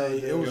Wow,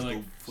 day. dude. It was You're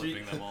like the-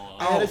 flipping them all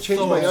I off. had to change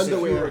so my upset. If you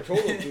underwear. were told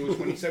to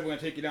when he said we're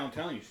gonna take you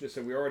downtown, you should have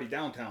said we're already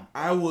downtown.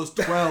 I was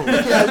 12.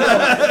 Yeah,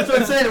 that's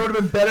what I'm saying. It would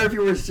have been better if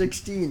you were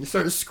 16. You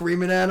started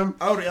screaming at him.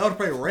 I would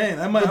probably ran.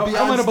 I might You'd be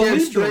have on believed stand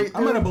him. straight, I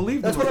might have dude.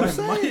 believed That's him. what I'm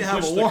I might saying. have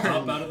Push a the cop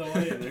warrant. out of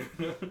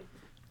the way.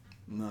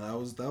 No,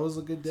 that was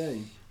a good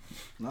day.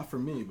 Not for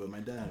me, but my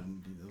dad.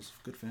 It was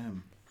good for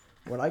him.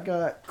 When I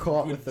got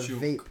caught Good with a joke.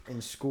 vape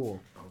in school,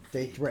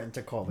 they threatened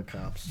to call the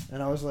cops,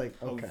 and I was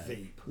like, okay,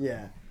 vape.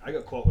 yeah. I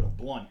got caught with a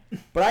blunt.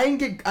 But I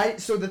didn't get.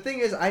 So the thing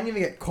is, I didn't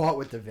even get caught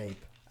with the vape.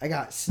 I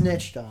got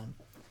snitched on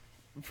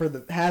for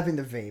having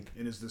the vape.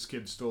 And is this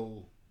kid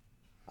still?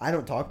 I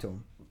don't talk to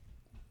him.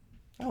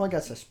 I only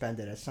got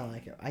suspended. It's not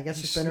like I got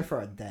suspended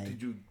for a day.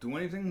 Did you do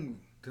anything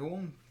to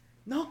him?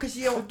 No, cause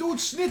The dude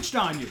snitched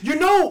on you. you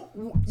know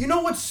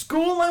what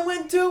school I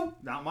went to.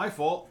 Not my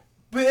fault.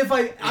 But if I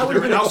Is would have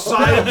there been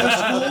outside of the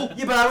school?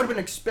 Yeah, but I would have been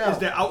expelled. Is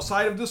there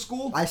outside of the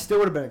school? I still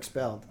would have been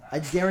expelled. I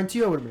guarantee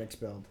you I would have been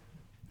expelled.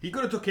 He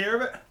could have took care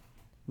of it.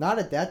 Not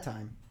at that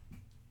time.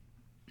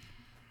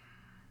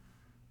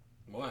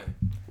 Why?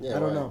 Yeah, I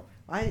don't right. know.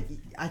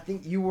 I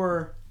think you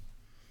were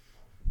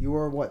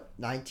what,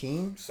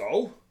 19?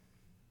 So?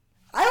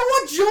 I don't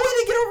want Joey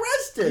to get You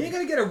arrested. ain't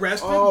gonna get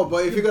arrested. Oh,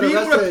 but if you got beat with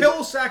a arrested-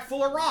 pillow sack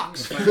full of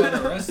rocks. If I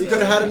got arrested, You could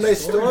have had a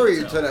nice story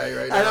to tell. today,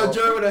 right now. I know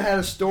Joey would have had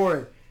a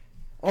story.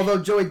 Although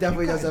Joey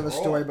definitely does have a guys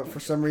story, roll. but for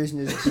some reason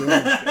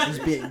he's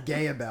being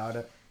gay about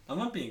it. I'm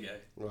not being gay.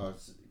 Well,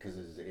 it's because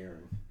it's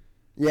Aaron.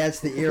 Yeah,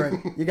 it's the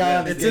earring. You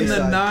got It's in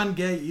the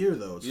non-gay ear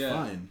though. It's Yeah.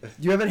 fine. Do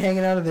you have it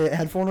hanging out of the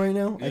headphone right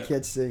now? I Yeah.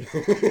 can't see.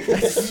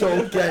 That's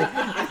so gay.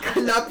 I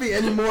could not be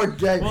any more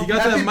gay. You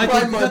got Happy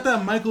Pride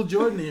Month. Michael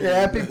Jordan ear. Yeah,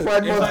 happy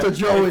Pride If Month to I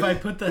Joey.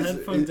 put the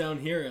headphone down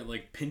here, it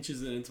like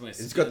pinches it into my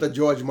skin. It's got the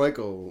George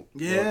Michael.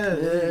 Yeah,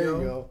 There you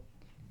go.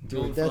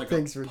 Going Dude, for that like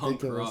thing's a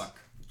punk ridiculous. rock.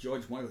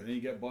 George Michael, didn't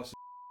he get busted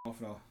off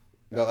now?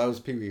 No, that was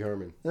Pee Wee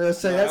Herman. I was gonna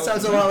say, No, that that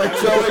sounds was- a lot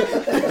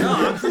like Joey. No,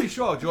 I'm pretty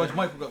sure George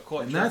Michael got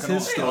caught. And that's jerking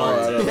his off. story.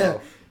 I don't Yeah.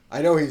 know.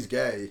 I know he's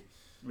gay.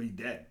 He's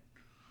dead.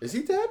 Is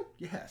he dead?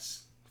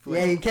 Yes.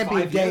 Yeah, you can't be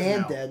 5 gay years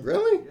and now. dead.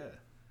 Really? Yeah.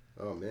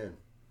 Oh man.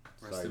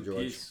 Rest Sorry, in George.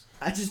 peace.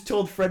 I just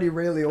told Freddie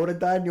Ray Liotta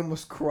died and you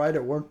almost cried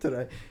at work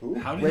today.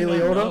 How do Ray you not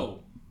Liotta? know?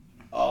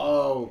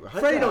 Oh,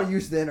 Freddie don't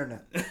use the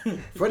internet.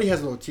 Freddie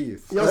has no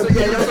teeth. He also,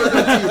 yeah, he also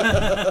has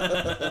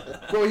no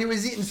teeth. Bro, he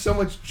was eating so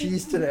much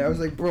cheese today. I was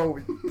like, bro,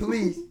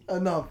 please,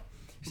 enough.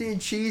 He's eating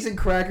cheese and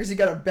crackers. He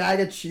got a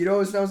bag of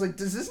Cheetos, and I was like,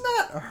 does this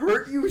not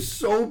hurt you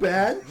so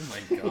bad? Oh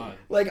my god.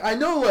 Like, I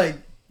know, like,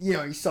 you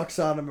know, he sucks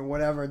on them and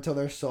whatever until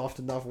they're soft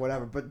enough,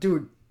 whatever. But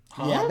dude,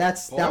 yeah,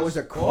 Huh? that was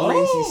a crazy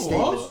Whoa.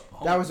 statement. Whoa.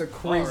 That was a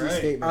crazy Alright.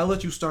 statement. I'll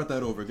let you start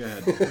that over. Go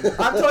ahead.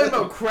 I'm talking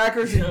about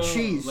crackers and Yo,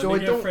 cheese, let so me I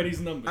get don't. Freddie's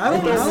number. I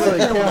don't don't know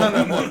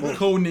really what care.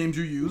 code names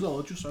you use. I'll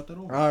let you start that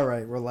over. All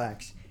right,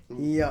 relax.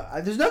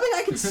 There's nothing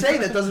I can say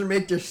that doesn't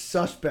make this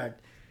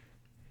suspect.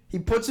 He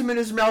puts them in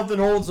his mouth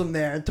and holds them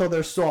there until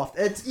they're soft.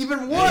 It's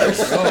even worse.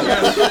 In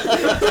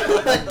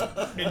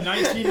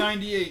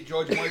 1998,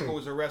 George Michael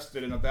was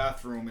arrested in a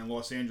bathroom in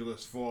Los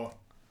Angeles for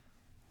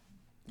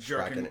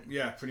jerking. Smacking it.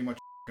 Yeah, pretty much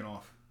jerking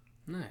off.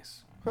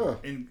 Nice. Huh.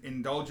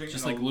 Indulging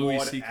Just in like a Louis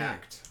lewd CK.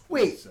 act.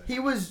 Wait, he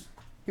was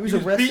He was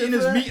arrested beating for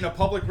his that? meat in a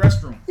public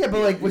restroom. Yeah,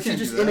 but like, You was he can't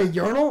just do in a that.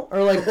 urinal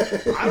or like?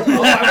 I don't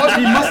know. I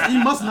wasn't.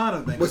 He must not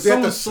have been. Was he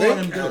at the Someone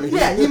saw sink? him do it.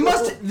 Yeah, he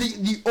must.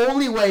 The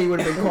only way he would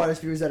have been caught is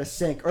if he was at a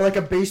sink or like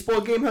a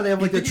baseball game. How they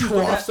have like the think he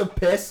was troughs of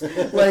piss.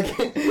 Like,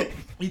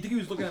 You think he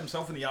was looking at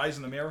himself in the eyes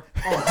in the mirror?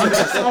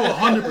 Oh,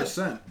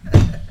 100%.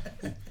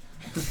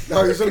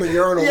 No, he's in the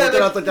urinal Yeah, looking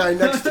the- at the guy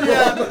next to him.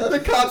 yeah, the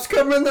cops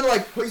come in. They're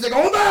like, he's like,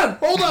 hold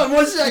on,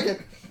 1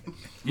 second.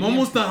 I'm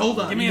almost done. Hold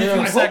on. Give me Yeah. a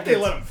few I hope they seconds.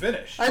 let him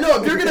finish. I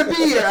know if you're gonna be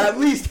here, at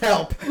least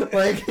help.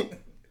 Like,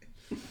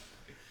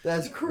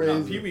 that's Pee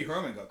crazy. Wee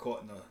Herman got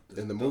caught in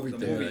In the movie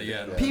theater.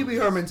 yeah. Pee Wee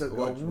Herman's a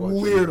Watch it.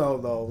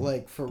 weirdo though,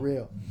 like for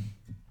real.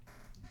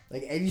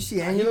 Like, have you seen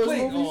any He of those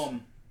played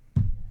movies?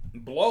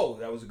 Blow.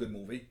 That was a good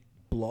movie.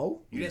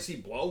 Blow? You didn't see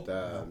Blow?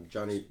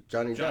 Johnny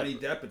Johnny Depp.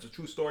 Depp. It's a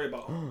true story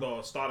about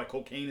the start of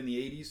cocaine in the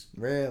 80s.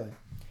 Really?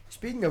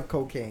 Speaking of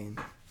cocaine,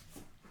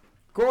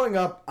 growing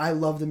up, I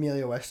loved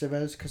Emilio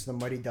Estevez because of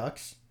the Mighty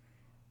Ducks.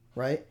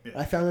 Right? Yeah.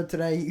 I found out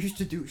today he used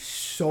to do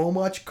so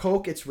much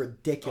coke, it's Oh, yeah,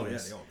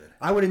 ridiculous. they all did.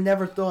 I would have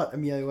never thought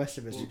Emilio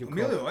Estevez would do coke.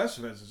 Emilio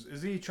Estevez,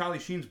 is he Charlie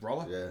Sheen's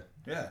brother?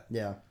 Yeah. Yeah.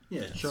 Yeah.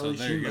 Yeah, Charlie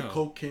there Sheen, you the go.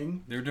 Coke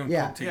King. They were doing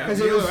Yeah, coke Yeah, together. because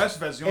it Emilio was-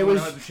 Estevez, the it only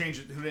was- one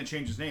who didn't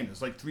change his name.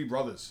 There's like three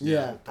brothers.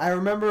 Yeah, I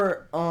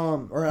remember,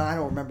 or I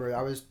don't remember.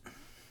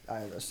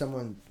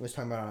 Someone was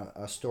talking about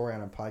a story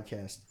on a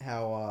podcast.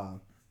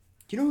 How,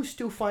 do you know who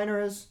Stu Feiner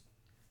is?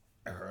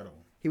 I heard of him.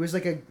 He was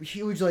like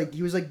he was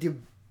like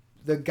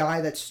the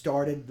guy that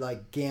started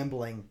like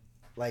gambling,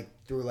 like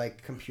through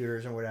like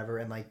computers and whatever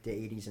in like the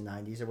 80s and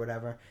 90s or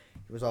whatever.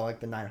 It was all like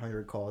the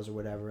 900 calls or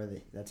whatever.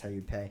 That's how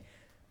you pay.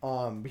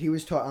 But he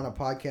was on a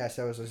podcast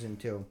I was listening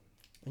to, and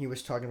he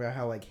was talking about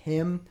how like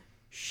him,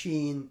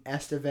 Sheen,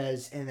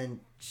 Estevez, and then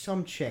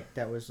some chick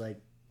that was like,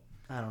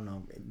 I don't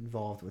know,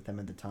 involved with them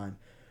at the time,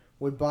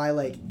 would buy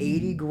like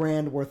 80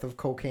 grand worth of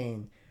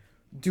cocaine,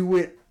 do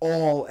it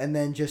all, and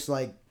then just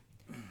like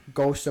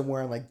go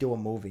somewhere and like do a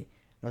movie.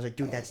 And I was like,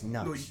 dude, that's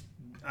nuts.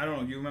 I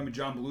don't know. You remember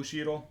John Belushi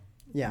at all?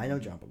 Yeah, I know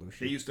John They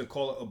Belushi. used to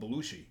call it a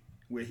Belushi,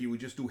 where he would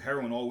just do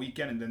heroin all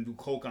weekend and then do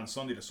coke on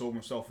Sunday to sober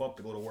himself up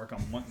to go to work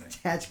on Monday.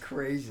 That's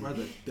crazy.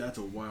 That's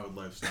a wild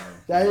lifestyle.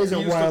 That is He a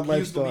used wild he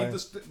used to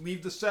lifestyle.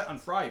 leave the set on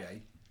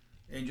Friday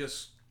and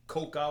just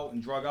coke out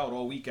and drug out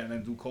all weekend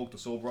and then do coke to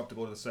sober up to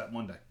go to the set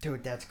Monday.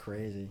 Dude, that's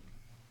crazy.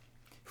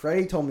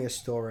 Freddie told me a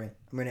story.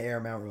 I'm gonna air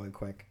him out really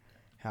quick.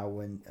 How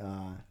when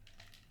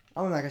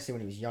I'm not gonna say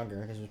when he was younger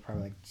because it was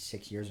probably like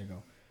 6 years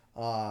ago.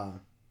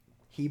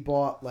 He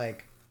bought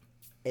like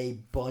a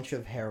bunch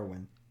of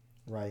heroin,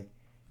 right?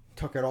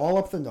 Took it all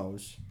up the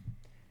nose.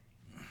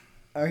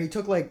 Or he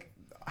took like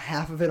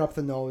half of it up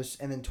the nose,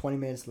 and then 20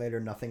 minutes later,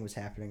 nothing was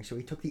happening. So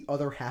he took the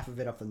other half of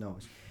it up the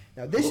nose.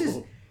 Now this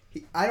is,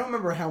 I don't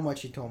remember how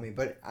much he told me,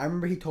 but I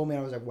remember he told me,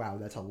 and I was like, wow,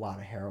 that's a lot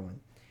of heroin.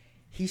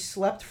 He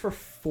slept for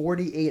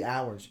 48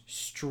 hours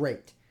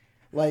straight.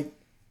 Like,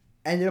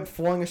 ended up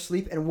falling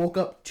asleep and woke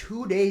up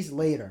 2 days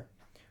later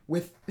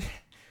with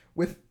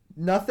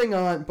nothing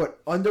on but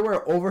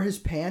underwear over his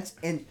pants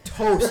and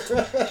toast.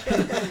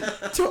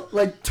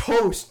 Like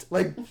toast.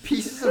 Like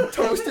pieces of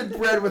toasted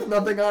bread with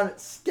nothing on it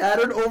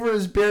scattered over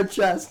his bare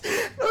chest. And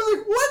I was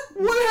like, what?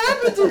 What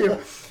happened to you?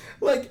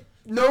 Like,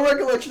 no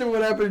recollection of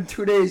what happened in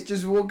 2 days.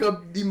 Just woke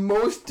up the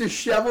most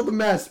disheveled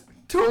mess.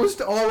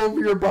 Toast all over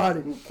your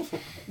body.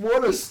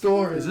 What a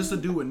story. Is this the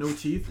dude with no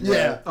teeth?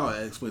 Yeah. Oh,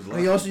 that explains a lot.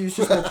 He also used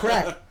to smoke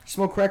crack. He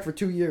smoked crack for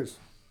 2 years.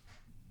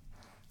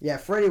 Yeah,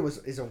 Freddie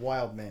is a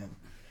wild man.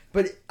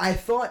 But I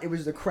thought it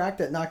was the crack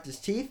that knocked his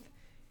teeth.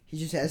 He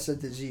just has some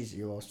disease.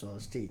 He lost all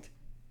his teeth.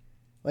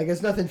 Like,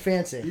 it's nothing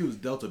fancy. He was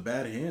dealt a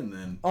bad hand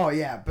then. Oh,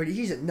 yeah, but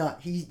he's a nut.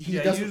 He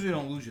You doesn't... usually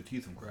don't lose your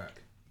teeth from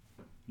crack.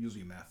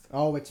 Usually meth.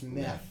 Oh, it's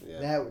meth.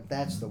 Yeah.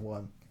 That's the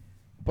one.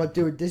 But,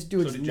 dude, this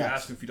dude's So did you nuts.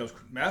 ask him if he does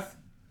meth?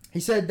 He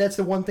said that's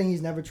the one thing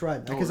he's never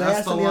tried. Oh, Because I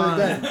asked him the other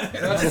day.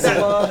 That's the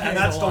line.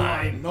 That's the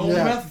line. No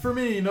Yeah. meth for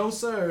me, no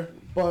sir.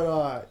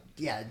 But,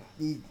 yeah,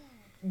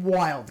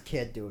 wild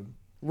kid, dude.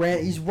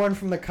 He's run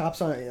from the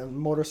cops on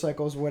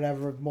motorcycles,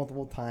 whatever,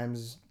 multiple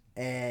times.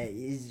 And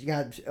he's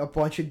got a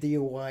bunch of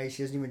DUIs.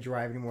 He doesn't even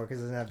drive anymore because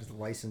he doesn't have his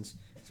license.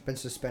 He's been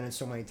suspended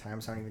so many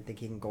times, I don't even think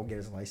he can go get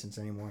his license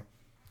anymore.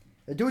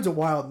 The dude's a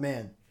wild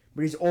man,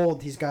 but he's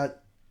old. He's got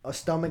a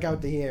stomach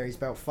out the here. He's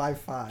about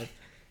 5'5".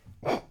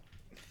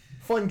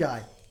 Fun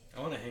guy. I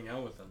want to hang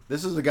out with him.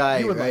 This is the guy,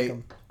 You would like right,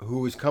 him. who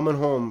was coming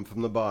home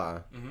from the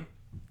bar, Mhm.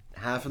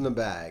 half in the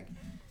bag.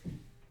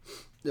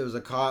 There was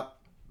a cop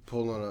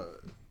pulled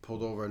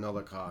over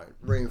another car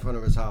right in front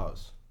of his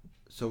house.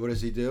 So what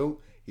does he do?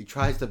 He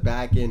tries to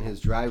back in his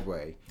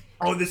driveway.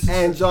 Oh, this is...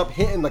 Ends up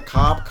hitting the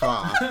cop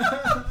car.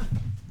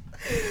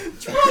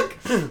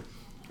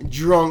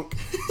 Drunk.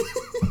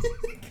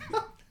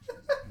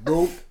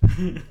 Boop.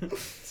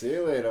 See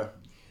you later.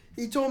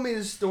 He told me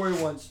this story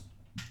once.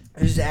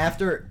 It was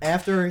after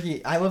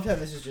he. I love how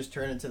this has just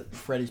turned into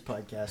Freddie's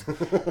podcast.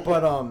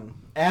 But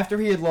after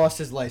he had lost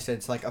his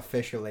license, like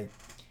officially,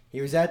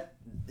 he was at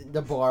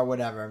the bar,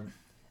 whatever,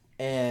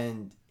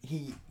 and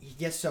he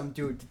gets some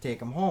dude to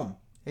take him home.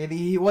 Maybe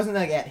he wasn't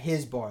like at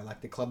his bar,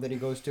 like the club that he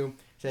goes to.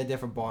 It's at a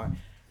different bar.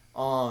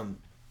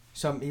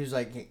 He was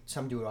like, hey,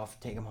 some dude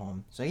offered to take him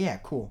home. So yeah,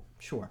 cool,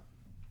 sure.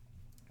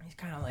 He's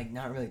kind of like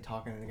not really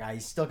talking to the guy.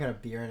 He's still got a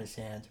beer in his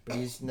hand, but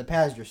he's in the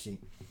passenger seat.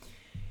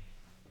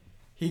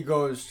 He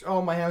goes,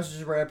 oh, my house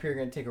is right up here. You're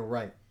going to take a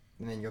right.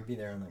 And then you'll be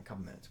there in like a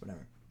couple minutes,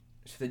 whatever.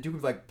 So the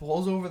dude like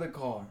pulls over the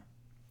car.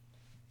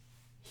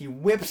 He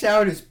whips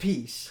out his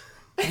piece.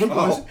 And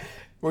goes,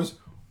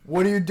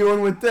 what are you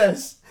doing with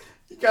this?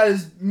 He got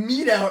his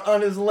meat out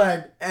on his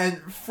leg. And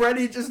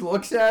Freddie just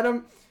looks at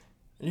him.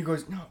 And he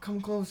goes, no,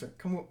 come closer.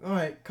 All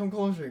right, come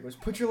closer. He goes,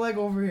 put your leg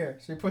over here.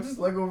 So he puts his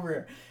leg over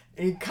here.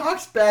 And he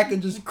cocks back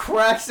and just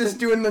cracks this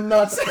dude in the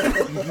nuts. Hops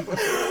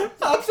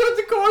out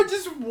the car and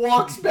just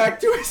walks back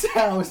to his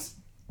house.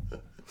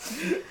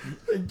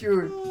 Like,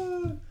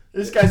 dude,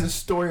 this guy's a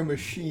story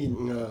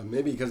machine.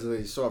 Maybe because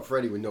he saw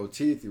Freddy with no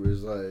teeth, he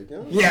was like,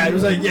 oh. Yeah, he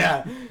was like,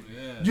 yeah,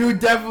 Yeah. you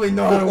definitely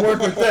know how to work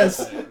with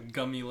this.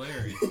 Gummy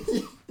Larry.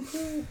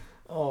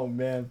 Oh,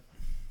 man.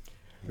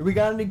 We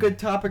got any good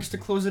topics to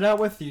close it out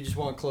with? You just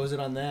want to close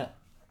it on that?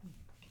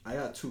 I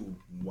got two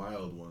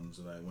wild ones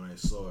that when I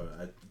saw it,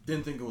 I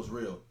didn't think it was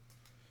real.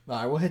 All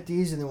right, we'll hit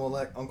these and then we'll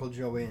let Uncle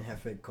Joey and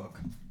Hefe cook.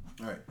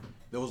 All right,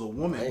 there was a I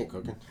woman. ain't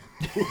cooking.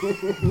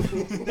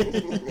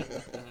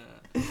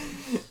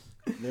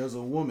 There's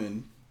a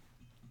woman.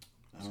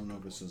 I don't know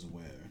if this is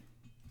where.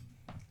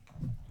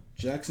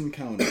 Jackson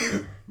County,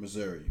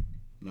 Missouri.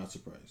 Not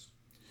surprised.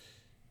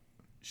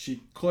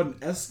 She caught an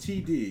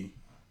STD.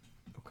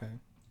 Okay.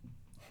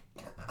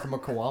 From a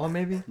koala,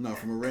 maybe? No,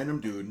 from a random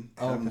dude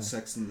Oh, having okay.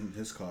 sex in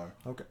his car.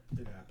 Okay.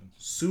 It happens.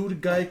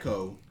 Sued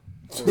Geico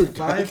for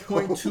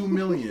 $5.2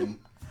 million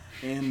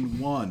and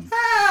won.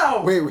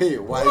 Ow! Wait,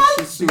 why is she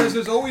Because suing?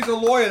 there's always a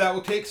lawyer that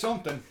will take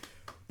something.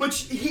 But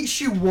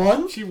she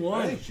won? She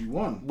won. Right, she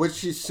won. What's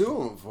she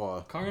suing for?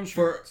 Car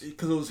insurance.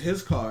 Because it was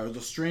his car. It was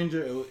a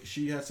stranger.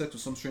 She had sex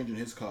with some stranger in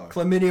his car.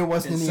 Chlamydia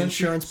wasn't And in the since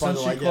insurance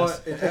bundle, I she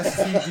guess. caught an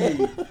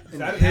STD in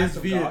that an his act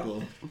of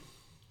vehicle,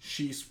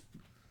 she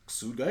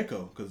sued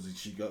Geico because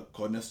she got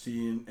caught an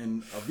STD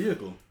in a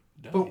vehicle.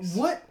 But Nice.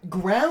 what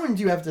ground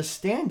do you have to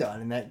stand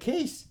on in that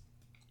case?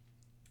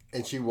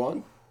 And she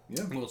won?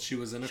 Yeah. Well, she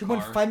was in a She car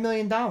won $5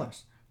 million.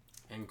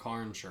 and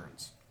car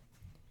insurance.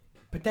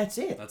 But that's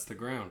it. That's the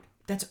ground.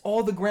 That's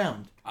all the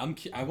ground. I want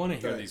to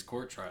hear Right. these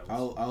court trials.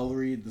 I'll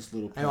read this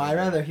little. I know, I'd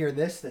rather hear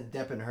this than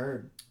Depp and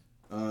Heard.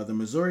 The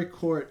Missouri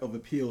Court of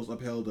Appeals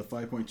upheld a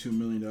 $5.2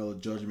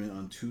 million judgment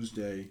on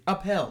Tuesday.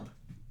 Upheld.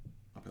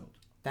 Upheld.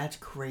 That's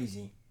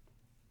crazy.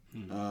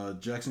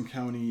 Jackson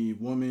County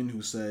woman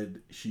who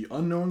said she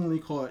unknowingly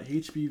caught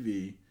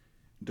HPV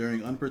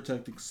during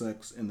unprotected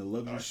sex in the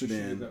luxury She should have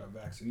sedan got a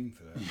vaccine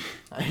for that.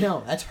 I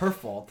know, that's her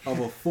fault. of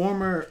a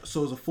former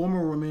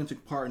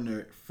romantic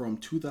partner from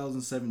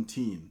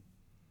 2017.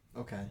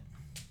 Okay.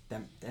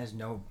 There's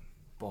no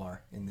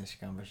bar in this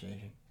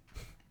conversation.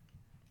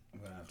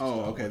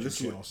 Oh, okay, This this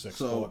is channel 6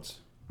 so- sports.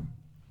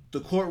 The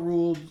court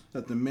ruled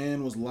that the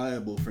man was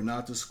liable for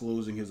not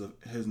disclosing his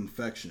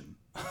infection.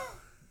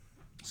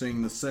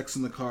 saying the sex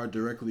in the car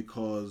directly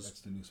caused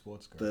That's the new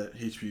sports car. the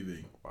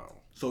HPV. Wow.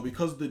 So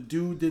because the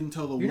dude didn't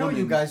tell the You know woman,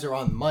 you guys are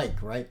on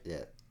mic, right?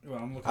 Yeah. Well,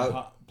 I'm looking I- at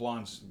hot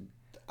blondes.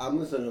 I'm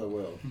listening to the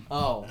Will.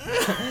 Oh.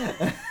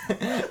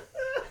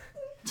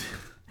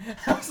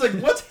 I was like,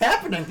 what's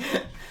happening?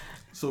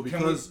 so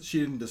because he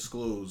didn't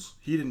disclose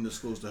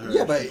to her,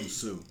 Yeah, but- she can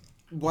sue.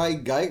 Why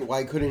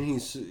couldn't he it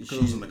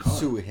was in the car.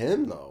 sue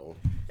him though?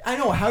 I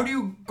know. How do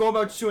you go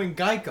about suing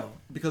Geico?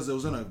 Because it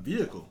was in a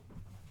vehicle.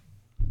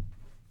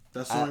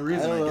 That's the I only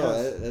reason, I don't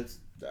know. guess.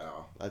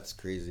 That's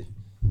crazy.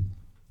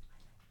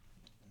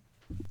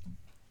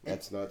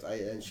 That's nuts.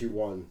 And she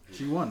won.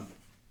 She won.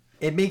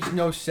 It makes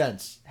no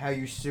sense how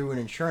you sue an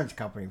insurance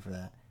company for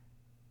that.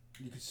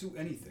 You could sue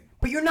anything.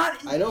 But you're not.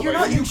 I know, You're but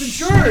not you can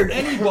sue insured.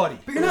 anybody.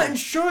 But you're not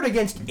insured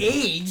against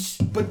AIDS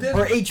But there's,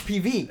 or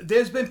HPV.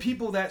 there's been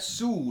people that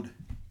sued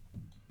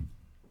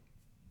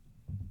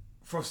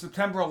for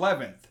September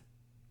 11th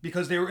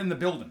because they were in the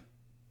building.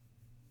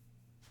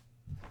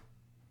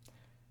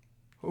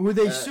 Who would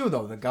they sue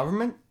though? The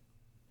government?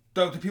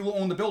 The people who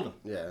own the building.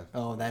 Yeah.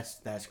 Oh, that's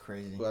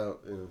crazy. Well,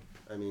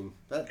 I mean,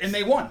 And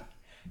they won.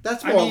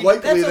 that's I more mean,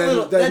 likely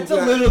That's a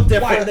little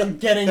different Why? than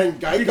getting Than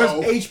Geico.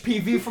 because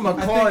HPV from a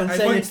car and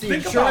saying it's the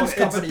think insurance about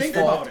it. company's Think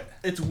fault. about it.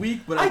 It's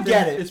weak, but I I think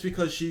get it. it's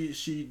because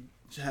she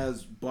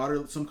has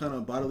some kind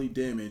of bodily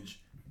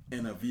damage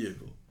in a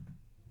vehicle.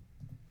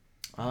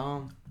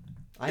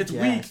 I It's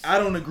guess. weak. I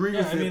don't agree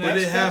with I mean, it, but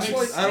it that's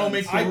happens. like- I don't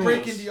make the I rules.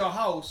 break into your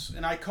house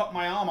and I cut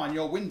my arm on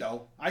your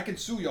window. I can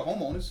sue your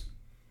homeowners.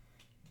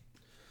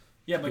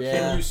 Yeah, but Yeah.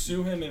 can you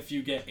sue him if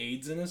you get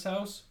AIDS in his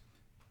house?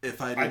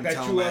 If I I didn't bet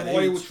tell you him a I had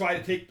lawyer AIDS. would try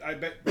to take. I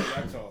bet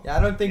that's all. Yeah, I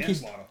don't think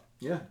he's. manslaughter.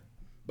 Yeah.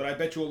 But I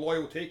bet you a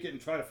lawyer would take it and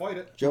try to fight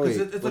it. Joey,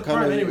 Because it's a what crime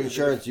kind of anyway.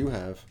 insurance you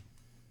have?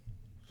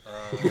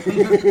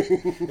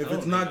 If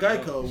it's not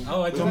Geico,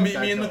 Oh, I do don't have meet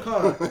me in the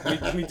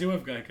Geico. car. we do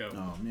have Geico.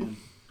 Oh man.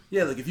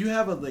 Yeah, like if you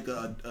have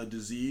a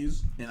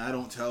disease and I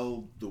don't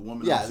tell the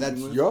woman. Yeah, I'm that's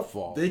sleeping with, your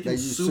fault. They can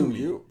that you sue me.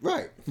 you.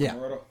 Right. Yeah.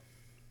 Murder.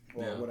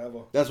 Or Yeah. whatever.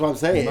 That's what I'm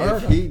saying.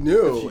 Murder. If he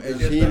knew There's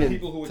and he been didn't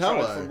people who were tell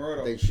tried for her,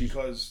 murder they should.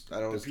 because I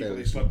don't the people understand.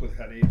 they slept with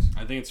had AIDS.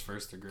 I think it's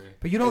first degree.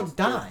 But you don't It's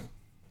die.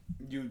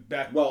 You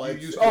back. Well, you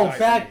it's- used to Oh,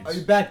 die from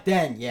AIDS. back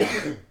then, yeah.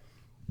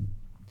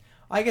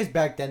 I guess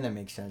back then that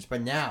makes sense,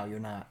 but now you're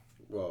not.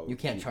 Well, You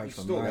can't charge You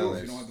for still murder. do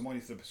if you don't have the money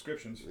for the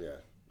prescriptions. Yeah.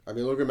 I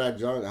mean, look at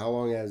Magic Johnson. How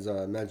long has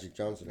Magic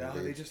Johnson Now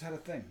had they AIDS? just had a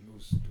thing.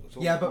 It's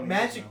over Yeah, but 20 years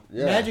Magic now.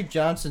 Yeah. Magic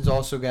Johnson's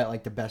also got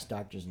like the best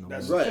doctors in the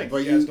That's world. Right, the thing. but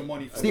he you- has the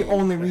money. For It's the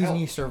only reason help.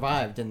 he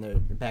survived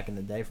back in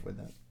the day with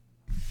that.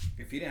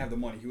 If he didn't have the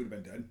money, he would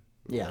have been dead.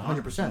 Yeah,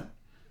 100%.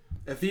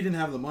 If he didn't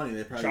have the money,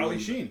 they probably. Charlie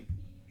wouldn't. Sheen,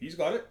 he's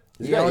got it.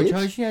 He's You got know AIDS?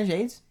 Charlie Sheen has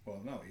AIDS? Well,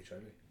 no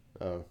HIV.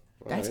 Oh, well,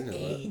 That's I didn't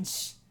know that.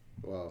 AIDS.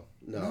 Well,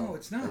 no. No,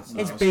 it's not. It's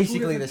No, it's basically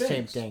two the different same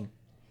things. thing.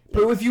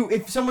 But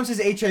if someone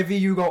says HIV,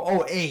 you go,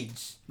 oh,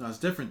 AIDS. No, it's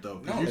different though.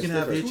 'Cause No, you it's can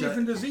have different. Two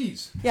different HIV.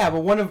 disease. Yeah,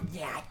 but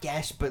I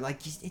guess, but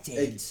like it's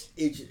AIDS.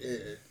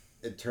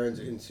 It turns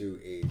into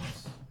AIDS.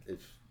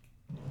 It's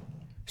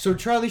So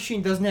Charlie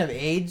Sheen doesn't have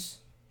AIDS,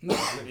 No,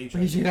 but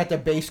he's got the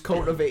base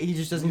coat of it. He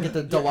just doesn't get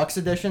the deluxe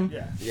edition.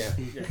 Yeah. yeah.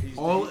 Yeah, he's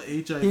All HIV.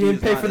 He didn't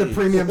is pay not for the AIDS.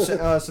 premium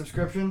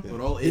subscription. But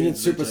all He didn't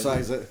AIDS is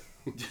supersize HIV.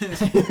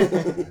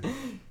 it.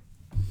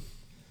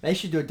 They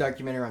should do a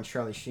documentary on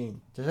Charlie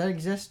Sheen. Does that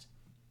exist?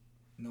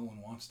 No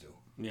one wants to.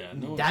 Yeah,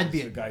 no. That'd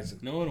be The guys.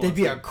 no one. That'd wants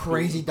be to a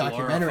crazy glorify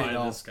documentary,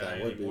 though. This guy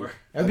That would be. anymore.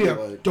 That'd be I'd a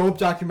be like- dope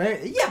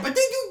documentary. Yeah, but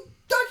they do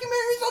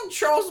documentaries on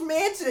Charles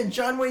Manson and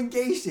John Wayne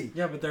Gacy.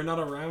 Yeah, but they're not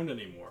around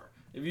anymore.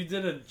 If you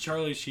did a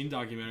Charlie Sheen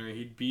documentary,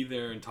 he'd be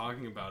there and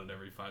talking about it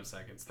every 5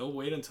 seconds. They'll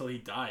wait until he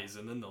dies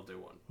and then they'll do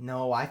one.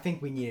 No, I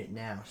think we need it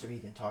now so he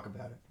can talk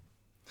about it.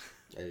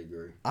 I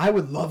agree. I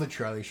would love a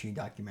Charlie Sheen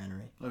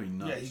documentary. That'd be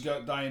nuts. Yeah, he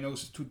got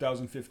diagnosed in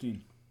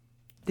 2015.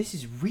 This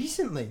is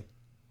recently.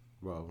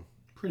 Well,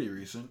 Pretty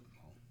recent.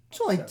 It's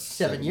only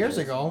 7 years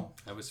ago.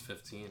 I was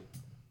 15.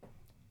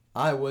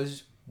 I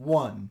was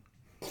 1.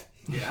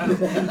 Yeah.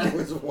 that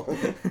was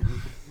one.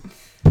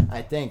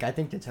 I think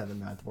that's how the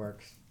math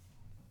works.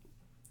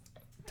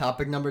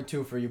 Topic number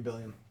 2 for you,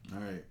 Billiam. All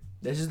right.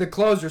 This is the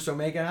closer, so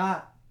make it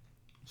hot.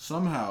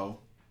 Somehow,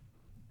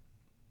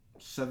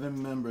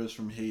 7 members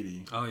from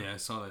Haiti Oh yeah, I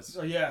saw this.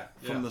 So yeah,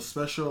 from the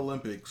Special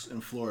Olympics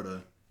in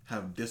Florida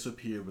have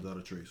disappeared without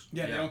a trace.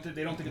 yeah, Yeah.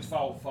 they don't think it's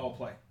foul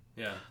play.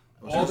 Yeah.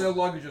 All their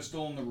luggage is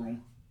still in the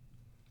room.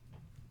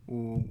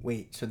 Ooh,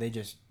 wait, so they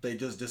just... They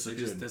just They disappeared.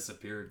 just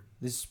disappeared.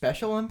 This is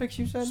Special Olympics,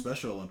 you said?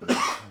 Special Olympics.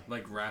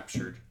 Like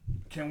raptured.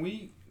 Can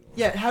we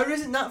Yeah, how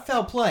does it not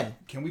foul play?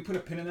 put a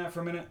pin in that for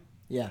a minute?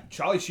 Yeah.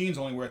 Charlie Sheen's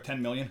only worth $10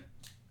 million.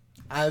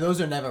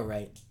 Those are never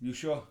right. You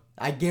sure?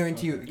 I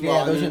guarantee you. Yeah,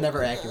 Well, I those mean, are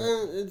never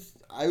accurate.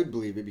 I would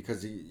believe it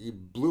because he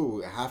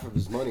blew half of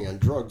his money on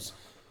drugs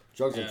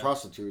and Yeah.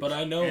 prostitutes. But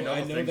I know And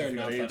other things they're if you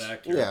not got that AIDS.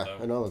 accurate yeah,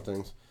 though. and other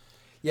things.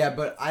 Yeah,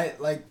 but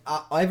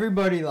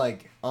everybody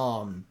like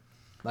all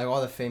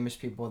the famous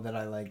people that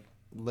I like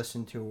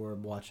listen to or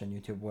watch on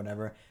YouTube,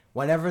 whatever,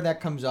 whenever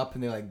that comes up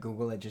and they like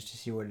Google it just to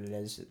see what it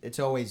is, it's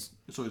always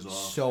off.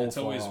 so It's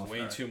far always off.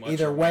 way too much.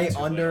 Either or way too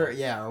under, little.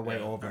 yeah, or way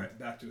Yeah. over. All right,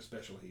 back to the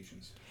special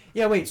Asians.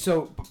 Yeah, wait.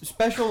 So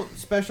special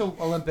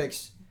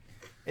Olympics.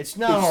 It's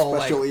not all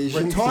like Special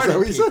Asians, is that retarded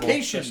what you said? people.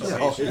 Asians.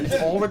 Special It's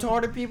all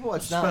retarded people.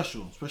 It's not.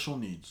 Special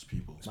needs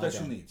people.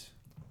 Special Okay. needs.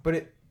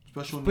 But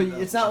Special but needs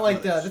it's not like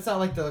athletics. that's not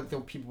like the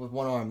people with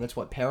one arm. That's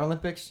what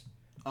Paralympics.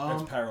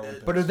 That's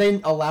Paralympics. But are they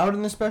allowed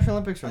in the Special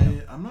Olympics or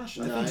no? I'm not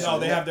sure. No, I think No, so.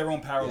 they have their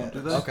own Paralympics.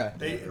 Do they? Okay.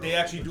 They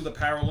actually do the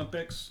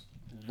Paralympics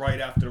right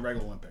after the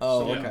regular Olympics. Oh,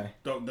 so when okay.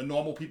 The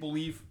normal people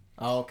leave,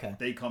 Oh, okay.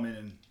 they come in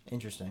and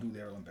Interesting. do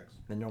their Olympics.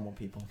 The normal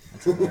people.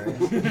 That's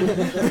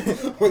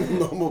hilarious. When the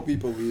normal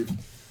people leave.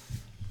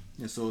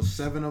 Yeah, so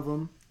 7 of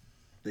them,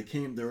 they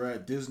were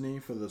at Disney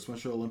for the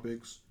Special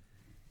Olympics.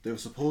 They were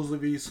supposed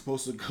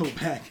to go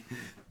back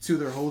to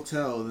their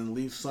hotel and then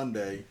leave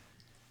Sunday,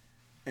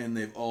 and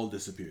they've all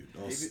disappeared.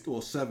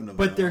 Well, 7 of them.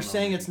 But I they're don't know.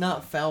 saying it's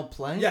not foul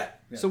play. Yeah.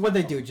 So what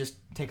they do? Just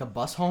take a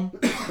bus home?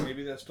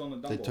 Maybe they're still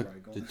in the They Dumbo took.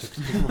 ride They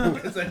going.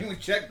 took Has anyone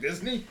checked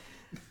Disney?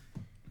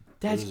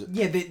 That's What is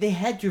it? yeah. They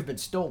had to have been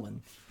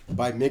stolen.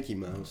 by Mickey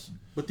Mouse.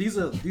 But these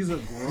are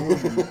grown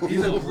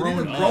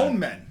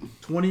men.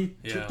 20,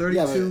 Yeah. 32,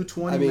 Yeah, but,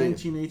 20, I mean-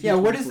 19, 18. Yeah.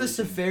 What is the 24, 18.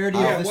 severity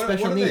Yeah, of the what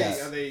special are needs?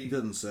 they? Are they? It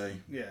doesn't say.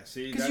 Yeah.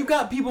 See. Because that- you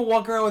got people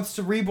walking around with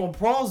cerebral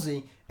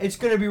palsy. It's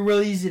going to be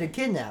really easy to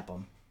kidnap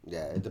them.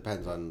 Yeah, it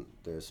depends on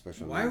their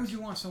special Why needs. would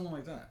you want someone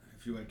like that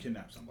if you want to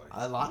kidnap somebody?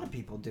 A lot of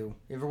people do.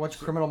 You ever watch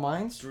Criminal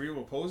Minds?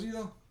 Cerebral palsy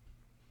though,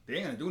 they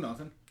ain't gonna do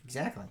nothing.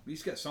 Exactly. At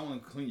least get someone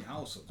to clean your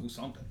house or do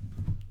something.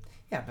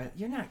 Yeah, but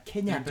you're not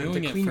kidnapping You're them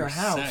doing to it clean for your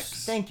house.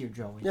 sex. Thank you,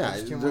 Joey. Yeah,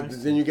 That's too much.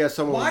 then you get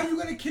someone. Why are you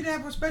gonna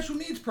kidnap a special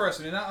needs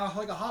person and not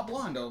like a hot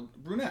blonde or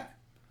brunette?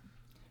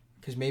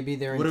 Because maybe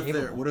they're What if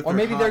incapable. they're what if or they're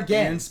maybe they're hot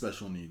gay. and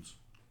special needs?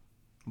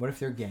 What if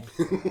they're gay?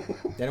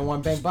 They don't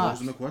want to bang box.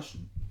 Posing a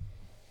question.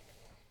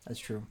 That's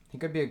true. He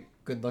could be a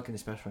good-looking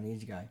special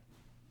needs guy.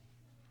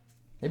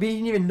 Maybe he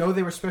didn't even know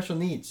they were special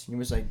needs. He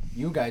was like,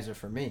 "You guys are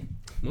for me."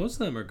 Most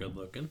of them are good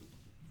looking.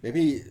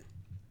 Maybe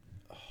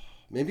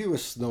it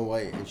was Snow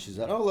White, and she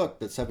said, "Oh look,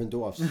 the 7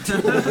 dwarfs."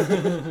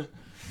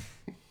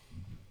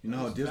 You know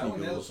how That Disney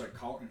one there looks goes. like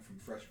Carlton from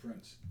Fresh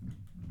Prince.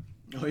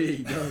 Oh yeah,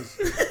 he does.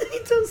 He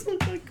does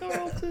look like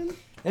Carlton.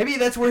 Maybe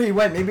that's where he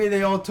went. Maybe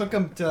they all took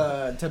him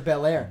to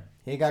Bel Air.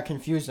 He got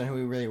confused on who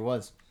he really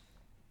was.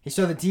 He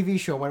saw the TV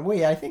show and went,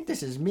 "Wait, I think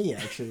this is me.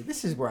 Actually,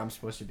 this is where I'm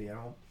supposed to be at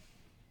home."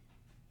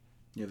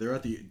 Yeah, they're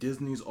at the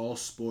Disney's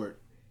All-Star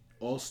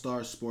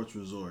Sports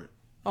Resort.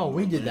 Oh,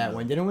 we did that Orlando.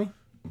 one, didn't we?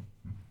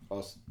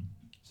 Us-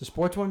 It's the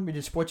sports one. We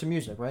did sports and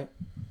music, right?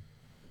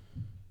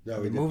 No,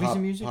 The we did movies pop,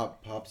 and music?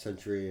 Pop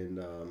Century, and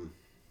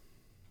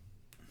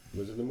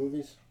was it the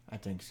movies? I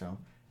think so.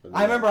 Or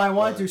I remember I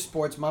wanted to uh, do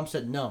sports. Mom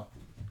said no.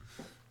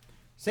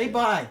 Say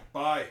bye.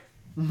 Bye.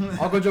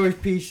 Uncle Joey's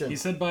peace. He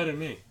said bye to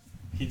me.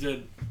 He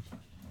did.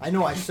 I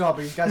know I saw,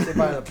 but he's got to say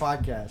bye to the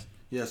podcast.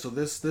 Yeah, so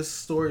this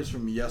story is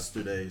from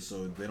yesterday,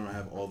 so they don't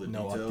have all the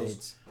No details.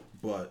 updates.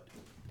 But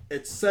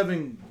it's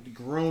 7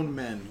 grown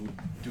men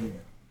who do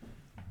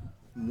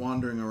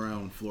wandering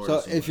around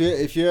Florida. So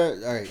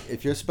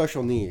if you're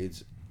special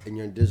needs and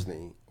you're in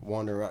Disney,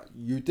 wander around,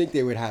 you'd think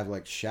they would have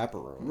like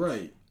chaperones.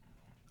 right,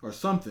 or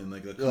something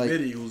like a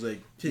committee who's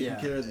like taking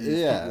Yeah. care of these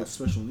Yeah. people with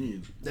special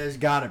needs. There's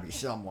got to be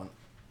someone.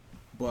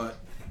 But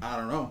I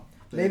don't know.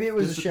 They Maybe it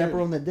was a disappeared.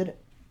 chaperone that did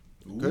it.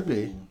 Could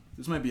be. Ooh,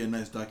 This might be a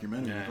nice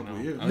documentary in Yeah, a I couple know.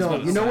 of years. I was No, about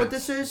to you know say what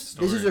it's this is?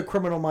 story. This is a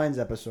Criminal Minds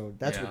episode.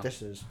 That's Yeah. what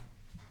this is.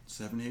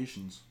 7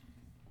 Haitians.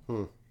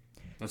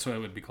 That's what it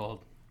would be called.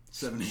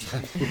 7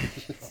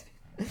 Haitians.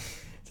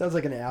 Sounds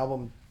like an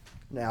album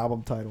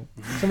title.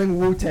 Something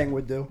Wu-Tang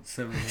would do.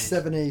 7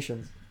 Seven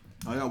Nations.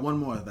 I got one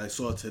more that I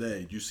saw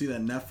today. Did you see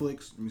that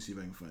Netflix? Let me see if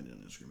I can find it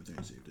on the screen. I think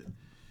I saved it.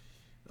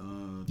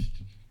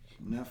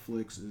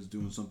 Netflix is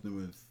doing something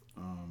with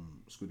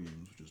Squid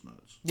Games, which is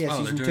nuts. Yeah, Oh,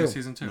 they're season doing 2.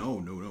 season 2.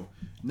 No.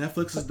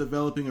 Netflix is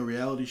developing a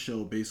reality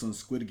show based on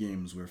Squid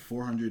Games where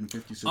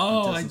 456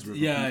 Oh, contestants were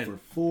yeah. competing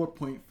for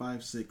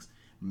 $4.56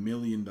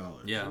 million.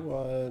 Yeah.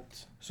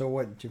 What? So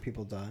what? Do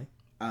people die?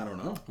 I don't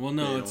know. Well, They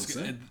no, don't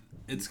say.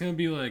 it's gonna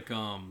be like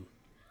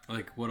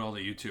what all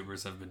the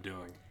YouTubers have been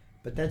doing.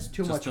 But that's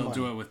too Just much don't money.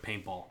 do it with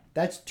paintball.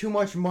 That's too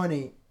much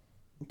money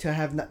to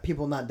have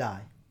people not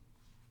die.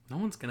 No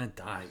one's gonna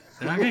die.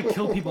 They're not gonna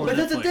kill people. But on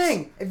that's the Netflix.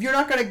 thing. If you're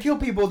not gonna kill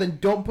people, then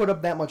don't put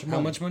up that much money.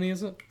 How much money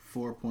is it?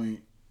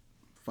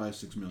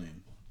 4.56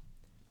 million.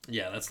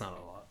 Yeah, that's not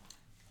a lot.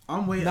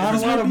 I'm waiting. Not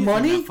this a lot might of be-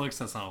 money? Netflix,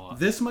 that's not a lot.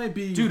 This might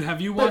be. Dude,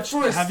 have you But watched?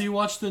 for a- Have you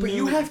watched the But new?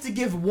 you have to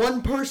give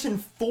one person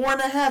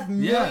 $4.5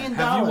 million. yeah.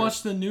 Have you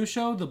watched the new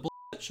show, the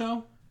bullshit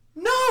show?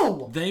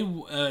 No. They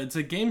it's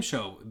a game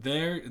show.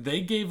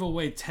 They gave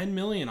away $10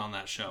 million on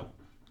that show.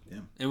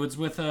 Damn. It was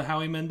with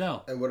Howie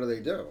Mandel. And what do they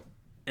do?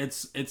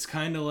 It's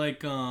kind of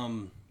like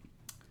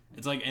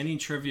it's like any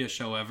trivia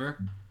show ever,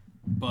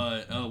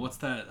 but what's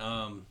that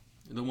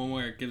the one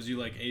where it gives you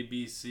like A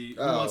B C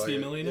Who Wants to Be a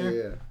Millionaire?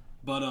 Yeah.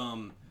 But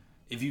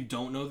if you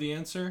don't know the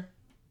answer,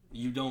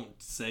 you don't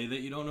say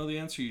that you don't know the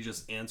answer. You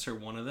just answer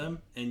one of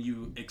them and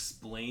you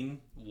explain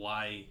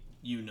why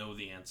you know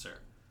the answer.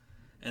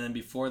 and then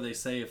before they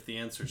say if the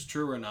answer is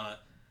true or not,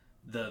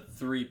 the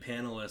 3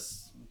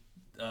 panelists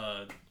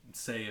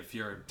say if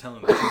you're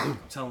telling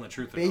the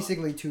truth or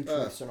Basically, 2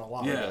 truths and a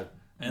lie. not. Yeah,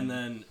 and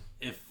then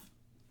if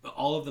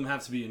all of them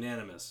have to be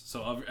unanimous,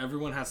 so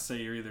everyone has to say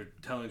you're either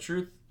telling the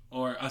truth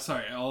or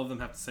all of them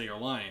have to say you're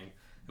lying.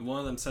 If one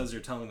of them says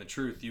you're telling the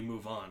truth, you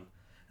move on.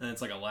 And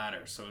it's like a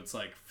ladder, so it's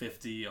like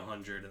 50,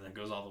 100, and then it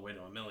goes all the way to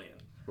 $1 million.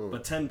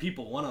 But 10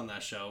 people won on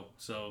that show,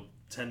 so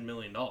 $10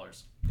 million. Wow.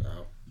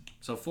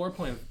 So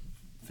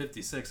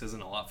 4.56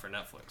 isn't a lot for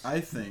Netflix. I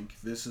think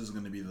this is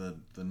going to be the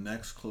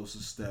next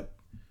closest step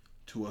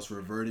to us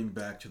reverting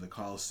back to the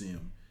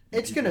Coliseum.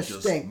 It's gonna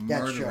stink,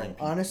 that show. People.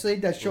 Honestly,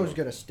 that show's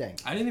gonna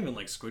stink. I didn't even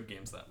like Squid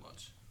Games that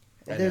much.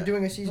 And they're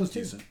doing a It season was 2.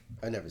 decent.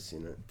 I never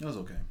seen it. It was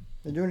okay.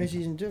 They're doing a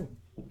season 2.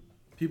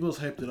 People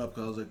hyped it up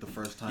because it was like the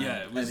first time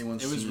Yeah, it was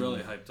seen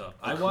really hyped up.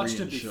 a I watched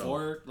Korean it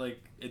before, like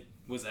it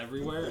was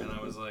everywhere, and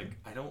I was like,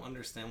 I don't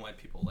understand why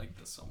people like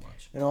this so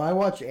much. You know, I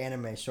watch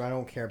anime, so I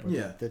don't care about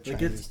Yeah, the like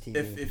Chinese it's,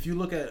 TV. if you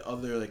look at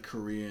other like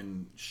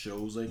Korean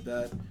shows like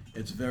that,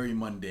 it's very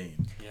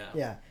mundane. Yeah.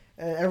 Yeah.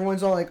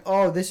 Everyone's all like,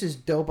 "Oh, this is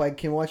dope! I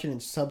can watch it in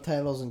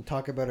subtitles and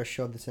talk about a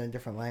show that's in a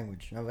different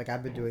language." And I was like,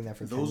 "I've been doing that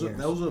for 10 years."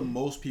 Those are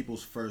most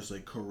people's first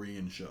like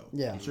Korean show.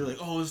 Yeah. So you're like,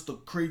 oh, it's the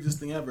craziest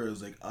thing ever.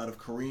 It's like out of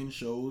Korean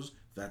shows,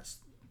 that's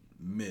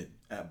mid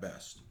at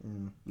best.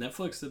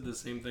 Netflix did the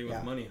same thing with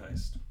Yeah. Money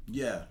Heist,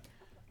 Yeah,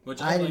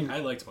 which I I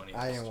liked Money Heist.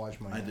 I didn't watch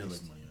Money I did Heist.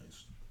 like Money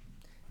Heist.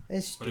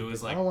 It's stupid. But it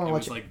was I like don't want to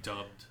watch it. like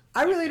dubbed.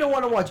 I really don't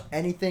want to watch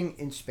anything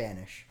in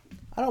Spanish.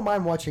 I don't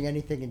mind watching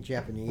anything in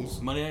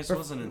Japanese, Money Heist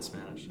wasn't in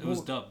Spanish. It was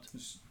dubbed.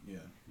 Yeah,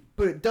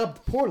 but it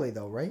dubbed poorly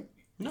though, right?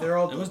 No, They're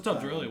all it was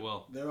dubbed dubbed. really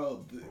well. they're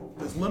all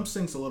this lip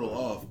sync's a little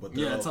off, but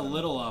they're Yeah, all it's a dubbed.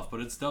 little off, but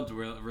it's dubbed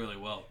really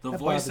well. The That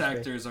voice bothers me.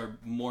 actors are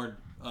more.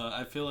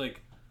 I feel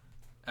like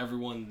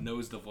everyone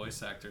knows the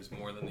voice actors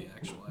more than the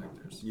actual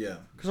actors. Yeah,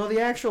 Because all the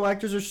actual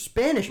actors are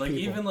Spanish Like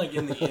people. even like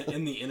in the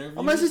interviews.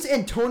 Unless it's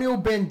Antonio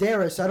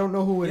Banderas, I don't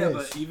know who it yeah, is.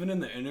 but even in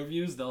the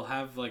interviews, they'll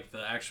have like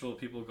the actual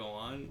people go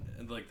on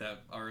and like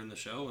that are in the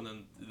show, and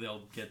then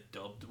they'll get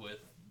dubbed with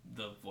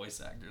the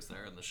voice actors that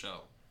are in the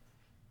show.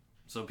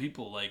 So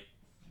people like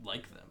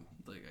them.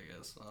 Like I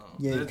guess.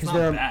 Yeah, it's because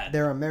not bad.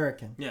 they're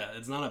American. Yeah,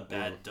 it's not a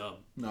bad dub.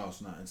 no,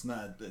 it's not. It's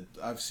not.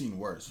 I've seen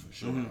worse for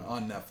sure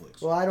on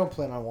Netflix. Well, I don't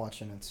plan on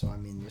watching it, so I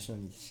mean, there's no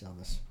need to sell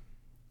this.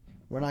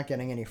 We're not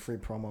getting any free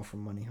promo from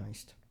Money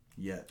Heist.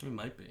 Yet. It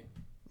might be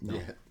No.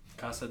 Yeah.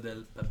 Casa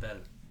del Papel.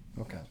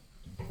 Okay.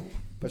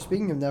 But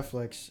speaking of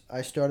Netflix,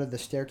 I started The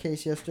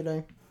Staircase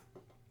yesterday.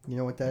 You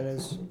know what that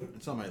is?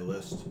 It's on my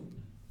list.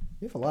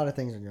 You have a lot of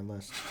things on your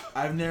list.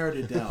 I've narrowed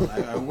it down.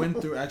 I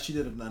went through.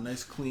 Actually, did a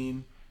nice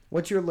clean.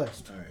 What's your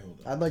list? All right, hold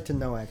on. I'd like to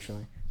know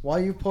actually. While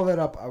you pull that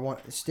up, I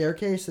want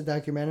Staircase, the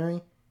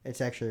documentary.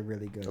 It's actually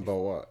really good. About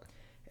what?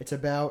 It's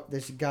about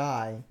this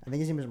guy. I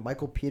think his name is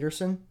Michael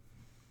Peterson.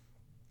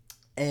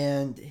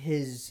 And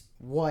his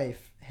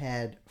wife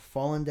had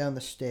fallen down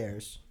the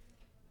stairs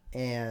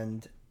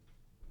and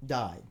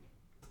died.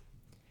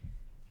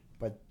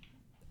 But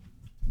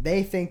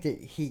they think that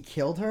he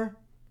killed her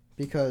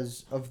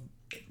because of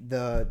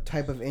the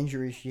type of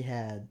injury she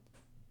had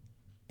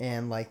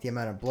and like the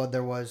amount of blood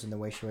there was and the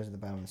way she was at the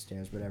bottom of the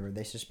stairs, whatever.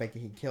 They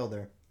suspected he killed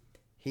her.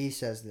 He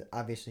says that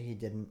obviously he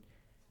didn't.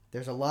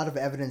 There's a lot of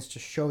evidence to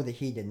show that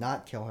he did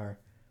not kill her,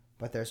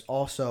 but there's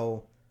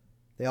also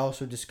they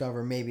also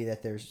discover maybe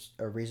that there's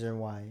a reason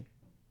why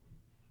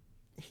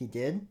he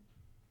did.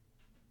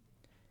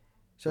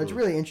 So it's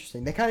really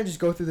interesting. They kind of just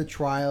go through the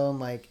trial and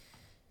like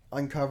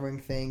uncovering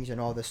things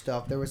and all this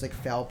stuff. There was like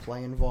foul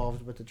play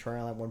involved with the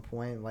trial at one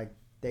point. Like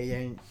they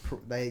didn't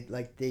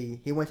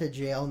he went to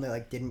jail and they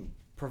like didn't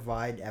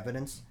provide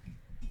evidence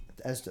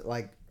as to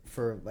like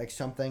for like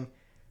something.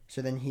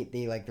 So then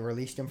they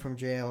released him from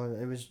jail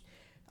and it was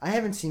I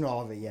haven't seen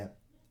all of it yet,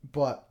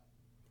 but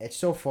it's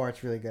so far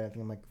it's really good. I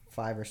think I'm like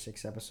 5 or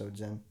 6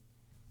 episodes in.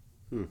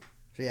 So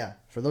yeah,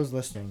 for those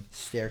listening,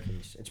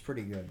 Staircase. It's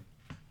pretty good.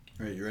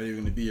 All right, you ready? We're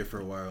gonna be here for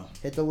a while.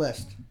 Hit the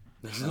list.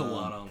 There's a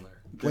lot on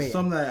there. There's Wait,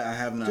 some that I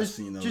have not Just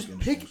seen. That just was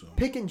pick interesting, so.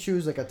 pick and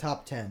choose like a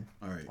top 10.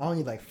 All right. I only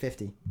need like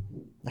 50.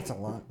 That's a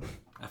lot.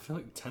 I feel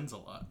like 10's a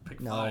lot. Pick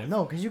No, 5.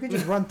 no, because you can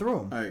just run through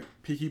them. All right.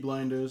 Peaky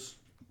Blinders.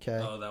 Okay.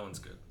 Oh, that one's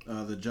good.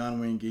 The John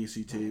Wayne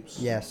Gacy tapes.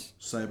 Yes.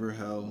 Cyber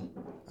Hell.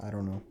 I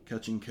don't know.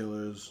 Catching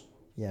Killers.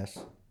 Yes.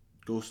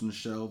 Ghost in the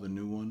Shell, the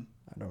new one.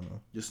 I don't know.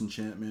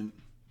 Disenchantment.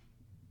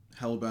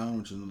 Hellbound,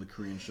 which is another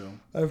Korean show.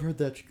 I've heard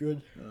that's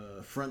good.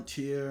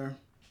 Frontier.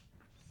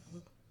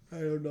 I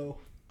don't know.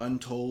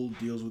 Untold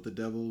deals with the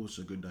devil, which is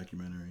a good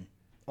documentary.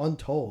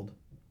 Untold.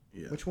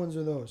 Yeah. Which ones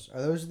are those?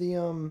 Are those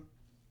the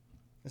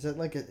Is that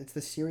like it's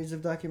the series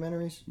of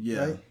documentaries?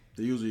 Yeah. Right?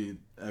 They usually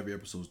every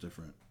episode's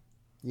different.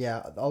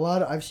 Yeah, a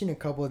lot. I've seen a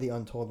couple of the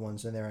Untold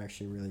ones, and they're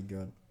actually really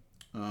good.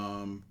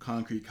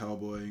 Concrete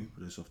Cowboy,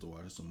 but I still have to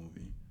watch. It's a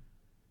movie.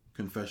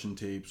 Confession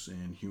Tapes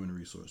and Human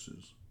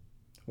Resources.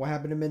 What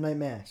happened to Midnight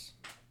Mass?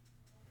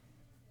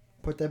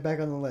 Put that back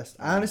on the list.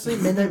 Honestly,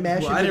 Midnight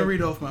Mass. Well, I didn't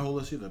read off my whole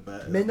list either.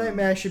 But Midnight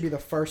Mass should be the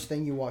first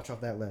thing you watch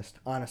off that list.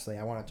 Honestly,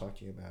 I want to talk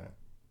to you about it.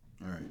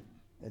 All right.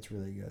 It's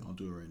really good. I'll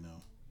do it right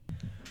now.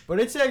 But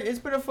it's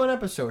been a fun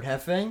episode.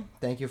 Hefeng,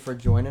 thank you for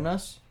joining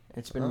us.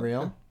 It's been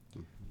real.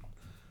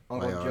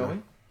 Uncle My honor.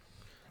 Joey,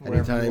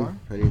 wherever you are.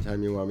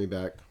 Anytime you want me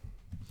back.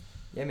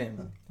 Yeah,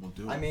 man. We'll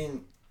do it. I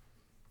mean,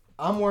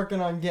 I'm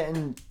working on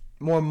getting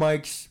more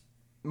mics,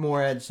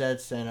 more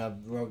headsets, and a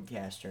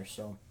Rodecaster.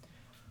 So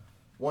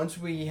once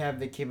we have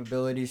the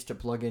capabilities to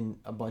plug in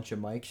a bunch of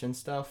mics and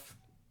stuff,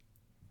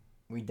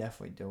 we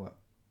definitely do it.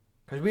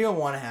 Because we don't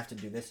want to have to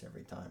do this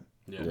every time.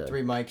 Yeah.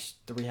 3 mics,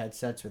 3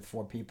 headsets with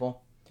 4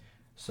 people.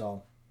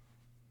 So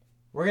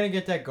we're going to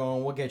get that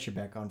going. We'll get you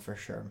back on for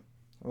sure.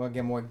 We'll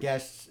get more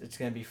guests. It's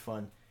going to be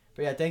fun.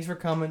 But yeah, thanks for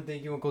coming.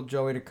 Thank you, Uncle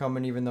Joey, to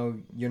coming, even though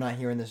you're not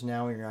hearing this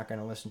now and you're not going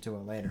to listen to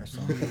it later. So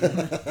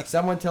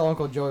someone tell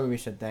Uncle Joey we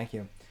said thank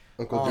you.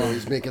 Uncle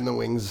Joey's making the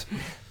wings.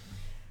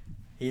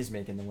 He is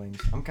making the wings.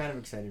 I'm kind of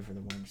excited for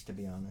the wings, to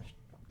be honest.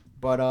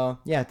 But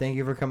yeah, thank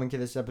you for coming to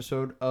this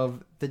episode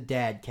of the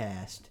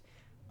Dadcast.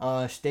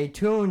 Stay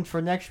tuned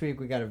for next week.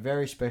 We got a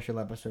very special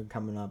episode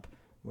coming up.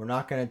 We're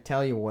not going to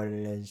tell you what it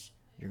is.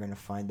 You're going to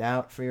find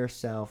out for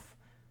yourself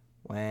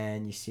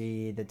when you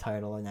see the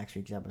title of next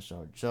week's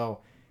episode. So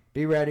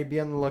be ready. Be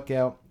on the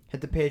lookout. Hit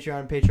the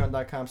Patreon,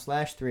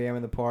 patreon.com/3am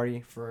in the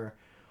party for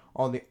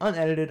all the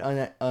unedited,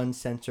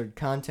 uncensored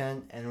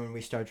content. And when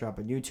we start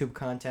dropping YouTube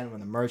content, when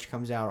the merch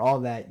comes out,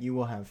 all that, you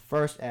will have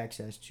first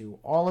access to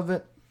all of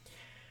it.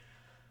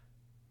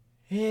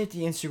 Hit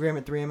the Instagram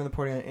at 3am in the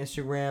party on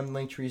Instagram.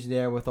 Linktree's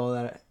there with all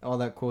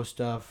that cool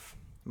stuff.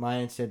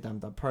 Mine said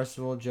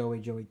Percival, Joey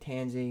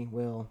Tansy,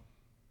 Will.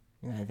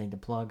 You got anything to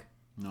plug?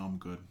 No, I'm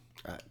good.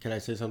 Can I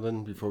say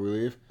something before we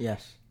leave?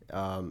 Yes.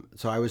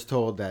 So I was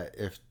told that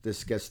if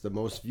this gets the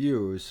most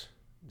views,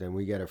 then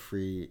we get a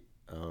free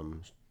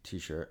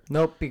T-shirt.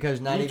 Nope,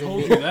 because not Who even told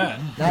me, you that?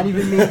 not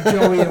even me,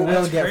 Joey, and Will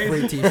That's get crazy.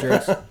 free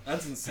T-shirts.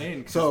 That's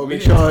insane. 'cause So we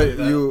make didn't sure tell you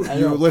that. you I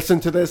know. listen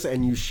to this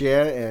and you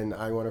share, and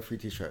I want a free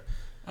T-shirt.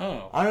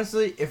 Oh.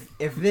 Honestly,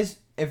 if this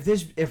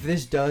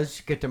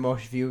does get the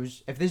most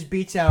views, if this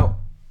beats out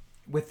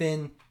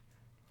within,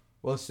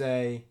 we'll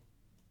say,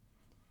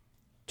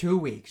 2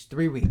 weeks,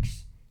 3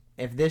 weeks,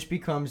 if this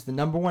becomes the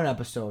 #1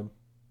 episode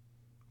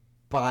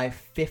by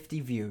 50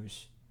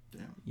 views,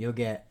 Damn. you'll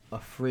get a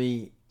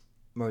free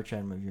merch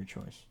item of your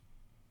choice.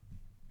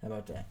 How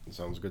about that?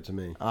 Sounds good to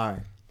me. All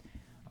right.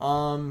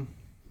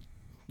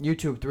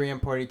 YouTube, 3M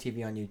Party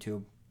TV on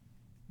YouTube.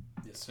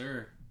 Yes,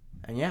 sir.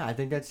 And yeah, I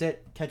think that's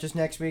it. Catch us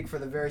next week for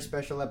the very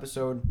special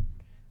episode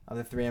of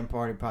the 3M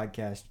Party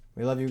Podcast.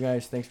 We love you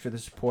guys. Thanks for the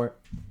support.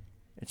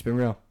 It's been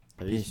real.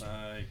 Peace.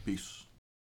 Bye. Peace.